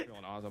been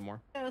feeling Ozza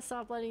more. I gotta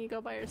stop letting you go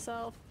by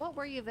yourself. What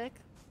were you, Vic?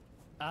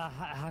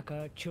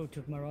 Hacker, Chill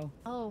took my role.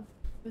 Oh,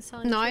 who's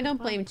telling No, you I to don't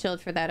fuck? blame Chilled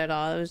for that at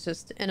all. It was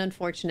just an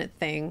unfortunate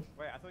thing.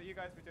 Wait, I thought you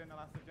guys were doing the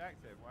last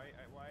objective. Why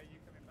are you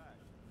coming back?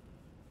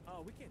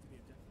 Oh, we can't do the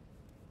objective.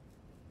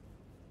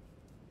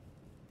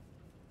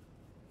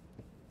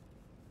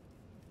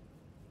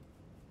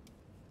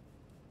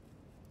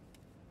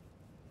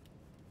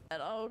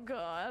 Oh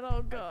god, oh I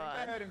think I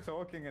god. heard him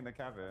talking in the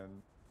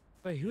cabin.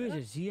 Wait, who is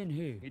it? Z and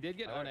who? He did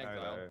get I don't know,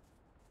 unexiled. though.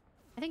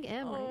 I think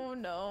M, right? Oh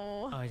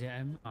no. Oh, is it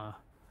M? Oh.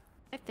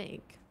 I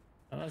think.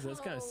 Ozza,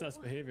 that's kind of sus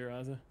Oh. behavior,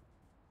 Ozza.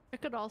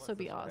 It could also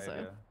be What's his Ozza.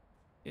 behavior?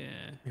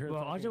 Yeah. You heard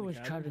Well, talking in Ozza the was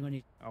cabin? traveling on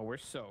his. Oh, we're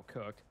so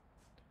cooked.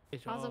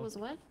 Ozza was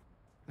what?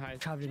 Hi.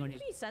 Traveling on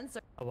his Maybe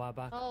censored. a while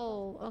back.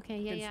 Oh, okay,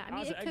 yeah, It's yeah. I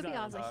mean, Ozza, it could be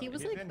exile. Ozza. He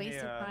was He's like in wasting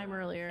here. time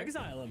earlier.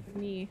 Exile him.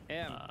 Me.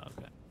 M.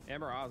 Okay.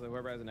 M or Ozza,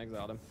 whoever hasn't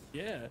exiled him.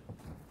 Yeah.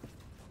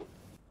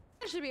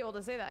 I should be able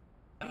to say that.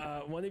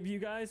 One of you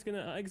guys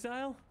gonna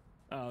exile?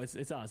 Oh, it's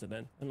Ozza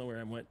then. I don't know where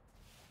I went.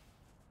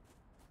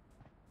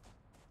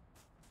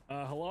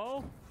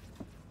 Hello?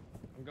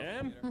 I'm going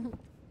M? to get her.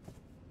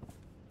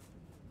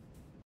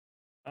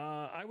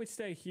 I would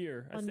stay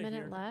here. I'd 1 stay minute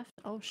here. left.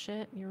 Oh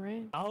shit, you're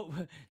right. Oh,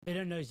 they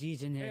don't know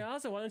Z's in Hey, here.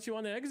 Ozza, why don't you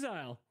want to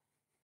exile?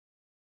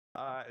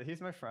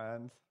 He's my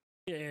friend.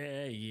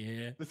 Yeah,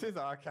 yeah. This is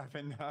our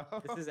cabin now.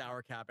 This is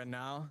our cabin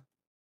now.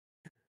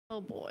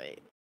 Oh boy.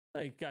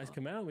 Hey, guys,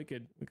 come out. We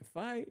could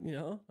fight. You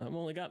know, I've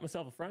only got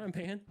myself a frying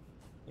pan.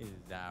 This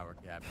is our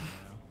cabin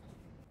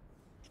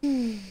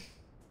now.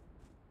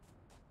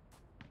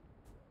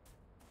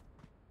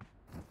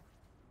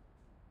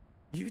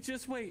 You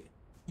just wait.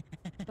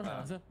 Come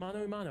on, Ozza.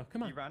 Mano a mano.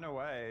 Come He on. ran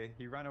away.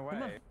 He ran on.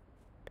 away.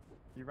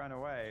 He ran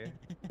away.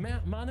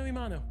 Mano a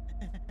mano.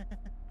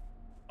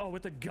 Oh,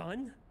 with a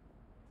gun?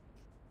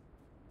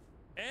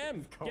 M,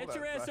 It's cold get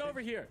your ass outside. over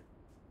here.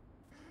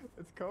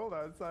 It's cold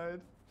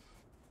outside.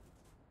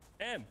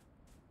 M.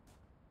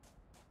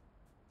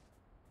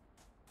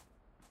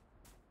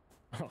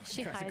 Oh, Is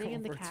she you guys are hiding going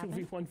in the for a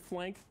cabin? 2v1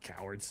 flank?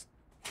 Cowards.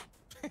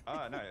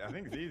 Oh no, I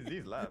think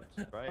he's left,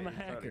 right? I'm a He's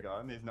totally hacker.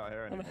 gone. He's not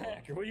here I'm a anymore.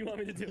 hacker. What do you want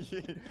me to do?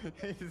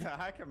 He's a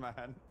hacker,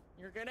 man.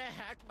 You're gonna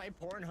hack my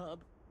Pornhub.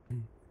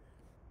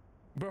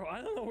 Bro,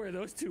 I don't know where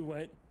those two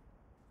went.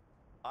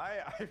 I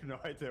have no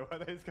idea where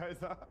those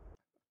guys are.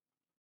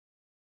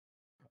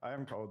 I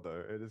am cold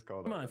though. It is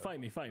cold. Come out on, there.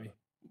 fight me. You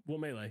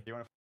want to? You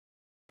want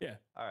Yeah. to?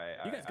 All right.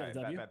 You guys got a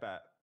W.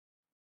 Bet.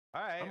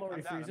 All right. I'm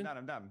already freezing.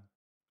 I'm done.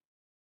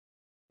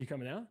 You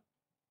coming out?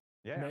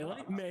 Yeah.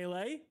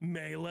 Melee?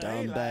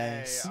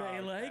 Dumbass.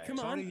 Melee, Okay. come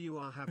on. Sorry you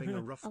are having a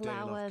rough day,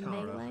 Allow a love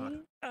Cara. melee.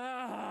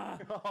 Ah,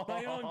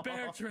 my own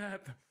bear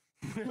trap.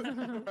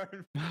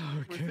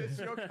 Was this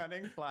your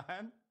cunning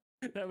plan?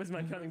 That was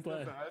my cunning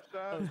plan.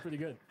 That was pretty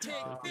good. Take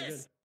Pretty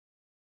this.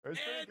 It was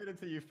pretty good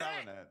until you fell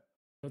in it.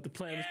 But the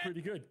plan was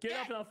pretty good. Get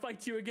up and I'll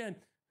fight you again.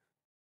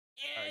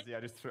 Yeah,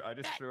 I just threw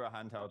a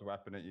handheld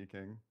weapon at you,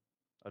 King.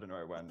 I don't know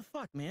where it went. What the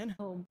fuck, man?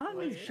 Oh How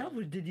many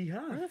shovels did he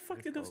Where have? the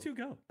fuck did those two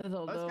go? I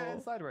don't Let's get know.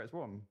 inside where it's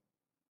warm.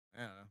 I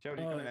don't know.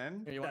 Jody, you coming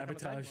in? Here, you wanna come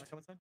inside? You wanna Sabotaged. come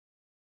inside?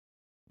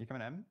 You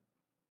coming in?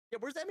 Yeah,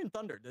 where's Em and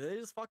Thunder? Did they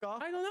just fuck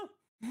off? I don't know.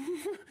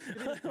 Did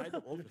they just ride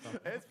the wolf or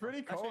something? It's pretty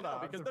Actually, cold no,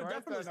 out. because I'm they're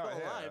surprised definitely not still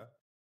here. alive.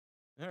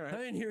 All I right.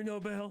 didn't hear no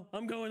bell.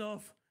 I'm going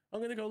off.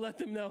 I'm gonna go let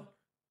them know.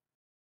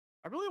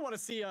 I really want to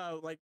see,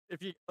 like,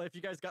 if you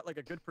guys got like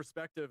a good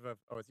perspective of.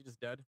 Oh, is he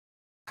just dead?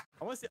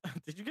 I want to see.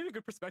 Did you get a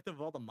good perspective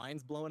of all the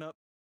mines blowing up?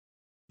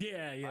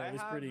 Yeah, it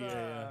was pretty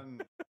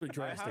pretty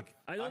drastic.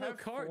 I don't know. Did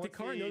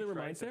Car know there were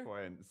mines there?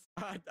 Points.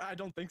 I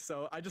don't think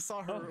so. I just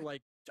saw her Oh.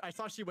 like. I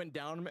saw she went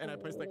down, and I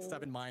placed like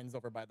 7 mines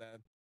over by the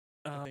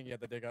thing you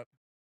had to dig up.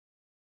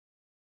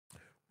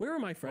 Where are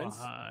my friends?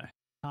 Hi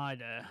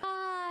there.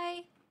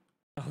 Hi.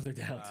 Oh, they're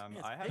down.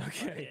 I have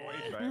Okay.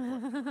 40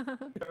 points.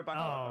 Go back up.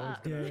 Oh,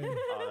 dude.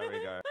 Oh, there we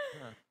go.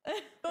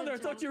 Thunder, I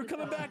thought you were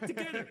coming back to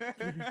get her.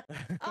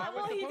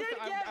 Well, he did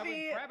I get was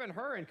me. grabbing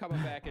her and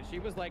coming back, and she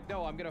was like,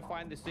 "No, I'm gonna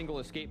find the single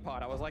escape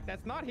pod." I was like,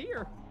 "That's not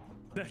here."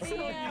 That's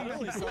Yeah. It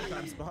only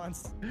sometimes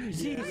spawns.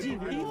 See, Yeah,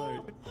 me?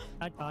 alert.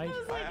 I died.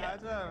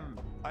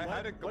 I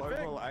had a What, Vic?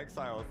 global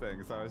exile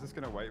thing, so I was just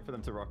gonna wait for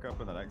them to rock up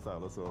and then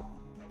exile us all.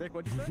 Vic,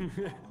 what'd you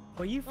say?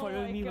 Were you Oh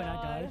following my me when I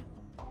God. died?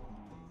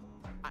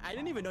 I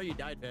didn't even know you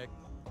died, Vic.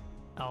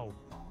 Oh.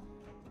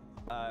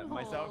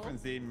 Myself Aw. and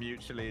Z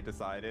mutually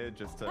decided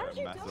just to How did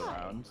you mess die?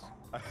 around.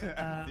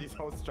 And Z's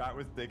whole strat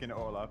was digging it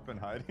all up and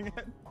hiding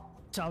it.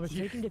 So I was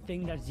taking the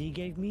thing that Z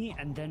gave me,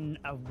 and then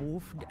a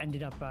wolf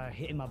ended up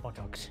hitting my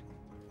buttocks.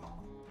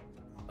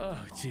 Oh,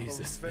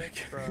 Jesus,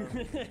 Vic.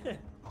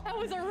 That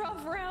was a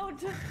rough round.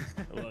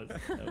 That was.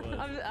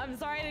 I'm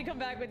sorry I didn't come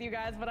back with you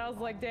guys, but I was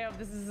like, damn,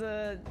 this is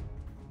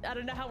I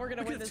don't know how we're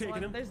gonna We win could've this taken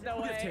one. him. There's no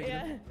We could've way. taken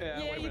Yeah. him. Yeah,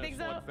 Yeah, you think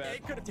so? Yeah,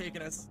 it could have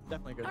taken us.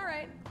 Definitely could. All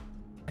right.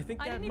 I think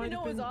I that didn't even might know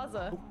have it was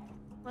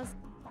been...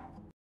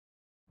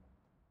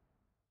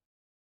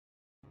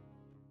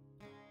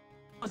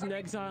 Ozza. was in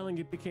exiling,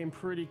 it became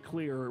pretty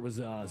clear it was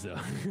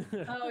Ozza.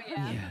 Oh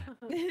yeah.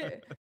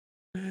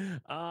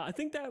 I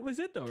think that was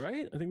it though,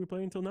 right? I think we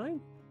play until 9.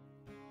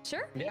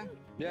 Sure. Yeah,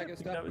 I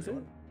guess That was it.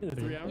 Yeah,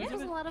 3 hours. It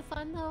was a lot of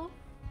fun though.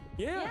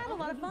 Yeah, Yeah, had a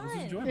lot of this is fun.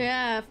 enjoyable.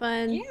 Yeah,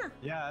 fun. Yeah.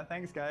 Yeah,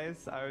 thanks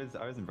guys. I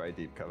was in very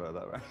deep cover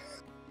that way.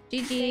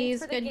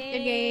 GG's, for the good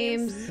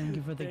games. games. Thank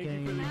you for the Thank you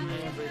game. for the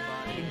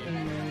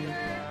game.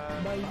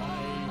 Bye.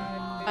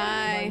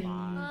 Bye.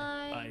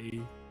 Bye.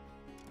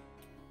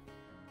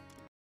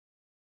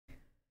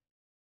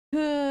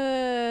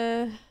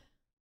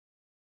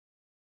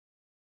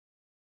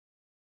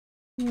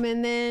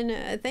 And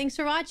then thanks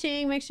for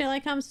watching. Make sure to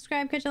like, comment,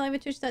 subscribe, catch you live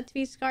at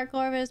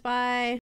twitch.tv/Corvus. Bye.